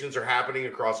 Conversations are happening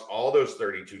across all those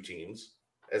 32 teams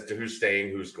as to who's staying,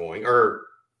 who's going. Or,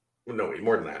 no,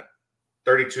 more than that.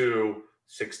 32,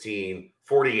 16,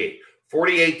 48.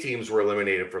 48 teams were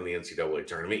eliminated from the NCAA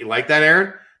tournament. You like that,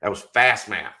 Aaron? That was fast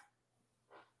math.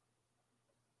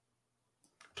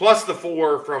 Plus the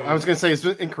 4 from... I was going to say it's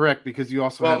incorrect because you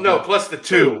also plus the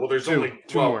 2. Well, there's only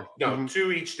two more. No,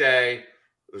 2 each day.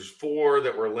 There's 4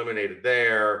 that were eliminated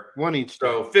there. 1 each day.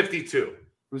 So 52.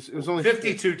 It was only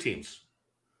 52 teams.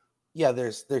 Yeah,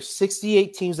 there's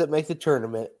 68 teams that make the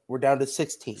tournament. We're down to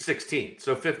 16. 16.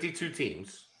 So 52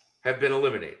 teams have been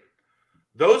eliminated.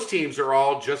 Those teams are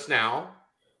all just now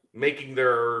making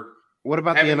their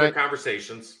their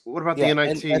conversations. What about the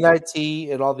NIT?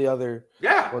 NIT and all the other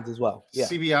ones as well. Yeah.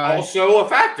 CBI. Also a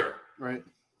factor. Right.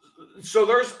 So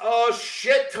there's a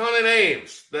shit ton of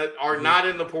names that are not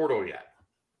in the portal yet.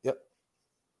 Yep.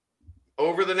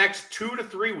 Over the next 2 to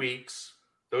 3 weeks,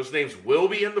 those names will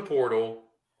be in the portal,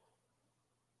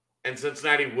 and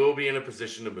Cincinnati will be in a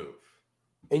position to move.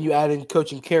 And you add in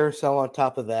coaching carousel on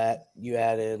top of that. You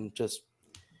add in just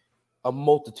a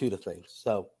multitude of things.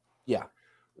 So, yeah.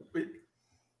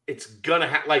 It's going to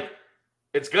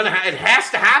it has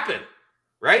to happen,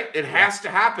 right? It has to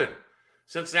happen.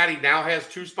 Cincinnati now has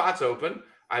 2 spots open.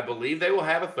 I believe they will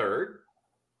have a third.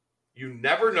 You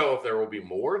never know if there will be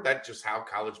more. That's just how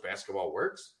college basketball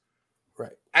works.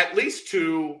 Right. At least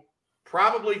 2,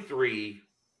 probably 3.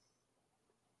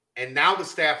 And now the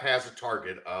staff has a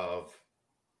target of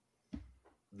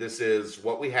this is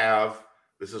what we have.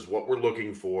 This is what we're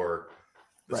looking for.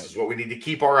 This is what we need to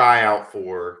keep our eye out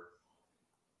for.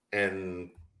 And,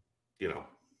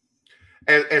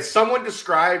 as someone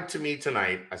described to me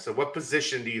tonight, I said, what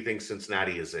position do you think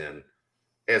Cincinnati is in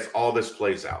as all this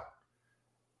plays out?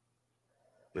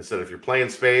 They said, if you're playing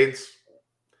spades,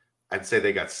 I'd say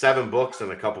they got 7 books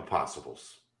and a couple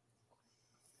possibles.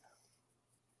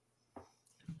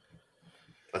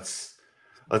 Let's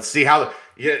see how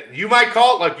you might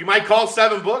call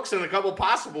 7 books and a couple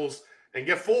possibles and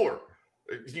get 4.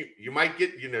 You might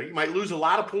get, you might lose a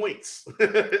lot of points.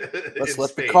 Let's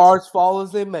let the cards fall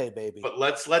as they may, baby. But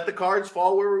let's let the cards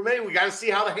fall where we may. We got to see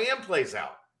how the hand plays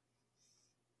out.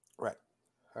 Right.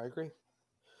 I agree.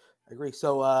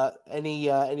 So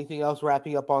anything else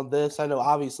wrapping up on this? I know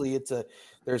obviously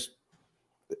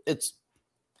it's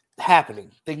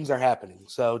happening. Things are happening.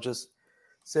 So just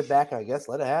sit back and I guess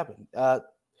let it happen.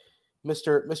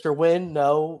 Mr. Wynn,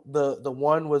 no, the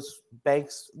one was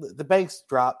Banks. The Banks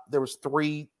dropped. There was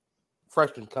 3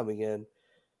 freshmen coming in,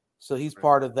 so he's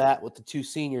part of that with the 2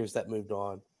 seniors that moved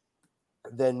on.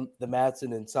 Then the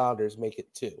Madsen and Saunders make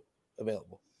it 2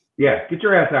 available. Yeah, get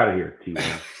your ass out of here, T.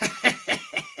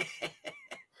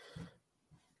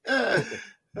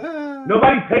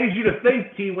 Nobody pays you to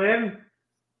think, T. Win.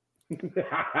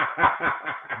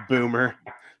 Boomer.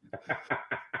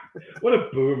 What a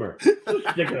boomer. So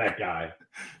sick of that guy.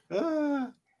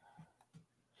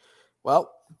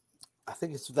 Well, I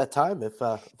think it's that time if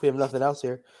we have nothing else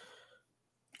here.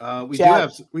 We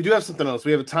do have something else.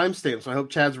 We have a timestamp, so I hope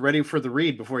Chad's ready for the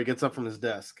read before he gets up from his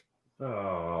desk.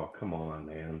 Oh, come on,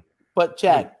 man. But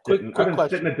Chad, quick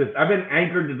question. I've been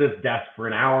anchored to this desk for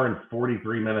an hour and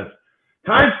 43 minutes.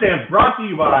 Timestamp brought to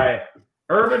you by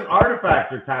Urban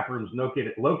Artifacts, or tap rooms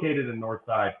located in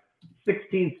Northside,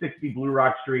 1660 Blue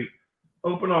Rock Street.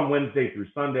 Open on Wednesday through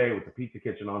Sunday with the pizza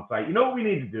kitchen on site. You know what we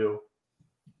need to do?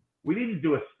 We need to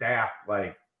do a staff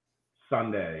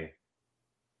Sunday.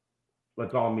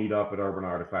 Let's all meet up at Urban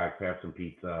Artifacts, have some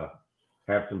pizza,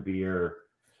 have some beer.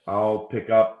 I'll pick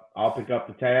up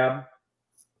the tab.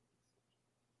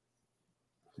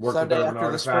 Work Sunday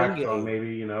after the spring game.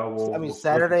 Maybe we'll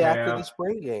Saturday after the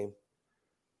spring game.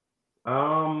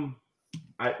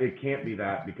 It can't be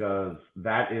that because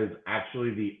that is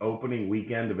actually the opening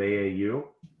weekend of AAU.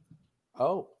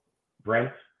 Oh.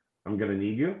 Brent, I'm going to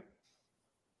need you.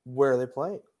 Where are they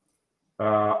playing?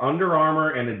 Under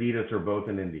Armour and Adidas are both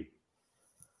in Indy.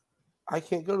 I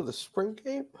can't go to the spring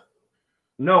game?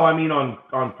 No, I mean on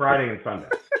Friday and Sunday.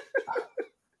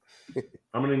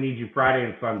 I'm going to need you Friday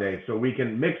and Sunday so we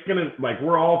can – Mick's going to –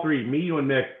 we're all three, me, you, and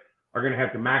Mick are going to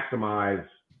have to maximize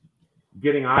 –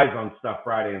 getting eyes on stuff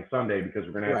Friday and Sunday because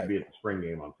we're going to have to be at the spring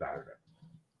game on Saturday.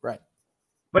 Right.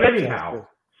 But anyhow,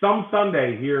 some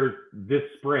Sunday here this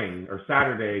spring or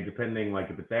Saturday, depending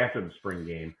if it's after the spring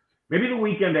game, maybe the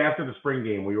weekend after the spring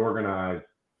game, we organize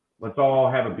Let's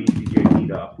all have a BCJ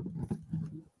meetup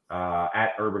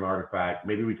at Urban Artifact.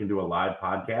 Maybe we can do a live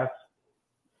podcast,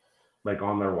 like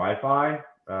on their Wi-Fi.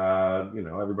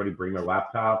 Everybody bring their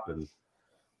laptop and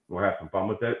we'll have some fun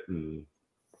with it. And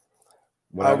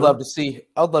whatever. I'd love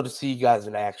to see you guys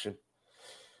in action.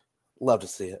 Love to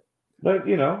see it. But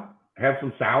have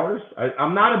some sours.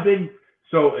 I'm not a big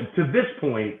to this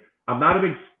point. I'm not a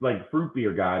big like fruit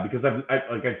beer guy because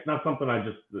it's not something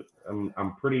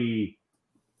I'm pretty.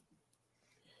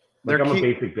 I'm a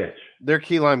basic bitch. Their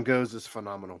key lime goes is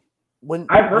phenomenal.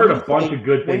 I've heard a bunch of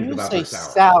good things about their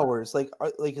sours. Like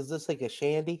is this like a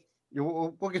shandy?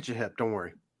 We'll get you hip. Don't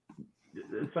worry.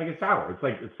 It's like a sour. It's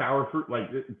like a sour fruit. Like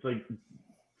it's like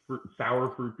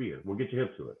sour fruit beer. We'll get you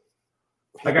hip to it.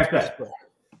 Like I said,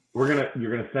 you're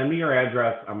gonna send me your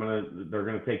address. They're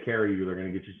gonna take care of you. They're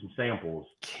gonna get you some samples.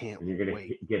 And you're gonna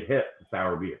get hip to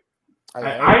sour beer.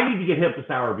 I need to get hip to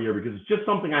sour beer because it's just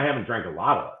something I haven't drank a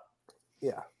lot of.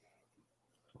 Yeah.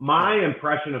 My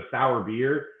impression of sour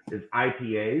beer is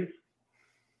IPAs.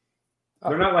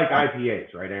 They're not like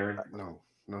IPAs, right, Aaron? No.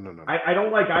 I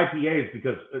don't like IPAs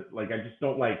because I just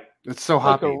don't like. It's so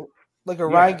hoppy. Like a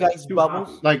Ryan Geist Bubbles.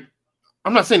 Hoppy. Like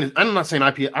I'm not saying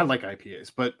IPA. I like IPAs,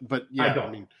 but yeah, I don't.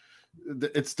 I mean,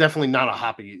 it's definitely not a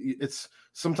hoppy. It's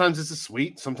sometimes it's a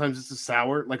sweet, sometimes it's a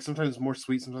sour. Like sometimes it's more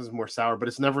sweet, sometimes it's more sour. But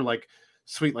it's never like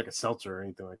sweet like a seltzer or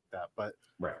anything like that. But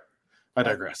right. I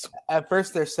digress. At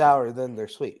first they're sour, then they're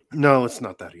sweet. No, it's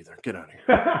not that either. Get out of here.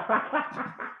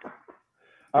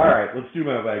 All right, let's do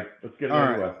mailbag. Let's get it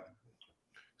anyway. Right.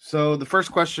 So the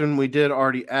first question we did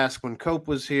already ask when Cope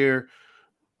was here,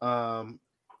 along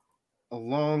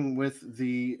with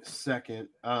the second.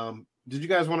 Did you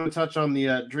guys want to touch on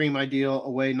the Dream Ideal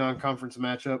away non-conference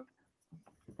matchup?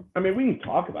 I mean, we can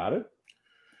talk about it.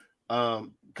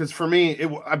 Because for me,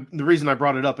 the reason I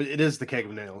brought it up, it is the Keg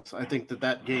of Nails. I think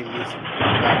that game is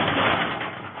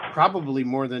probably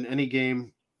more than any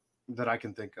game that I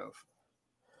can think of.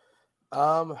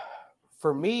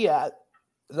 For me,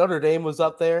 Notre Dame was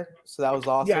up there, so that was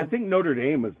awesome. Yeah, I think Notre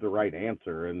Dame was the right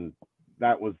answer, and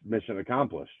that was mission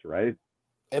accomplished, right?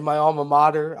 And my alma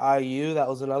mater, IU, that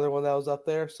was another one that was up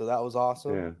there, so that was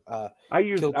awesome. Yeah. I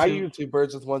used two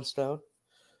birds with one stone.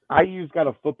 IU's got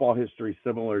a football history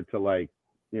similar to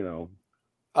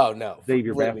oh no,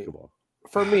 Xavier basketball.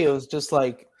 For me, it was just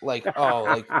like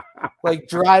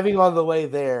driving on the way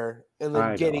there and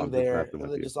then getting there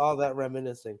and then just all that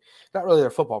reminiscing. Not really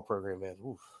their football program, man.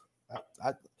 Oof.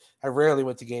 I rarely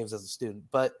went to games as a student,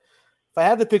 but if I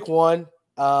had to pick one,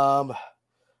 I'd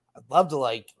love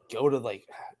to go to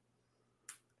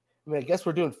I guess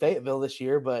we're doing Fayetteville this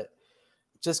year, but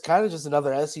just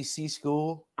another SEC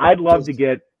school. I'd love to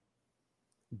get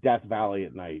Death Valley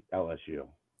at night, LSU,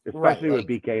 especially with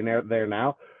BK there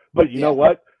now. But you know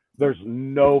what? There's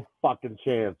no fucking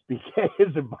chance BK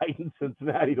is inviting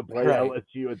Cincinnati to play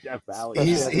LSU at Death Valley.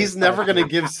 He's never going to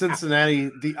give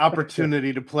Cincinnati the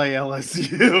opportunity to play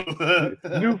LSU.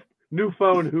 New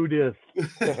phone, who dis?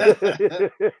 I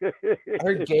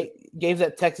heard games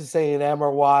at Texas A&M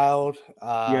are wild.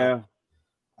 Yeah.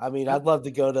 I mean, I'd love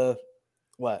to go to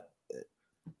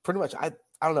pretty much. I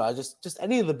don't know. I just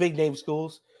any of the big name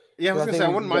schools. Yeah, I was gonna say I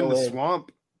wouldn't mind the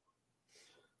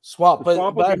Swamp. But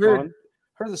I heard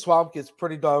the Swamp gets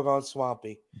pretty doggone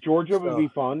swampy. Georgia would be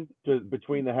fun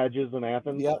between the hedges and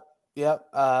Athens. Yep.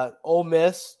 Ole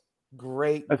Miss,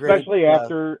 great, especially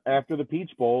after the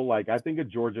Peach Bowl. I think a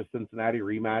Georgia Cincinnati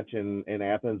rematch in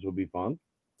Athens would be fun.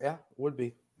 Yeah, would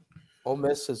be. Ole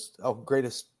Miss is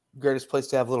greatest place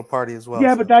to have a little party as well.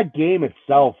 Yeah, but that game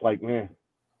itself,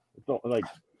 it's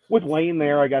with Lane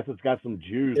there, I guess it's got some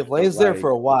juice. If Lane's there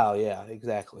for a while, yeah,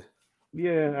 exactly.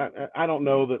 Yeah, I don't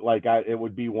know that it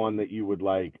would be one that you would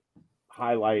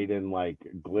highlight in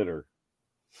glitter.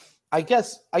 I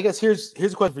guess here's a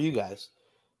question for you guys.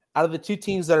 Out of the two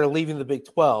teams that are leaving the Big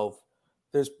 12,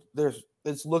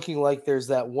 it's looking like there's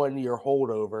that 1 year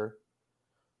holdover.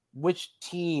 Which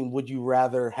team would you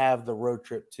rather have the road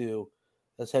trip to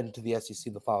that's heading to the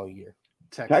SEC the following year?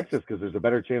 Texas, because there's a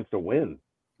better chance to win.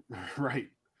 Right.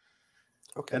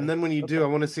 Okay. And then when you do, I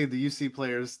want to see the UC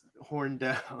players horn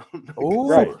down. Oh,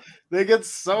 right. They get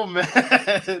so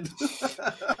mad.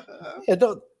 Yeah,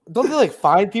 don't they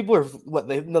fine people or what?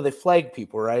 They flag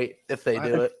people, right? If they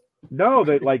do it. No,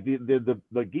 they the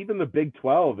even the Big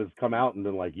 12 has come out and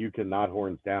been you cannot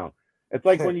horns down. It's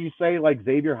like when you say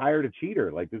Xavier hired a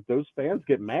cheater, those fans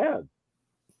get mad.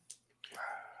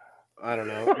 I don't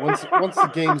know. Once the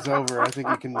game's over, I think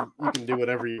you can do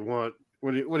whatever you want.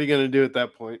 What are you going to do at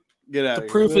that point? Get out. The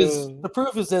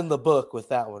proof is in the book with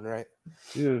that one, right?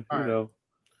 Yeah, right. You know.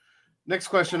 Next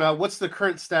question. What's the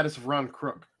current status of Ron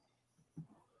Crook?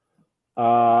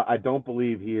 I don't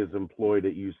believe he is employed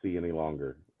at UC any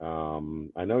longer.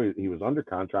 I know he was under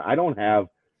contract. I don't have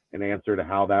an answer to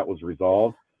how that was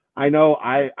resolved. I know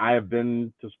I have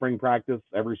been to spring practice,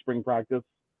 every spring practice.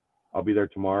 I'll be there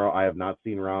tomorrow. I have not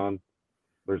seen Ron.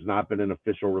 There's not been an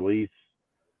official release.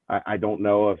 I don't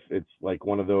know if it's like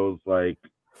one of those, like,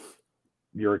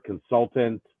 you're a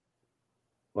consultant,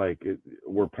 like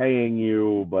we're paying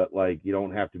you, but like you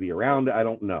don't have to be around. I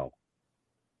don't know.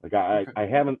 Like I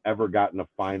haven't ever gotten a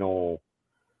final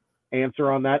answer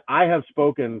on that. I have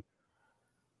spoken.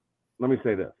 Let me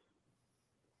say this.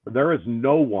 There is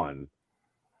no one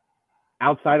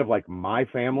outside of like my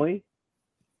family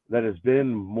that has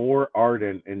been more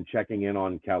ardent in checking in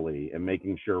on Kelly and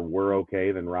making sure we're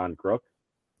okay than Ron Crook.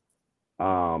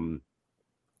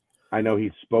 I know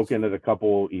he's spoken at a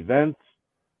couple events.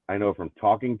 I know from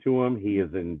talking to him, he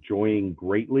is enjoying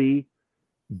greatly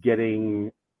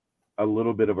getting a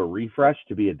little bit of a refresh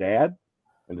to be a dad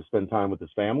and to spend time with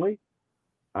his family.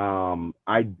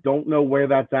 I don't know where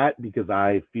that's at because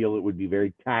I feel it would be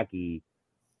very tacky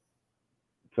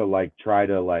to like try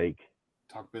to like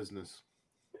talk business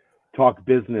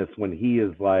when he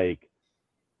is like,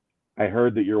 I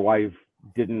heard that your wife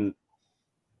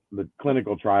the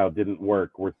clinical trial didn't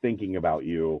work. We're thinking about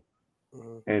you.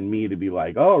 And me to be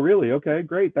like, oh, really? Okay,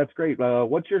 great. That's great.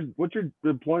 What's your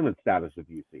employment status at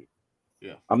UC?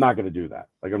 Yeah. I'm not going to do that.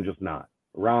 Like, I'm just not.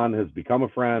 Ron has become a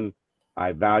friend.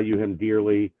 I value him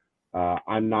dearly.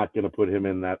 I'm not going to put him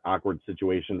in that awkward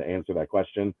situation to answer that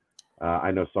question.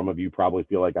 I know some of you probably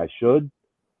feel like I should,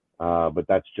 but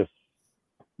that's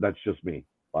just me.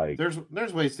 Like,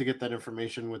 there's ways to get that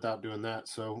information without doing that.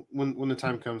 So when the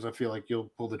time comes, I feel like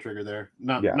you'll pull the trigger there.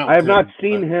 I have not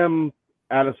seen him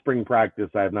at a spring practice.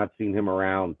 I have not seen him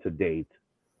around to date.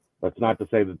 That's not to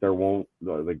say that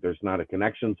there's not a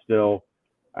connection still.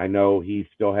 I know he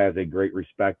still has a great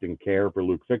respect and care for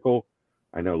Luke Fickell.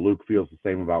 I know Luke feels the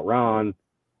same about Ron.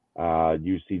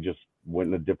 UC just went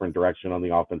in a different direction on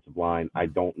the offensive line. I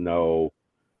don't know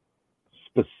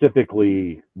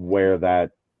specifically where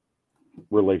that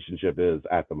relationship is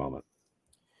at the moment.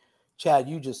 Chad,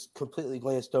 you just completely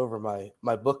glanced over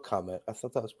my book comment. I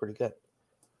thought that was pretty good.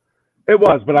 It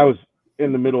was, but I was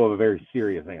in the middle of a very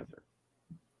serious answer.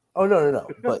 Oh, no.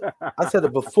 But I said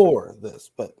it before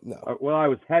this, but no. Well, I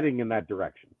was heading in that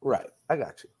direction. Right. I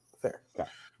got you. Fair. Okay.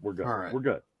 We're good. All right. We're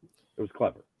good. It was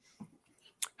clever.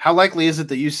 How likely is it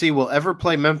that UC will ever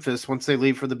play Memphis once they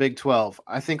leave for the Big 12?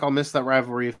 I think I'll miss that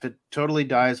rivalry if it totally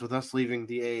dies with us leaving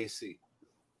the AAC.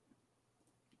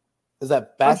 Is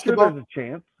that basketball? I'm sure there's a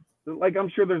chance. Like, I'm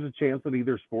sure there's a chance in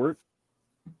either sport.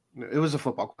 It was a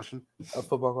football question. A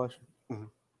football question?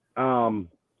 Mm-hmm.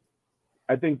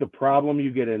 I think the problem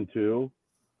you get into,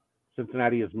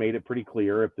 Cincinnati has made it pretty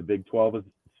clear, if the Big 12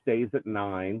 stays at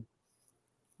 9,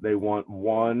 they want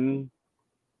one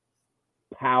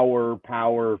power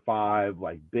 5,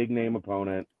 like big name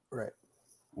opponent. Right.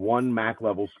 One MAC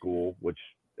level school, which,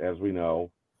 as we know,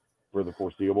 for the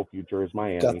foreseeable future is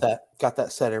Miami. Got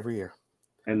that set every year.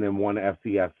 And then one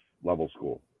FCS level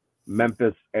school.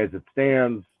 Memphis, as it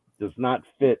stands, does not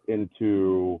fit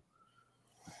into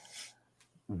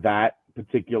that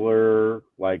particular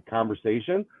like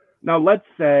conversation. Now, let's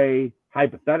say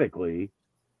hypothetically,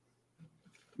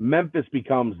 Memphis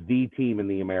becomes the team in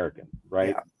the American,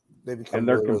 right? Yeah,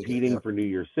 they're competing for New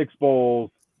Year's Six bowls,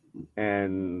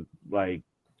 and like,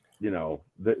 you know,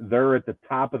 they're at the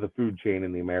top of the food chain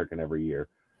in the American every year.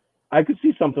 I could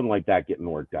see something like that getting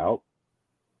worked out.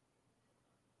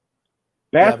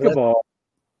 Basketball,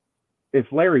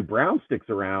 if Larry Brown sticks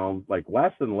around, like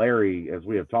Wes and Larry, as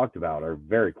we have talked about, are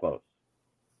very close.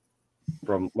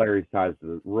 From Larry's ties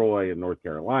to Roy in North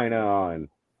Carolina, and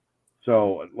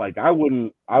so like I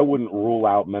wouldn't rule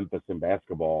out Memphis in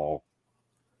basketball,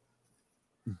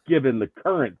 given the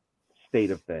current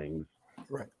state of things.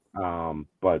 Right.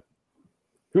 But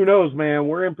who knows, man?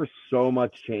 We're in for so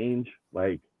much change.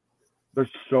 Like, there's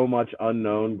so much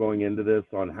unknown going into this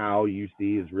on how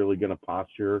UC is really going to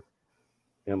posture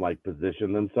and like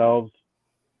position themselves.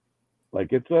 Like,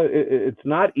 it's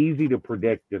not easy to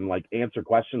predict and like answer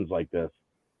questions like this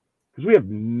because we have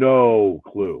no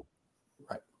clue.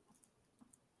 Right.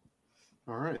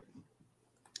 All right.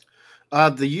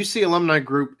 The UC alumni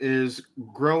group is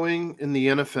growing in the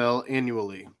NFL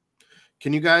annually.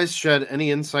 Can you guys shed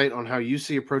any insight on how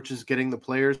UC approaches getting the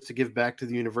players to give back to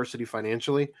the university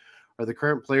financially? Are the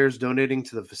current players donating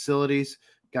to the facilities?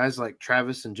 Guys like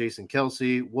Travis and Jason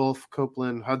Kelsey, Wolf,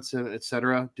 Copeland, Hudson,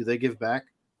 etc. Do they give back?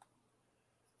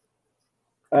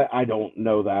 I don't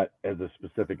know that as a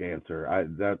specific answer.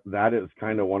 That is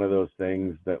kind of one of those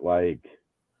things that, like,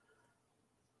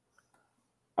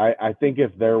 I think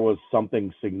if there was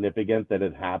something significant that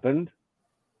had happened,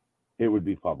 it would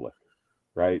be public,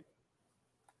 right?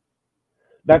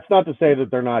 That's not to say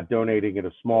that they're not donating at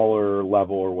a smaller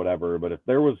level or whatever, but if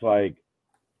there was like,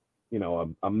 you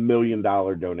know, $1 million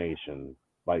donation,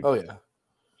 like, oh yeah,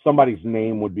 somebody's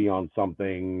name would be on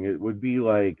something. It would be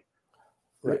like,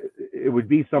 right. It would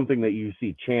be something that you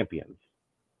see champions.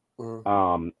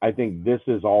 Mm-hmm. I think this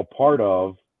is all part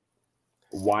of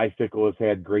why Fickell has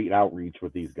had great outreach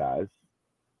with these guys.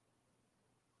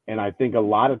 And I think a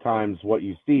lot of times what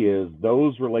you see is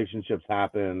those relationships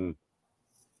happen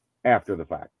after the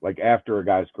fact, like after a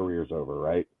guy's career is over,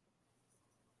 right?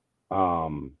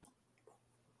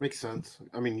 Makes sense.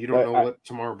 I mean, you don't know what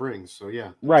tomorrow brings, so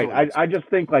yeah. Right. Totally I just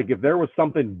think like if there was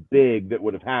something big that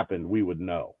would have happened, we would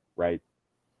know, right?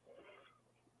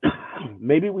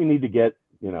 Maybe we need to get,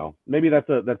 you know, maybe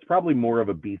that's probably more of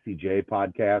a BCJ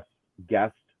podcast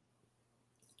guest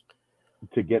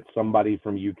to get somebody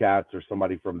from UCATS or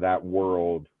somebody from that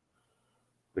world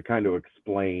to kind of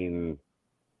explain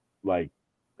like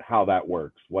how that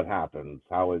works, what happens,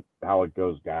 how it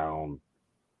goes down,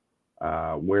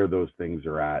 where those things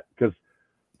are at. Because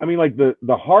I mean, like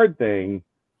the hard thing,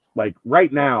 like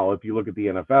right now, if you look at the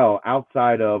NFL,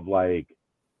 outside of like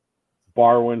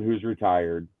Barwin, who's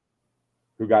retired,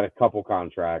 who got a couple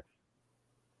contracts,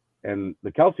 and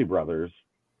the Kelsey brothers,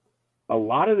 a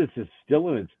lot of this is still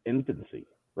in its infancy,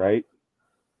 right?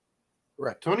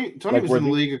 Right. Tony like was in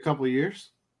the league a couple of years.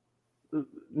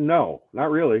 No, not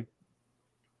really.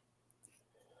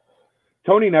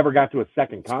 Tony never got to a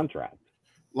second contract.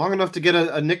 Long enough to get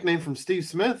a nickname from Steve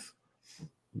Smith.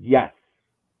 Yes,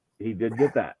 he did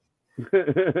get that.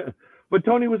 But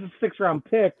Tony was a 6th-round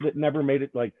pick that never made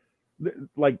it. Like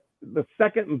the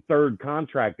second and third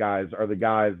contract guys are the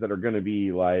guys that are going to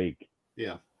be like,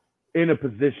 yeah, in a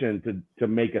position to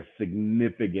make a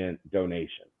significant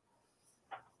donation.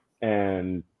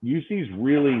 And UC's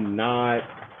really not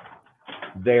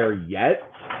there yet.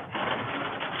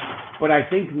 But I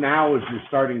think now as you're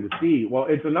starting to see, well,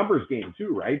 it's a numbers game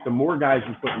too, right? The more guys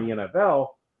you put in the NFL,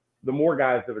 the more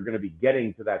guys that are going to be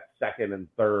getting to that second and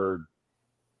third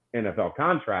NFL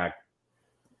contract.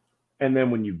 And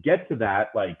then when you get to that,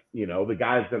 like, you know, the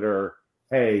guys that are,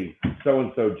 hey,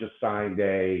 so-and-so just signed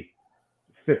a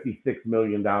 $56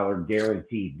 million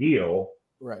guaranteed deal.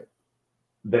 Right.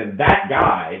 Then that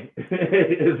guy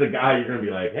is the guy you're going to be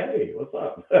like, hey, what's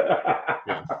up?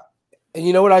 Yeah. And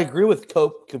you know what? I agree with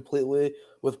Cope completely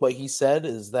with what he said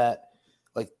is that,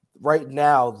 like, right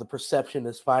now, the perception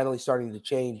is finally starting to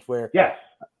change where, yes,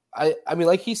 I mean,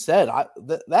 like he said,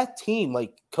 that team,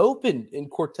 like Cope and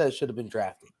Cortez should have been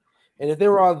drafted. And if they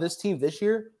were on this team this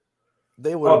year,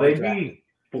 they would have been drafted.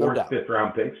 They'd be 4th, 5th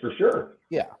round picks for sure.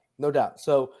 Yeah, no doubt.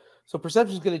 So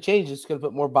perception is going to change. It's going to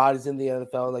put more bodies in the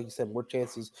NFL. And like you said, more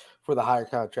chances for the higher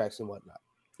contracts and whatnot.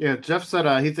 Yeah, Jeff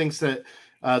said he thinks that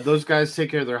those guys take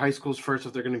care of their high schools first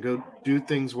if they're going to go do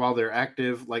things while they're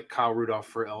active, like Kyle Rudolph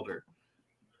for Elder.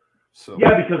 So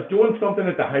yeah, because doing something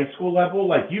at the high school level,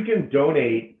 like you can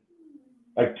donate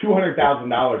like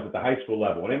 $200,000 at the high school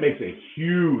level, and it makes a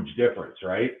huge difference,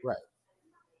 right? Right.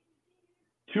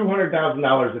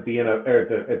 $200,000 at the end of, or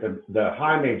at the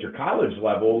high major college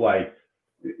level, like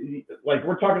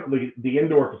we're talking the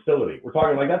indoor facility. We're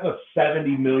talking like that's a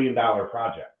 $70 million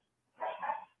project,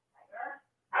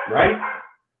 right?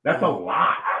 That's a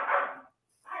lot.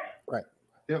 Right.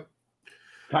 Yep.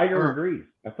 Tiger agrees.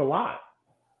 That's a lot.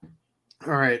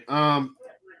 All right.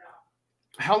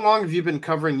 How long have you been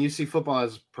covering UC football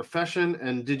as a profession,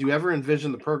 and did you ever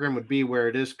envision the program would be where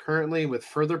it is currently with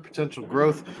further potential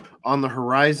growth on the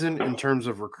horizon in terms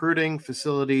of recruiting,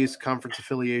 facilities, conference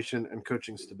affiliation, and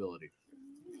coaching stability?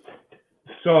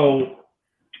 So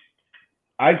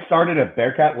I started at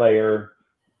Bearcat Layer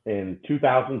in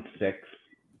 2006.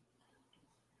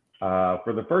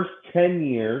 For the first 10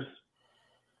 years,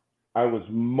 I was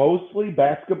mostly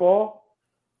basketball,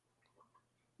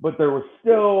 but there was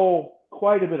still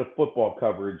quite a bit of football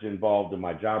coverage involved in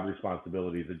my job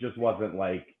responsibilities. It just wasn't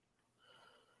like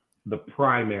the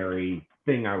primary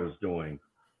thing I was doing.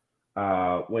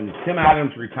 When Tim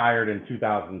Adams retired in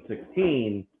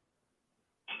 2016,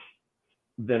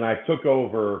 then I took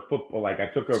over football. Like I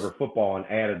took over football and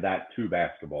added that to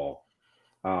basketball.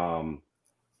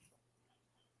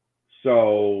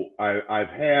 So I've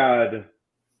had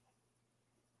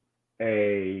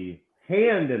a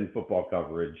hand in football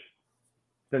coverage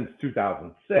since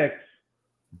 2006,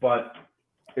 but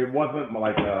it wasn't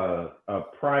like a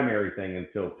primary thing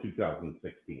until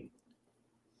 2016.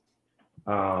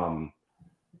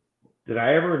 Did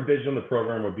I ever envision the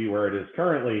program would be where it is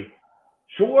currently?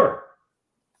 Sure.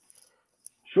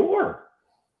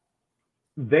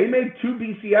 they made 2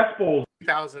 BCS bowls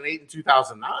 2008 and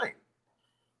 2009,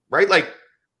 right? Like,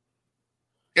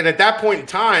 and at that point in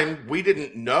time, we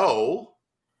didn't know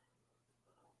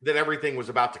that everything was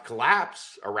about to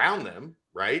collapse around them,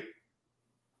 right?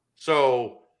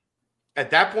 So at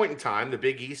that point in time, the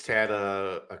Big East had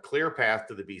a clear path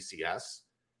to the BCS.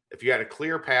 If you had a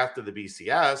clear path to the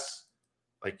BCS,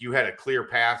 like you had a clear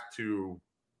path to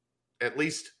at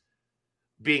least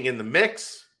being in the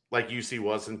mix, like UC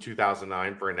was in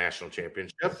 2009 for a national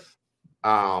championship.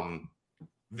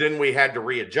 Then we had to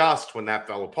readjust when that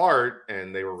fell apart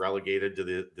and they were relegated to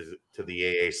the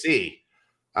AAC.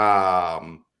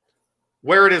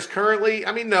 Where it is currently,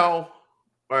 I mean, no.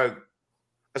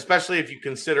 Especially if you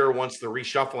consider once the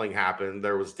reshuffling happened,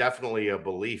 there was definitely a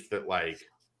belief that, like,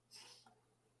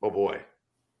 oh boy,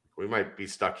 we might be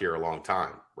stuck here a long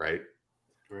time, right?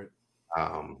 Right.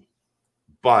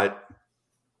 But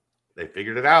they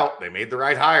figured it out. They made the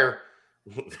right hire.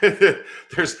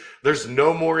 There's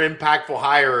no more impactful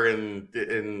hire in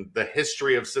the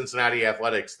history of Cincinnati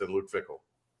athletics than Luke Fickell.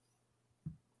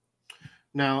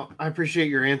 Now, I appreciate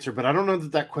your answer, but I don't know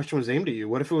that question was aimed at you.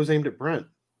 What if it was aimed at Brent?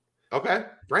 Okay,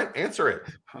 Brent, answer it.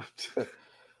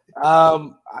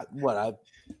 I've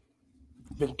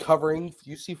been covering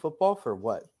UC football for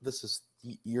what? This is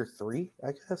year 3,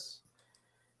 I guess.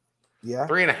 Yeah,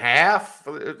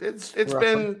 3.5. It's roughly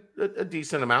been a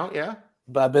decent amount, yeah.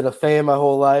 But I've been a fan my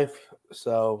whole life.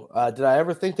 So did I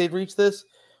ever think they'd reach this?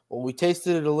 Well, we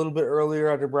tasted it a little bit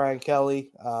earlier under Brian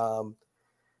Kelly.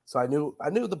 So I knew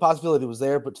the possibility was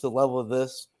there, but to the level of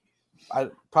this, I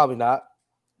probably not,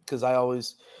 because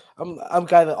I'm a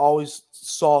guy that always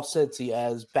saw Cincy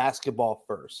as basketball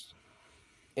first,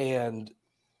 and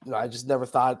I just never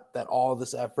thought that all of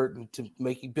this effort into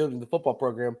building the football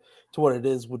program to what it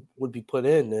is would be put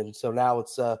in, and so now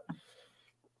it's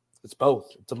both.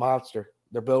 It's a monster.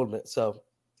 They're building it. So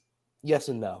yes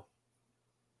and no.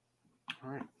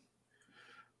 All right.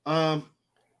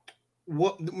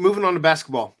 Moving on to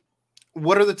basketball.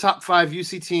 What are the top 5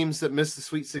 UC teams that missed the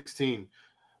Sweet 16?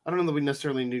 I don't know that we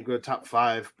necessarily need to go top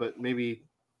 5, but maybe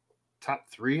top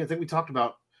 3. I think we talked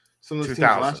about some of those teams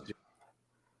last year.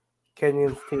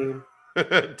 Kenyon's team.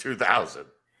 2000.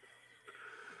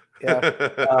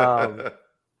 Yeah.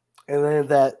 And then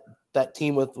that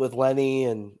team with Lenny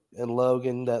and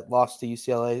Logan that lost to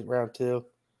UCLA round 2.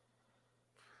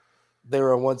 They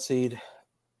were a 1 seed.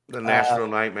 The national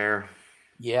nightmare.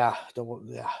 Yeah. Oh,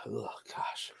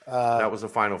 gosh. That was a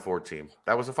Final Four team.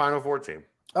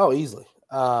 Oh, easily.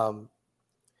 And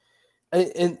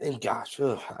gosh.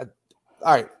 All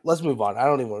right, let's move on. I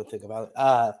don't even want to think about it.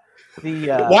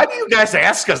 Why do you guys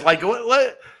ask us? Like,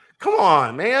 what? Come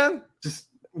on, man. Just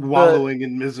wallowing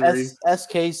in misery.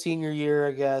 SK senior year,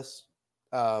 I guess.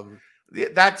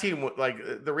 That team,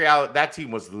 that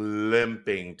team was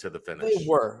limping to the finish.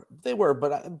 They were,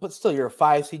 but still, you're a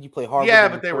 5 seed. You play hard. Yeah,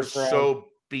 but they were so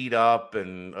beat up,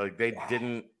 and they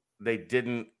didn't.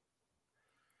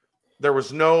 There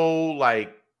was no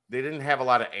they didn't have a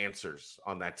lot of answers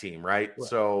on that team, right?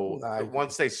 So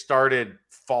once they started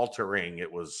faltering,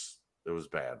 it was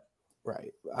bad.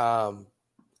 Right.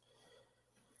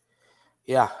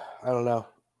 Yeah, I don't know.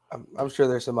 I'm sure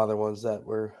there's some other ones that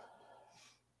were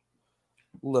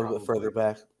a little bit further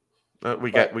back.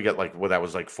 We got that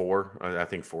was 4. I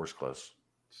think 4 is close.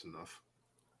 It's enough.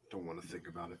 Don't want to think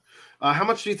about it. How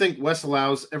much do you think Wes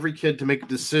allows every kid to make a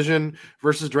decision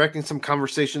versus directing some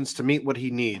conversations to meet what he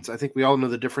needs? I think we all know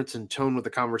the difference in tone with the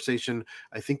conversation.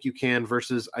 I think you can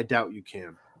versus I doubt you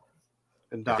can.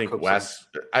 And Doc, I think Wes,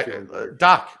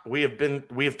 Doc, we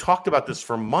have talked about this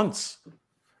for months.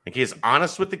 And he is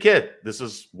honest with the kid. This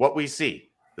is what we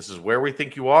see. This is where we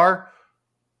think you are.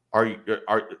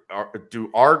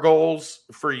 Do our goals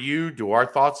for you, do our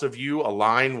thoughts of you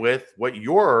align with what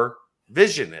your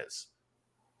vision is?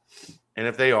 And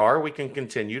if they are, we can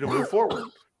continue to move forward.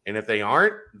 And if they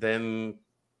aren't, then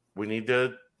we need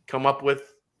to come up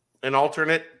with an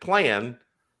alternate plan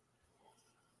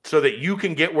so that you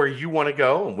can get where you want to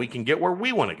go and we can get where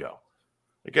we want to go.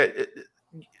 Okay.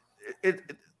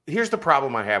 Here's the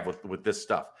problem I have with this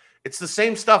stuff. It's the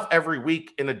same stuff every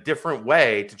week in a different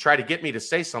way to try to get me to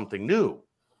say something new.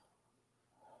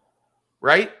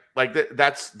 Right?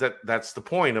 That's the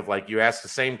point of you ask the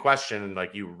same question and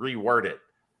you reword it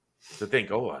to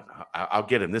think, I'll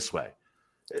get him this way.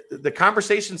 The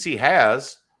conversations he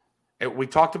has, and we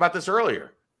talked about this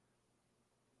earlier.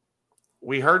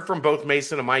 We heard from both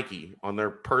Mason and Mikey on their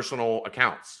personal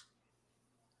accounts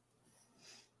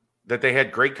that they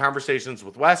had great conversations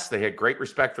with Wes. They had great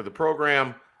respect for the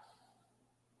program.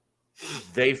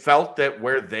 They felt that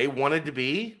where they wanted to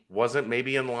be wasn't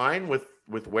maybe in line with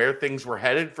where things were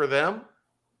headed for them.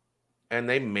 and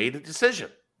they made a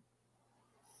decision.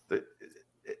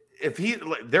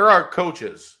 There are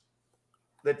coaches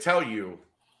that tell you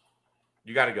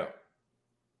got to go.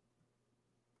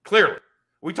 Clearly.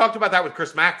 We talked about that with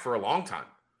Chris Mack for a long time.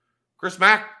 Chris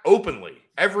Mack openly,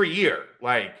 every year,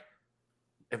 like,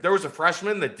 if there was a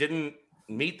freshman that didn't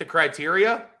meet the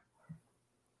criteria,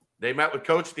 they met with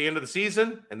coach at the end of the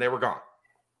season, and they were gone.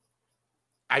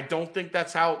 I don't think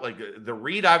that's how, like, the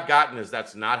read I've gotten is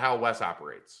that's not how Wes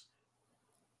operates.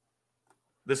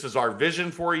 This is our vision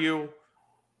for you.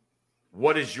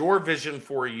 What is your vision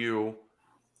for you?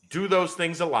 Do those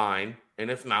things align? And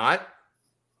if not,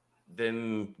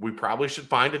 then we probably should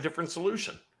find a different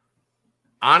solution.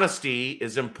 Honesty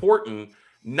is important,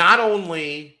 not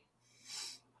only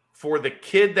for the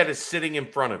kid that is sitting in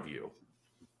front of you,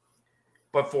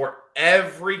 but for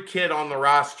every kid on the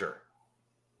roster.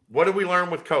 What did we learn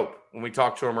with Cope when we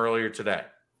talked to him earlier today?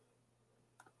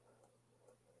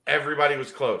 Everybody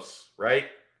was close, right?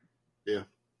 Yeah.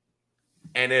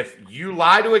 And if you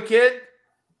lie to a kid,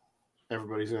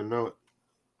 everybody's going to know it.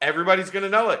 Everybody's going to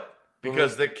know it.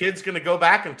 Because the kid's going to go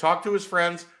back and talk to his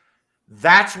friends.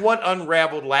 That's what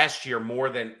unraveled last year more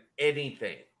than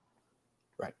anything.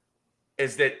 Right.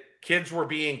 Is that kids were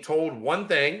being told one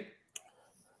thing.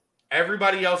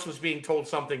 Everybody else was being told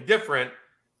something different.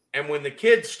 And when the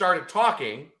kids started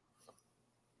talking,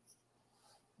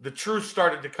 the truth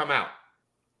started to come out.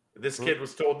 This kid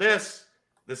was told this.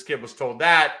 This kid was told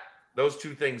that. Those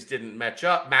two things didn't match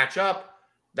up.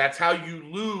 That's how you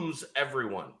lose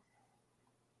everyone.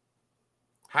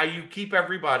 How you keep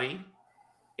everybody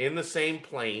in the same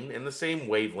plane, in the same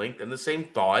wavelength, in the same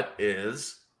thought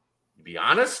is you be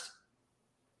honest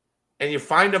and you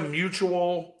find a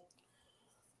mutual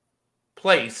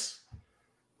place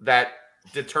that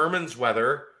determines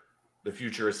whether the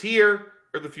future is here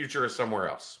or the future is somewhere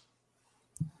else.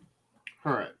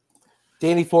 All right.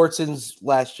 Danny Fortson's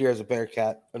last year as a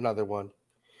Bearcat, another one.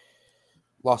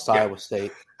 Lost to Iowa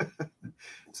State.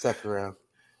 Second round.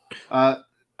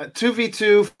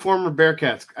 2v2 former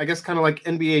Bearcats, I guess kind of like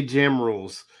NBA Jam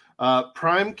rules.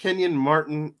 Prime Kenyon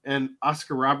Martin and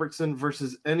Oscar Robertson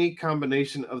versus any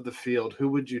combination of the field. Who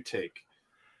would you take?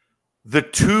 The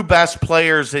two best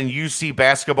players in UC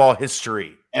basketball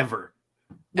history. Ever.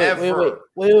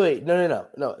 Wait.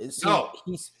 No.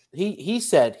 He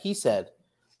said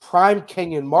Prime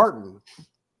Kenyon Martin,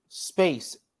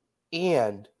 space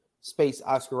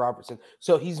Oscar Robertson.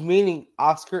 So he's meaning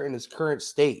Oscar in his current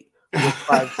state.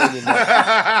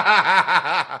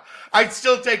 I'd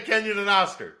still take Kenyon and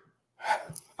Oscar.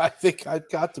 I think I'd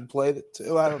contemplate it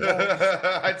too. I don't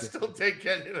know. I'd still take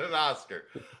Kenyon and Oscar.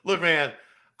 Look, man,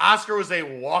 Oscar was a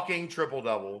walking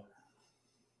triple-double,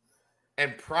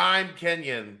 and Prime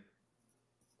Kenyon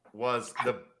was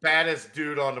the baddest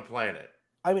dude on the planet.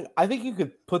 I mean, I think you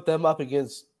could put them up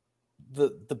against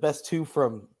the best two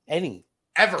from any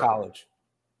ever college.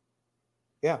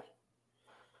 Yeah.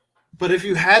 But if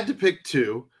you had to pick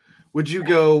two, would you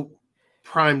go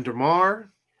Prime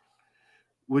DeMar?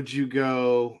 Would you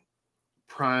go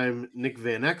Prime Nick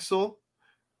Van Exel?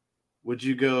 Would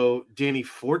you go Danny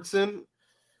Fortson?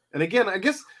 And again, I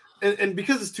guess, and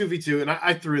because it's 2v2, and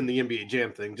I threw in the NBA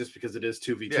Jam thing just because it is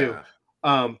 2v2.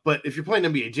 Yeah. But if you're playing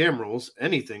NBA Jam rules,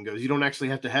 anything goes. You don't actually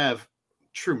have to have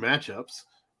true matchups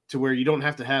to where you don't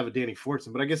have to have a Danny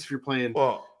Fortson. But I guess if you're playing...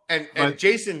 Well, and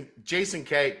Jason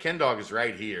Ken Dog is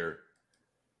right here.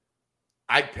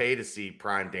 I'd pay to see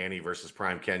Prime Danny versus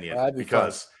Prime Kenyon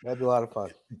because that'd be a lot of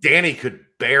fun. Danny could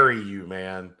bury you,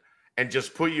 man, and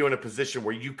just put you in a position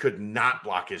where you could not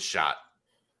block his shot.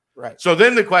 Right. So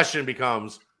then the question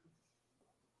becomes,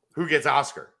 who gets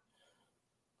Oscar?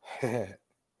 Right?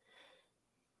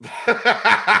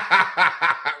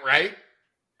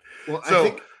 Well,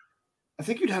 I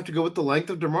think you'd have to go with the length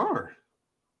of DeMar.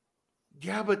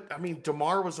 Yeah, but I mean,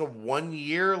 DeMar was a 1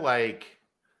 year, like,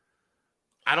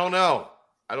 I don't know.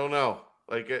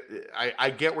 Like, I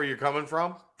get where you're coming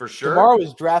from, for sure. DeMar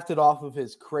was drafted off of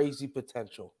his crazy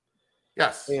potential.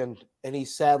 Yes. And he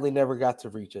sadly never got to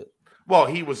reach it. Well,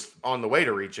 he was on the way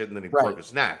to reach it, and then he broke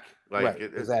his neck. Like,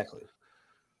 exactly.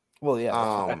 Well, yeah.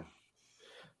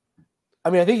 I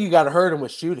mean, I think you got to hurt him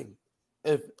with shooting.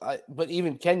 But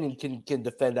even Kenyon can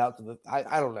defend out to the.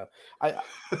 I don't know.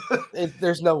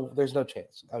 There's no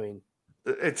chance. I mean,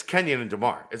 it's Kenyon and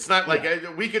DeMar. It's not like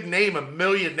we could name a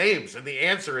million names, and the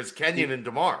answer is Kenyon and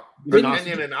DeMar.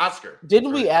 Kenyon and Oscar.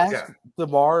 Didn't we ask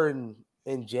DeMar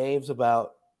and James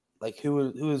about like who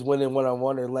was winning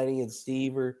 1-on-1 or Lenny and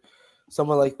Steve or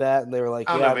someone like that? And they were like,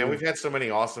 I don't know, man. We've had so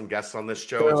many awesome guests on this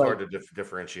show. It's hard to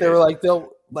differentiate. They were like, they'll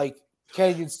like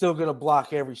Kenyon's still going to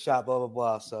block every shot, blah, blah,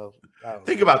 blah. So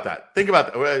think about that. Think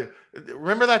about that.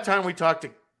 Remember that time we talked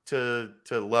to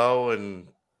Lowe and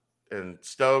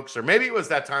Stokes, or maybe it was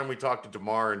that time we talked to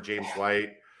DeMar and James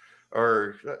White,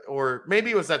 or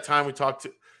maybe it was that time we talked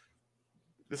to.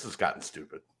 This has gotten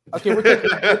stupid. Okay,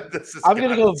 I'm going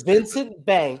to go Vincent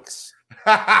Banks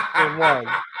for one.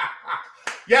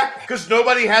 Yeah, because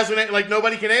nobody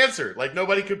nobody can answer. Like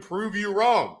nobody could prove you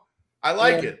wrong. I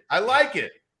like it. I like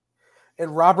it.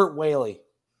 And Robert Whaley.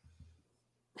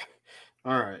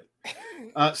 All right.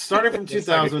 Starting from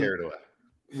 2000,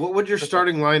 what would your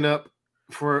starting lineup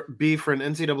be for an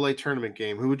NCAA tournament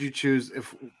game? Who would you choose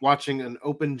if watching an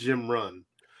open gym run?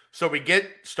 So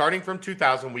starting from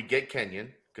 2000, we get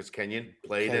Kenyon, because Kenyon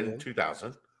played in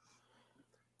 2000.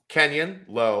 Kenyon,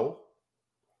 Lowe,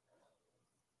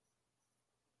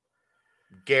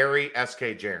 Gary,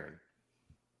 SK, Jaron.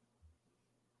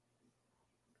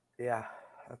 Yeah,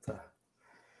 that's a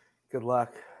good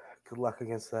luck. Good luck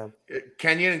against them.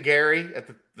 Kenyon and Gary at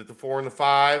the 4 and the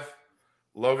 5.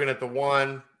 Logan at the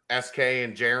 1. SK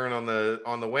and Jaron on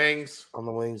the wings. On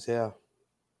the wings, yeah.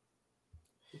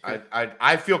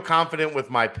 I feel confident with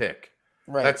my pick.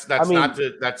 Right. That's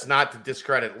not to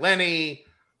discredit Lenny,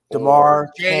 DeMar,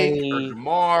 Jake, or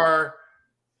DeMar,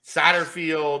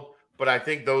 Satterfield, but I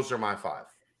think those are my 5.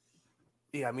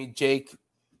 Yeah, I mean Jake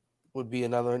would be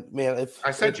another man. If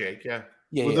I said Jake, yeah.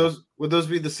 Yeah. Would those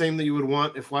be the same that you would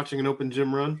want if watching an open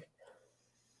gym run?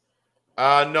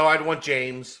 No, I'd want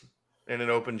James in an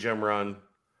open gym run.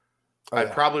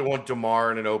 I'd probably want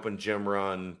DeMar in an open gym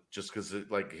run just because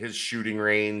his shooting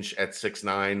range at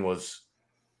 6'9" was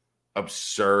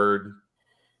absurd,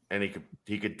 and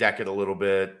he could deck it a little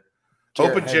bit.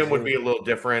 Open gym would be a little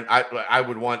different. I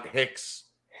would want Hicks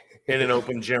in an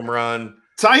open gym run.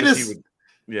 Titus,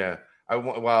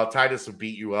 Titus would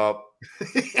beat you up.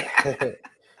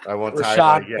 I want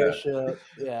Titus. You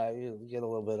get a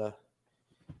little bit of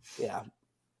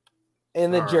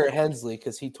and then Jarrett Hensley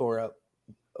because he tore up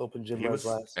open gym runs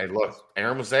last. Hey, look,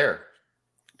 Aaron was there.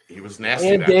 He was nasty.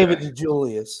 And David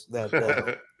Julius that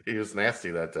day. He was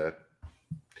nasty that day.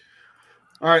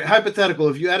 All right, hypothetical.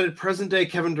 If you added present-day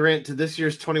Kevin Durant to this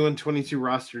year's 21-22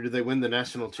 roster, do they win the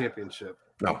national championship?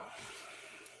 No.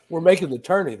 We're making the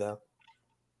tourney, though.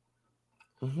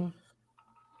 Mm-hmm.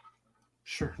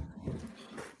 Sure.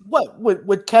 What?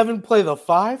 Would Kevin play the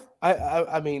 5?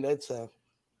 I mean, it's a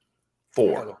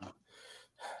 4.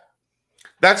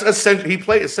 That's essentially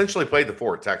essentially played the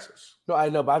 4 at Texas. No, I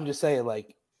know, but I'm just saying,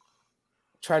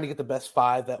 trying to get the best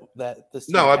 5 that this.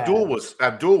 No, Abdul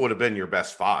would have been your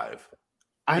best 5.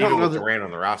 I don't know Durant on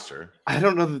the roster. I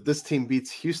don't know that this team beats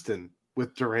Houston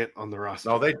with Durant on the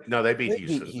roster. They beat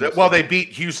Houston. Well, they beat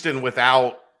Houston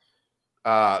without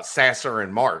Sasser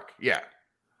and Mark. Yeah.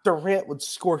 Durant would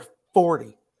score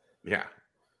 40. Yeah.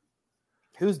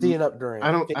 Who's D'ing up Durant?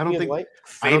 I don't think White?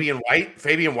 Fabian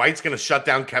White's going to shut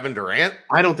down Kevin Durant.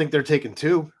 I don't think they're taking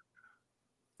 2.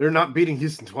 They're not beating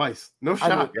Houston twice. No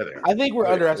shot. I think we're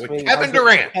underestimating Kevin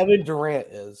Durant. Kevin Durant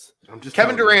is.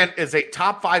 Kevin Durant is a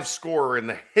top 5 scorer in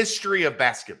the history of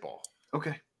basketball.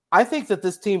 Okay. I think that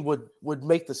this team would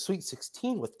make the Sweet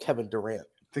 16 with Kevin Durant.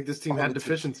 I think this team had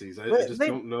deficiencies. I just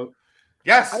don't know.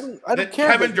 Yes. I don't care.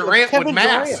 Kevin Durant would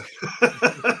mask.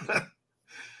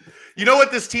 You know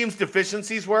what this team's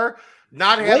deficiencies were?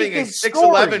 Not having a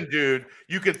 6'11" dude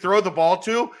you could throw the ball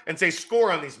to and say,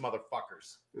 score on these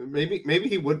motherfuckers. Maybe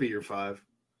he would be your 5.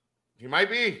 He might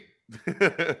be.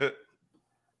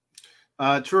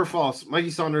 True or false? Mikey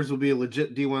Saunders will be a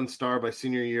legit D1 star by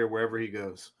senior year wherever he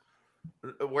goes.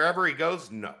 Wherever he goes,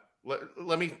 no.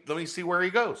 Let me see where he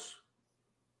goes.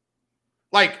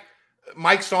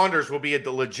 Mike Saunders will be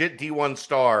a legit D1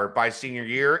 star by senior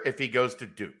year if he goes to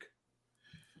Duke.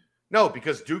 No,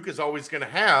 because Duke is always going to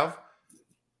have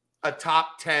a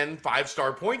top 10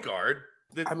 5-star point guard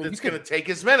that's going to take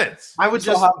his minutes. I would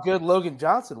just how good Logan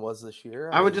Johnson was this year.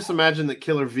 I would just imagine that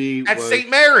Killer V at St.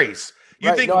 Mary's.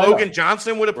 You think Logan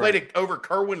Johnson would have played it over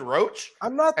Kerwin Roach?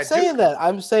 I'm not saying that.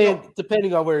 I'm saying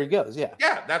depending on where he goes. Yeah.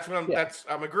 Yeah, that's what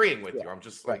I'm agreeing with you. I'm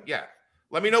just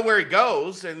let me know where he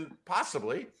goes and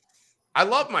possibly. I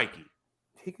love Mikey.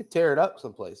 He could tear it up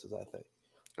some places, I think.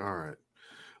 All right.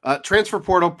 Transfer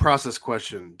portal process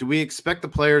question. Do we expect the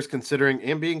players considering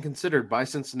and being considered by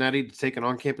Cincinnati to take an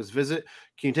on-campus visit?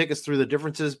 Can you take us through the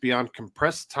differences beyond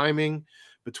compressed timing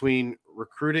between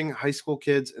recruiting high school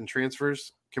kids and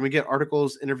transfers? Can we get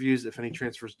articles, interviews if any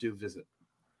transfers do visit?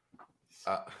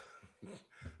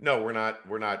 No, we're not.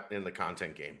 We're not in the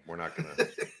content game. We're not going to.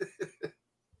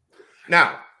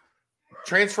 Now,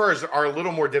 transfers are a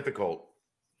little more difficult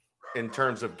in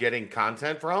terms of getting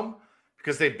content from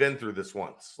because they've been through this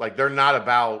once. They're not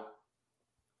about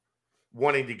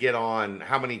wanting to get on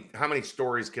how many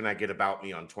stories can I get about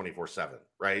me on 24/7,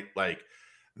 right? Like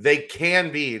they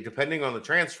can be, depending on the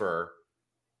transfer,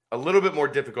 a little bit more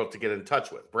difficult to get in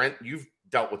touch with. Brent, you've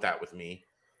dealt with that with me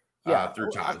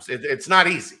through times. It's not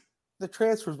easy. The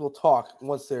transfers will talk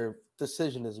once their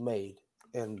decision is made,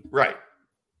 and right,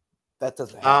 that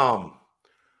doesn't happen.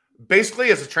 Basically,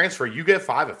 as a transfer, you get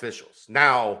 5 officials.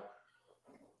 Now,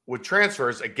 with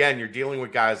transfers, again, you're dealing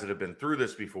with guys that have been through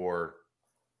this before.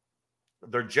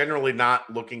 They're generally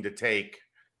not looking to take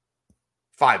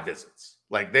 5 visits.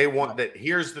 Like they want that.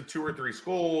 Here's the 2 or 3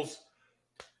 schools.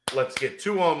 Let's get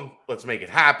to them. Let's make it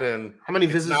happen. How many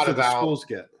visits do the schools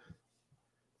get?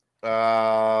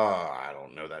 I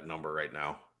don't know that number right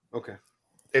now. Okay.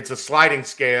 It's a sliding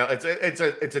scale.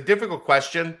 It's a difficult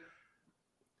question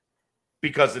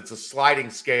because it's a sliding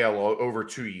scale over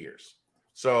 2 years.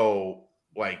 So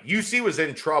like UC was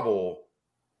in trouble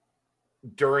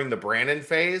during the Brandon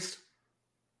phase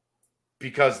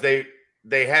because they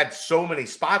had so many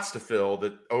spots to fill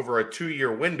that over a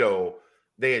 2-year window,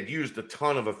 they had used a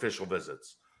ton of official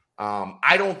visits.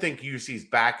 I don't think UC's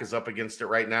back is up against it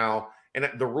right now. And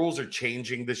the rules are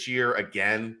changing this year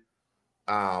again.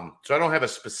 So I don't have a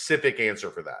specific answer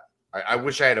for that. I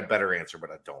wish I had a better answer, but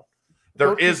I don't.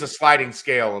 There is a sliding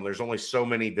scale, and there's only so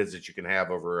many visits you can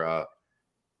have over a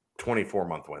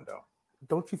 24-month window.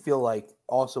 Don't you feel like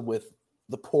also with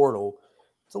the portal,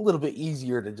 it's a little bit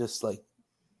easier to just like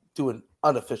do an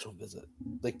unofficial visit?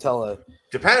 Like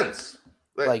Depends.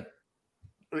 Like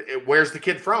where's the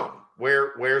kid from?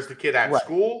 Where's the kid at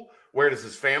school? Where does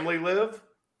his family live?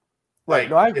 Right.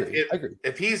 No, I agree. I agree.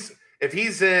 If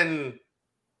he's in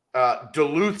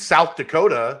Duluth, South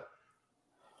Dakota,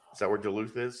 is that where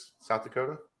Duluth is? South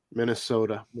Dakota?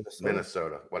 Minnesota.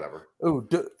 Whatever. Oh,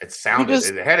 it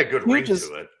had a good ring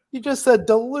to it. You just said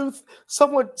Duluth.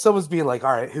 Someone's being like,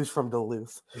 all right, who's from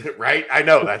Duluth? Right? I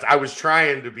know that. I was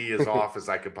trying to be as off as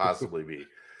I could possibly be.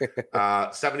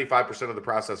 75% of the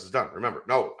process is done. Remember,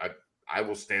 no, I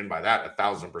will stand by that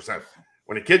 1,000%.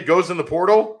 When a kid goes in the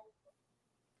portal,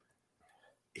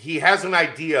 he has an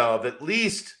idea of at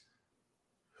least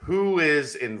who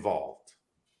is involved,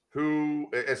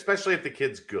 especially if the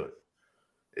kid's good.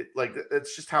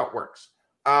 It's just how it works.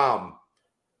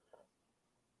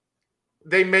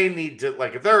 They may need to,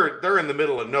 like, if they're in the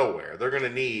middle of nowhere, they're going to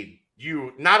need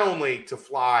you not only to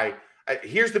fly.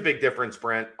 Here's the big difference,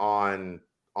 Brent, on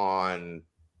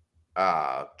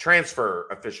transfer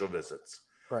official visits.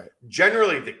 Right.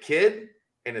 Generally, the kid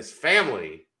and his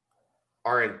family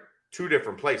are in 2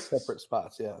 different places. Separate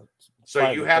spots, yeah.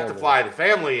 So you have to fly the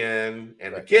family in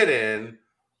and the kid in.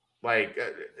 Like,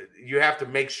 you have to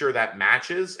make sure that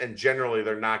matches. And generally,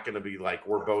 they're not going to be like,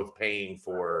 we're both paying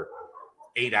for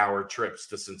 8-hour trips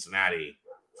to Cincinnati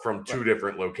from 2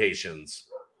 different locations.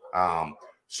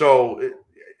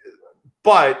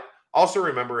 But also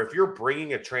remember, if you're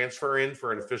bringing a transfer in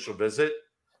for an official visit,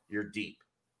 you're deep.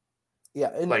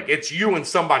 Yeah, and like it's you and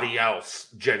somebody else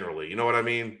generally. You know what I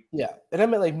mean? Yeah, and I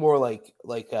meant like more like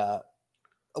a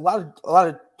lot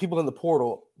of people in the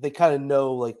portal. They kind of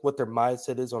know like what their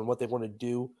mindset is on what they want to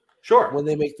do. Sure. When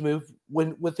they make the move,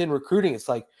 when within recruiting, it's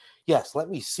like, yes, let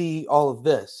me see all of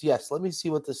this. Yes, let me see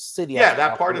what the city. Yeah,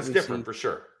 that part is different for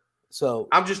sure. So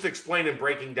I'm just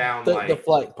breaking down the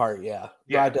flight part. Yeah,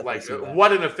 yeah. Like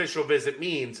what an official visit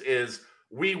means is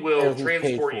we will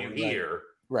transport you here.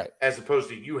 Right. As opposed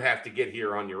to you have to get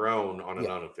here on your own on an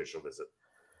unofficial visit.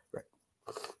 Right.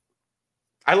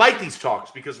 I like these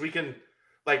talks because we can,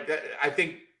 like, I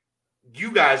think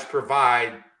you guys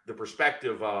provide the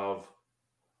perspective of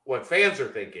what fans are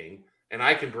thinking, and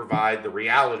I can provide the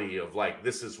reality of, like,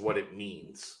 this is what it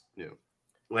means. Yeah.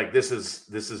 Like, this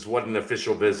is what an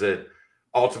official visit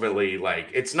ultimately, like,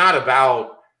 it's not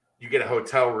about you get a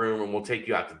hotel room and we'll take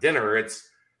you out to dinner. It's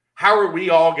how are we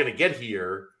all going to get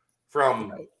here from,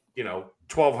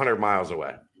 1,200 miles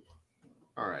away.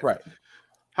 All right. Right.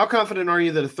 How confident are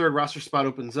you that a third roster spot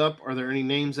opens up? Are there any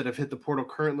names that have hit the portal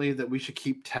currently that we should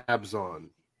keep tabs on?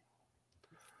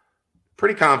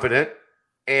 Pretty confident.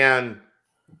 And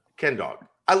Ken Dog,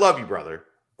 I love you, brother.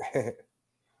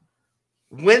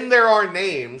 When there are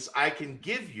names I can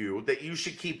give you that you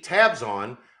should keep tabs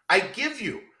on, I give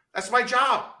you. That's my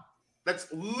job. That's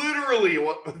literally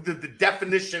what the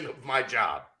definition of my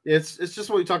job. It's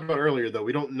just what we talked about earlier, though.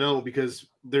 We don't know because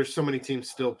there's so many teams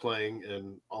still playing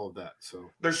and all of that. So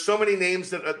there's so many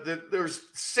names there's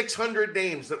 600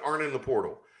 names that aren't in the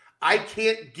portal. I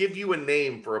can't give you a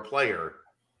name for a player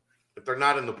if they're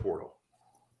not in the portal.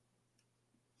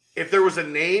 If there was a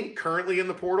name currently in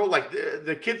the portal, like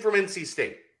the kid from NC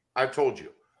State, I've told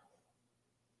you,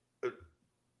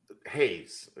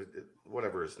 Hayes,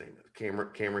 whatever his name is,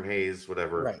 Cameron Hayes,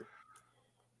 whatever. Right.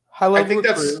 I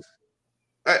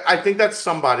think that's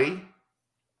somebody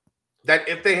that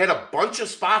if they had a bunch of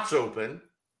spots open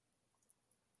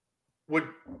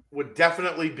would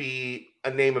definitely be a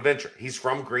name of interest. He's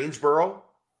from Greensboro,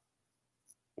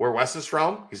 where Wes is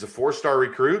from. He's a 4-star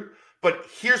recruit. But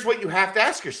here's what you have to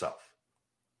ask yourself.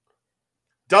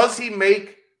 Does he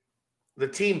make the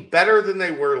team better than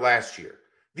they were last year?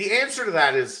 The answer to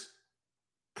that is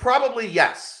probably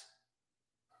yes.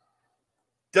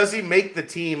 Does he make the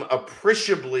team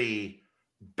appreciably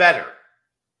better?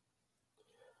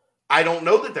 I don't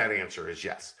know that answer is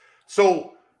yes.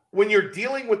 So when you're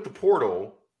dealing with the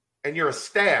portal and you're a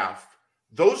staff,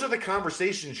 those are the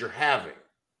conversations you're having.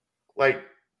 Like,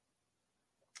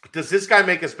 does this guy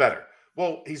make us better?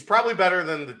 Well, he's probably better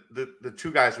than the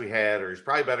two guys we had, or he's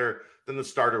probably better than the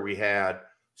starter we had.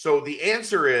 So the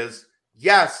answer is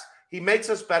yes, he makes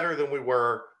us better than we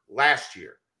were last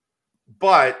year.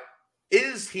 But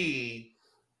is he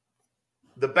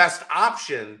the best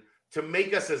option to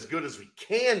make us as good as we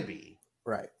can be?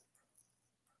 Right.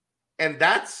 And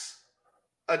that's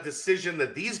a decision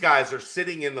that these guys are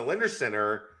sitting in the Lindner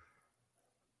Center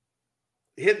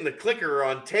hitting the clicker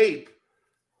on tape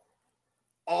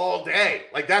all day.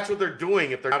 Like, that's what they're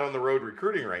doing if they're not on the road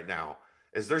recruiting right now,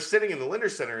 is they're sitting in the Lindner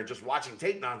Center and just watching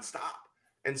tape nonstop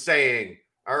and saying,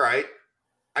 all right,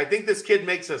 I think this kid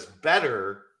makes us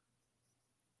better,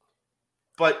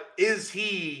 but is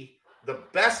he the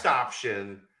best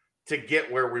option to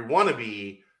get where we want to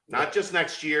be, not just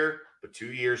next year, but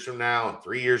 2 years from now and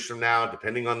 3 years from now,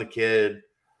 depending on the kid.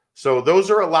 So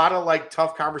those are a lot of like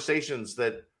tough conversations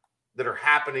that are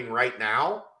happening right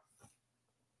now.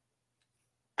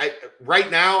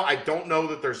 Right now, I don't know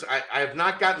that I have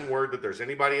not gotten word that there's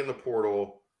anybody in the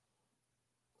portal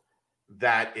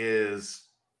that is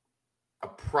a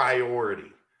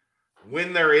priority.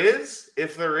 When there is,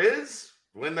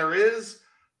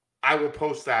 I will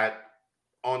post that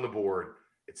on the board.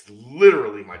 It's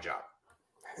literally my job.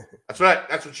 That's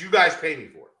what you guys pay me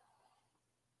for.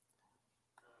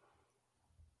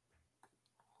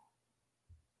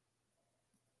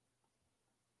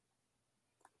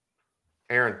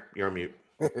 Aaron, you're on mute.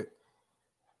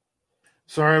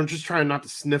 Sorry, I'm just trying not to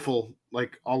sniffle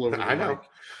like all over the I know. mic.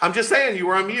 I'm just saying you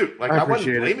were on mute. Like, I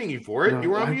wasn't blaming you for it. No,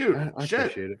 you were on mute. I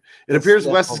appreciate it. It appears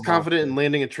Wes is confident in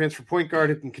landing a transfer point guard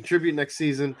who can contribute next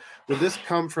season. Will this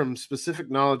come from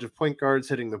specific knowledge of point guards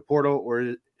hitting the portal,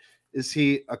 or is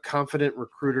he a confident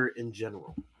recruiter in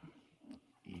general?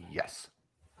 Yes.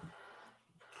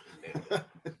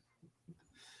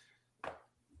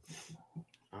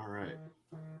 All right.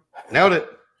 Nailed it.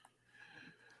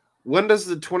 When does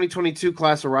the 2022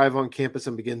 class arrive on campus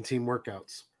and begin team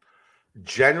workouts?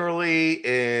 Generally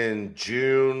in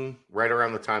June, right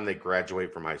around the time they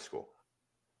graduate from high school.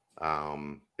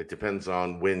 It depends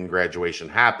on when graduation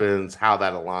happens, how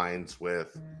that aligns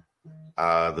with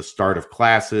the start of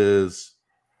classes,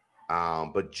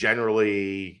 but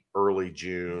generally early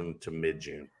June to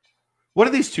mid-June. What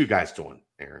are these two guys doing,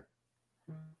 Aaron?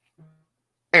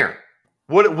 Aaron,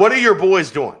 what are your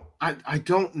boys doing? I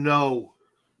don't know.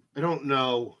 I don't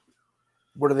know.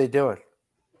 What are they doing?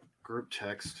 Group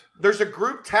text. There's a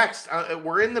group text.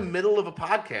 We're in the middle of a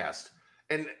podcast,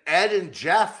 and Ed and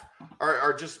Jeff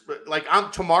are just like,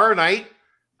 tomorrow night,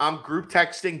 I'm group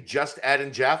texting just Ed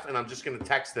and Jeff, and I'm just going to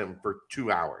text them for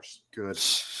 2 hours. Good.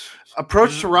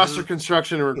 Approach to roster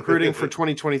construction and recruiting for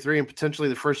 2023 and potentially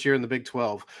the first year in the Big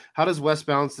 12. How does Wes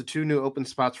balance the 2 new open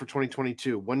spots for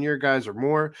 2022? 1 year guys or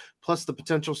more, plus the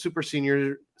potential super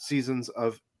senior seasons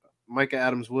of Micah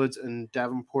Adams-Woods and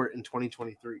Davenport in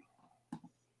 2023?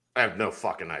 I have no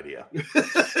fucking idea.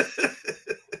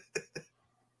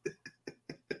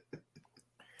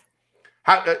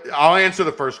 I'll answer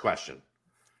the first question.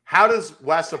 How does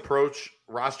Wes approach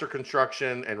roster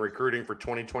construction and recruiting for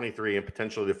 2023 and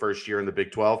potentially the first year in the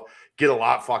Big 12? Get a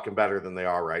lot fucking better than they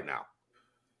are right now.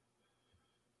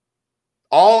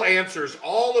 All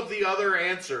of the other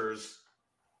answers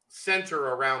center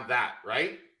around that,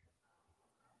 right?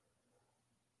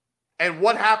 And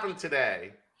what happened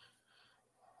today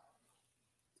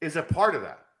is a part of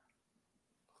that.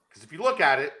 Because if you look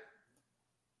at it,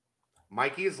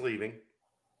 Mikey is leaving.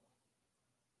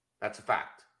 That's a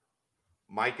fact.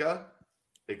 Micah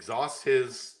exhausts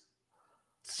his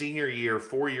senior year,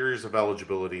 4 years of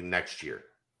eligibility next year.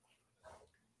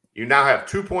 You now have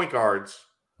 2 point guards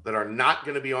that are not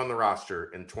going to be on the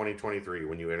roster in 2023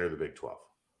 when you enter the Big 12.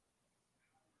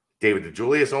 David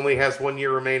DeJulius only has 1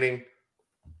 year remaining.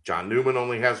 John Newman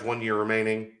only has 1 year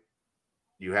remaining.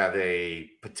 You have a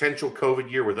potential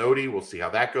COVID year with Odie. We'll see how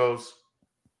that goes.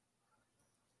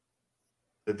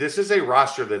 that this is a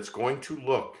roster that's going to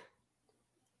look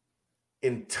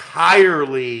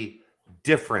entirely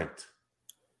different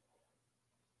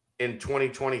in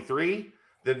 2023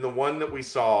 than the one that we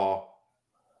saw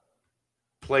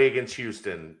play against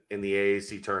Houston in the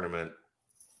AAC tournament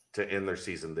to end their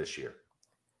season this year.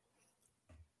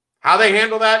 How they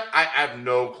handle that, I have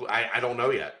no clue. I don't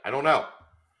know yet. I don't know.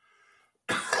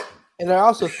 And I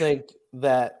also think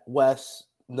that Wes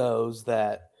knows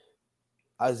that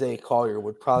Isaiah Collier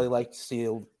would probably like to see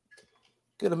a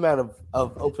good amount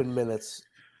of open minutes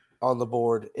on the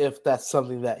board if that's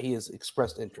something that he has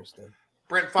expressed interest in.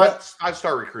 Brent,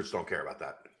 five-star recruits don't care about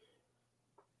that.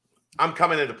 I'm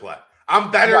coming into play.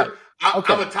 I'm better. Right.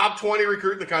 I'm a top 20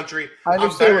 recruit in the country. I'm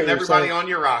better than everybody on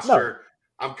your roster.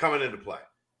 No. I'm coming into play.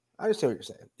 I understand what you're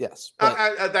saying. Yes.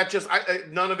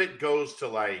 None of it goes to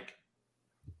like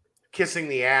kissing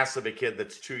the ass of a kid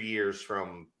that's 2 years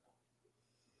from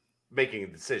making a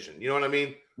decision. You know what I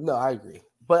mean? No, I agree.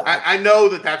 But I know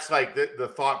that's like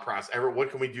the thought process. What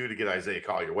can we do to get Isaiah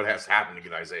Collier? What has to happen to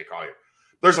get Isaiah Collier?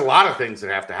 There's a lot of things that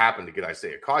have to happen to get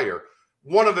Isaiah Collier.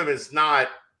 One of them is not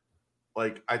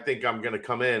like, I think I'm going to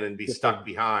come in and be stuck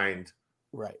behind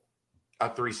a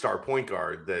 3-star point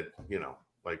guard that, you know,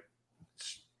 like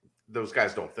those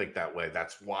guys don't think that way.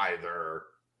 That's why they're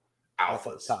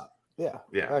alphas. Top. Yeah.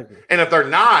 Yeah. And if they're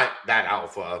not that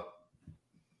alpha,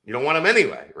 you don't want them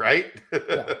anyway, right?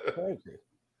 Yeah, I agree.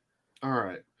 All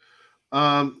right.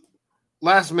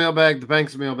 Last mailbag, the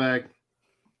Banks mailbag.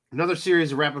 Another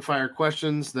series of rapid fire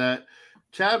questions that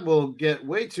Chad will get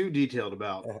way too detailed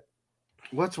about.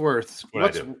 What's worse?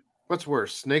 What's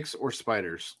worse, snakes or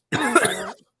spiders?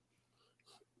 I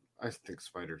think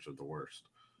spiders are the worst.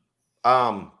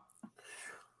 I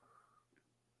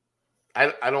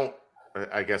don't.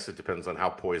 I guess it depends on how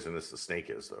poisonous the snake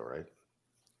is, though, right?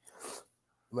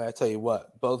 Man, I tell you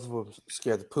what, both of them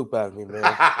scared the poop out of me,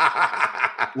 man.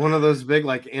 One of those big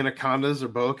like anacondas or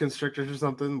boa constrictors or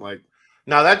something like.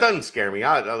 No, that doesn't scare me.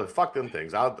 Fuck them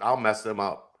things. I'll mess them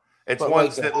up. It's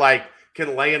ones that like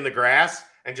can lay in the grass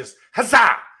and just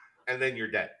huzzah, and then you're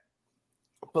dead.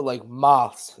 But like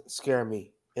moths scare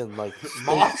me, and like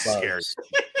moths scare you.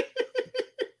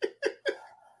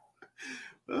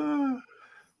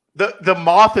 The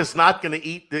moth is not going to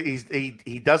eat.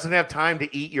 He doesn't have time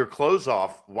to eat your clothes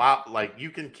off. While like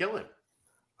you can kill him.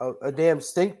 A damn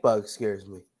stink bug scares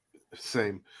me.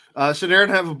 Same. Should Aaron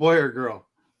have a boy or a girl?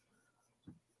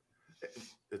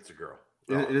 It's a girl.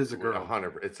 It is a girl.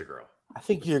 100%. It's a girl. I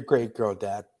think you're a great girl,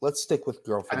 Dad. Let's stick with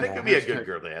girl for now. I think you'll be a good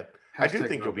girl, Dad. I do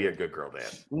think you'll be a good girl,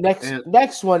 Dad.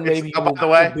 Next one maybe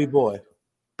will be boy.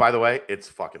 By the way, it's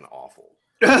fucking awful.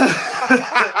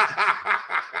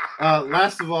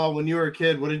 Last of all, when you were a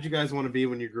kid, what did you guys want to be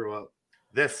when you grew up?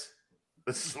 This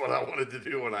is what I wanted to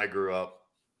do when I grew up.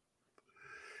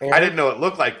 I didn't know it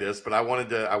looked like this, but I wanted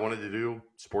to do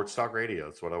sports talk radio.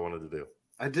 That's what I wanted to do.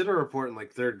 I did a report in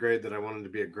like 3rd grade that I wanted to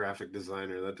be a graphic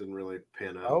designer. That didn't really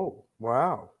pan out. Oh,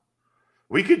 wow.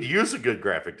 We could use a good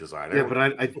graphic designer. Yeah, but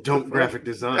I don't graphic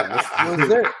design.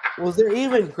 Was there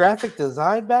even graphic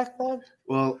design back then?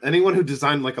 Well, anyone who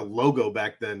designed like a logo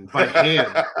back then by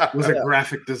hand was a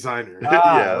graphic designer.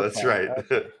 Yeah, that's right.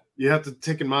 Okay. You have to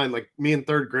take in mind, like me in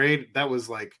 3rd grade, that was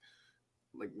like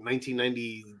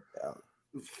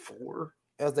 1994.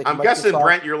 I'm guessing,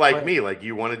 Brent, you're like me. Like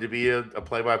you wanted to be a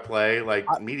play-by-play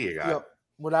media guy.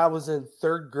 When I was in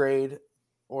 3rd grade,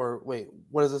 or wait,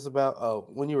 what is this about? Oh,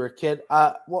 when you were a kid,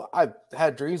 I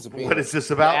had dreams of being. What is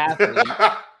this about?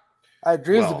 I had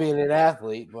dreams of being an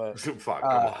athlete, but fuck.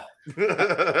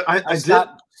 I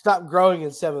stopped growing in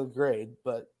 7th grade,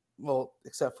 but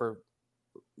except for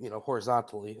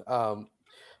horizontally.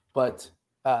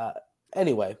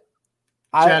 Anyway,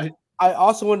 Chad, I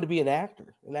also wanted to be an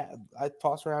actor, and I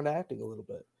tossed around acting a little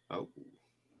bit. Oh,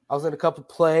 I was in a couple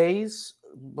plays,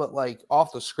 but like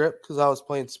off the script because I was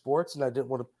playing sports and I didn't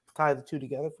want to tie the two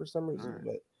together for some reason. Right.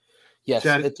 But yes,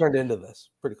 Chad, it turned into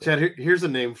this. Pretty cool. Chad, here's a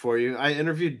name for you. I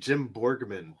interviewed Jim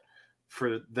Borgman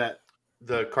for that.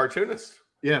 The cartoonist.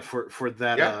 Yeah, for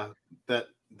that that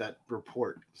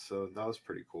report. So that was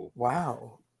pretty cool.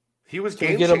 Wow. He was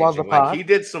game changing. Him on the pod? He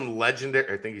did some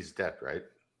legendary. I think he's dead, right?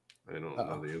 I don't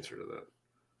know the answer to that.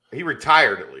 He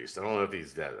retired at least. I don't know if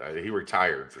he's dead. He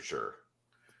retired for sure.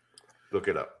 Look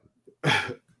it up.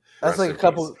 That's like a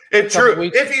couple. It's true.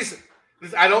 Weeks. If he's,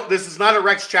 this is not a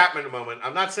Rex Chapman moment.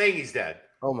 I'm not saying he's dead.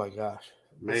 Oh my gosh.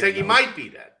 I'm saying he might be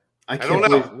dead. I don't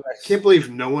know. I can't believe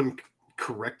no one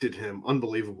corrected him.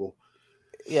 Unbelievable.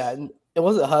 Yeah, it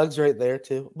wasn't Hugs right there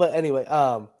too. But anyway,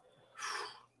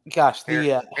 gosh,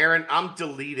 Aaron, I'm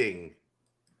deleting,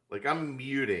 I'm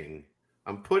muting.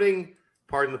 I'm putting,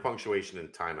 pardon the punctuation, in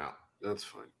timeout. That's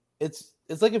fine. It's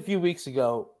like a few weeks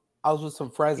ago. I was with some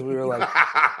friends and we were like,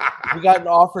 we got an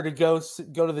offer to go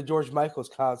to the George Michael's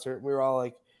concert. We were all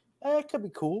like, it could be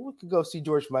cool. We could go see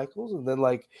George Michael's. And then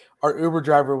like our Uber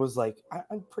driver was like,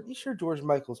 I'm pretty sure George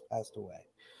Michael's passed away.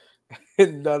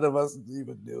 And none of us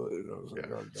even knew it. I was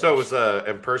like, oh, so it was a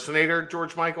impersonator,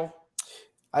 George Michael?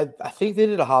 I think they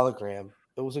did a hologram.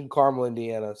 It was in Carmel,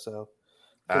 Indiana. So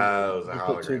it was a hologram.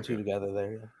 Put two and two together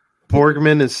there. Yeah.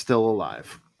 Borgman is still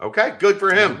alive. Okay, good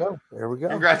for him. There we go.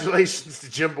 Congratulations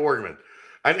to Jim Borgman.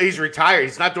 He's retired.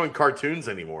 He's not doing cartoons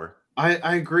anymore.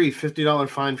 I agree. $50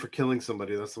 fine for killing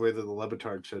somebody. That's the way that the Le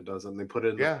Batard show does it. And they put it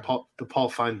in the Paul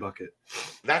Fine bucket.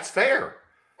 That's fair.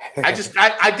 I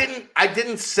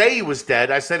didn't say he was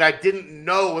dead. I said I didn't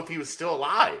know if he was still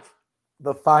alive.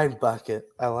 The fine bucket.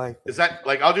 I like that. Is that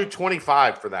like I'll do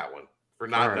 25 for that one for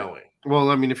not knowing.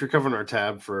 Well, I mean, if you're covering our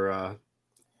tab for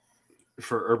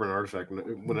Urban Artifact,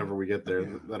 whenever we get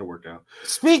there, that'll work out.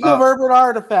 Speaking of Urban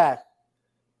Artifact,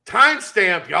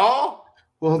 timestamp, y'all.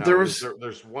 Well, no, there's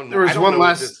one. There was one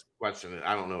last question.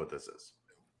 I don't know what this is.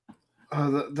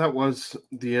 That was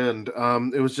the end.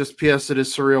 It was just P.S. It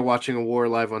is surreal watching a war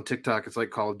live on TikTok. It's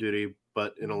like Call of Duty,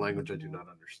 but in a language I do not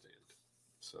understand.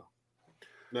 So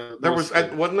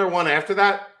wasn't there one after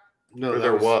that? No,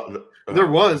 there was. There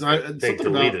was. They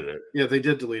deleted it. Yeah, they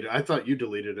did delete it. I thought you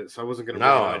deleted it, so I wasn't going to.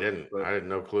 No, I didn't. But I had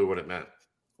no clue what it meant.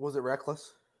 Was it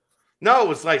reckless? No, it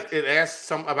was like it asked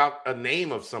about a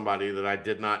name of somebody that I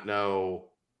did not know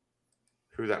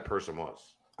who that person was.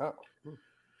 Oh.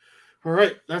 All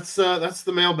right, that's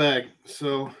the mailbag.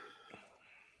 So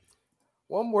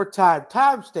one more time,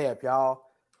 timestamp, y'all.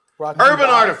 Urban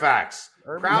Artifacts,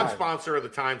 proud sponsor of the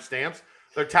timestamps.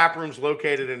 Their tap room's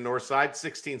located in Northside,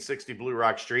 1660 Blue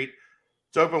Rock Street.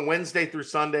 It's open Wednesday through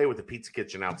Sunday with a pizza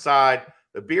kitchen outside.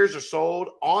 The beers are sold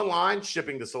online,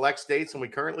 shipping to select states, and we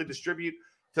currently distribute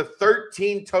to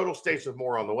 13 total states with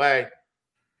more on the way.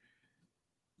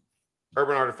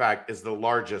 Urban Artifact is the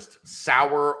largest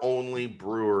sour-only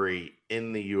brewery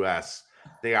in the U.S.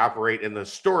 They operate in the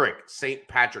historic St.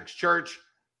 Patrick's Church,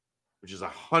 which is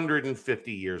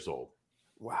 150 years old.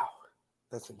 Wow,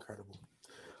 that's incredible.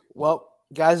 Well,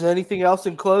 guys, anything else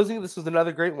in closing? This was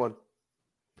another great one.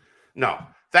 No,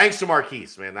 thanks to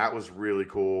Marquise, man. That was really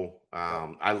cool.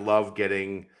 I love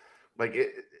getting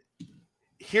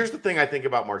here's the thing I think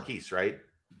about Marquise, right?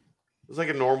 It was like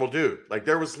a normal dude. Like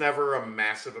there was never a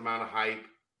massive amount of hype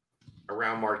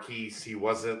around Marquise. He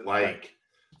wasn't like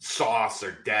Sauce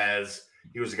or Dez.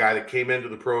 He was a guy that came into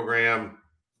the program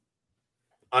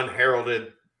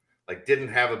unheralded, like didn't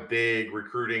have a big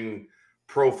recruiting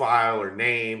profile or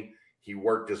name. He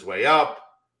worked his way up.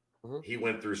 Mm-hmm. He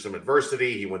went through some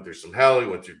adversity. He went through some hell. He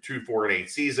went through 2, 4, and 8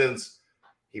 seasons.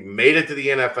 He made it to the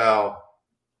NFL.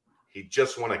 He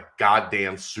just won a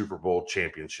goddamn Super Bowl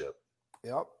championship.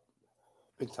 Yep.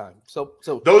 Big time. So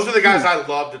those are the guys I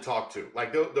love to talk to.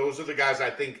 Like those are the guys I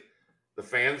think the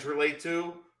fans relate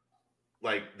to.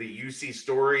 Like the UC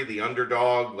story, the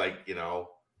underdog, like, you know,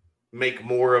 make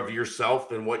more of yourself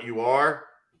than what you are.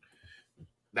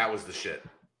 That was the shit.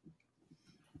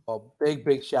 Well,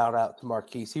 big shout out to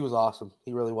Marquise. He was awesome.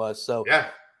 He really was. So yeah.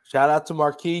 Shout out to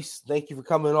Marquise. Thank you for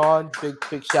coming on.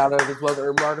 Big shout out as well to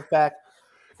Urban Artifact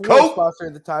for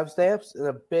sponsoring the timestamps. And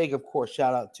a big, of course,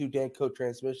 shout out to Danco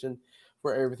Transmission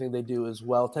for everything they do as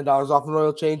well. $10 off an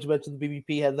oil change. You mentioned the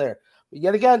BBP head there. But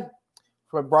yet again,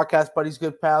 for my broadcast buddies,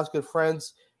 good pals, good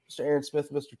friends, Mr. Aaron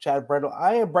Smith, Mr. Chad Brendel,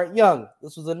 I am Brent Young.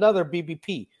 This was another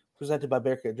BBP presented by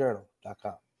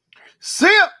BearcatJournal.com. See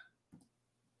ya!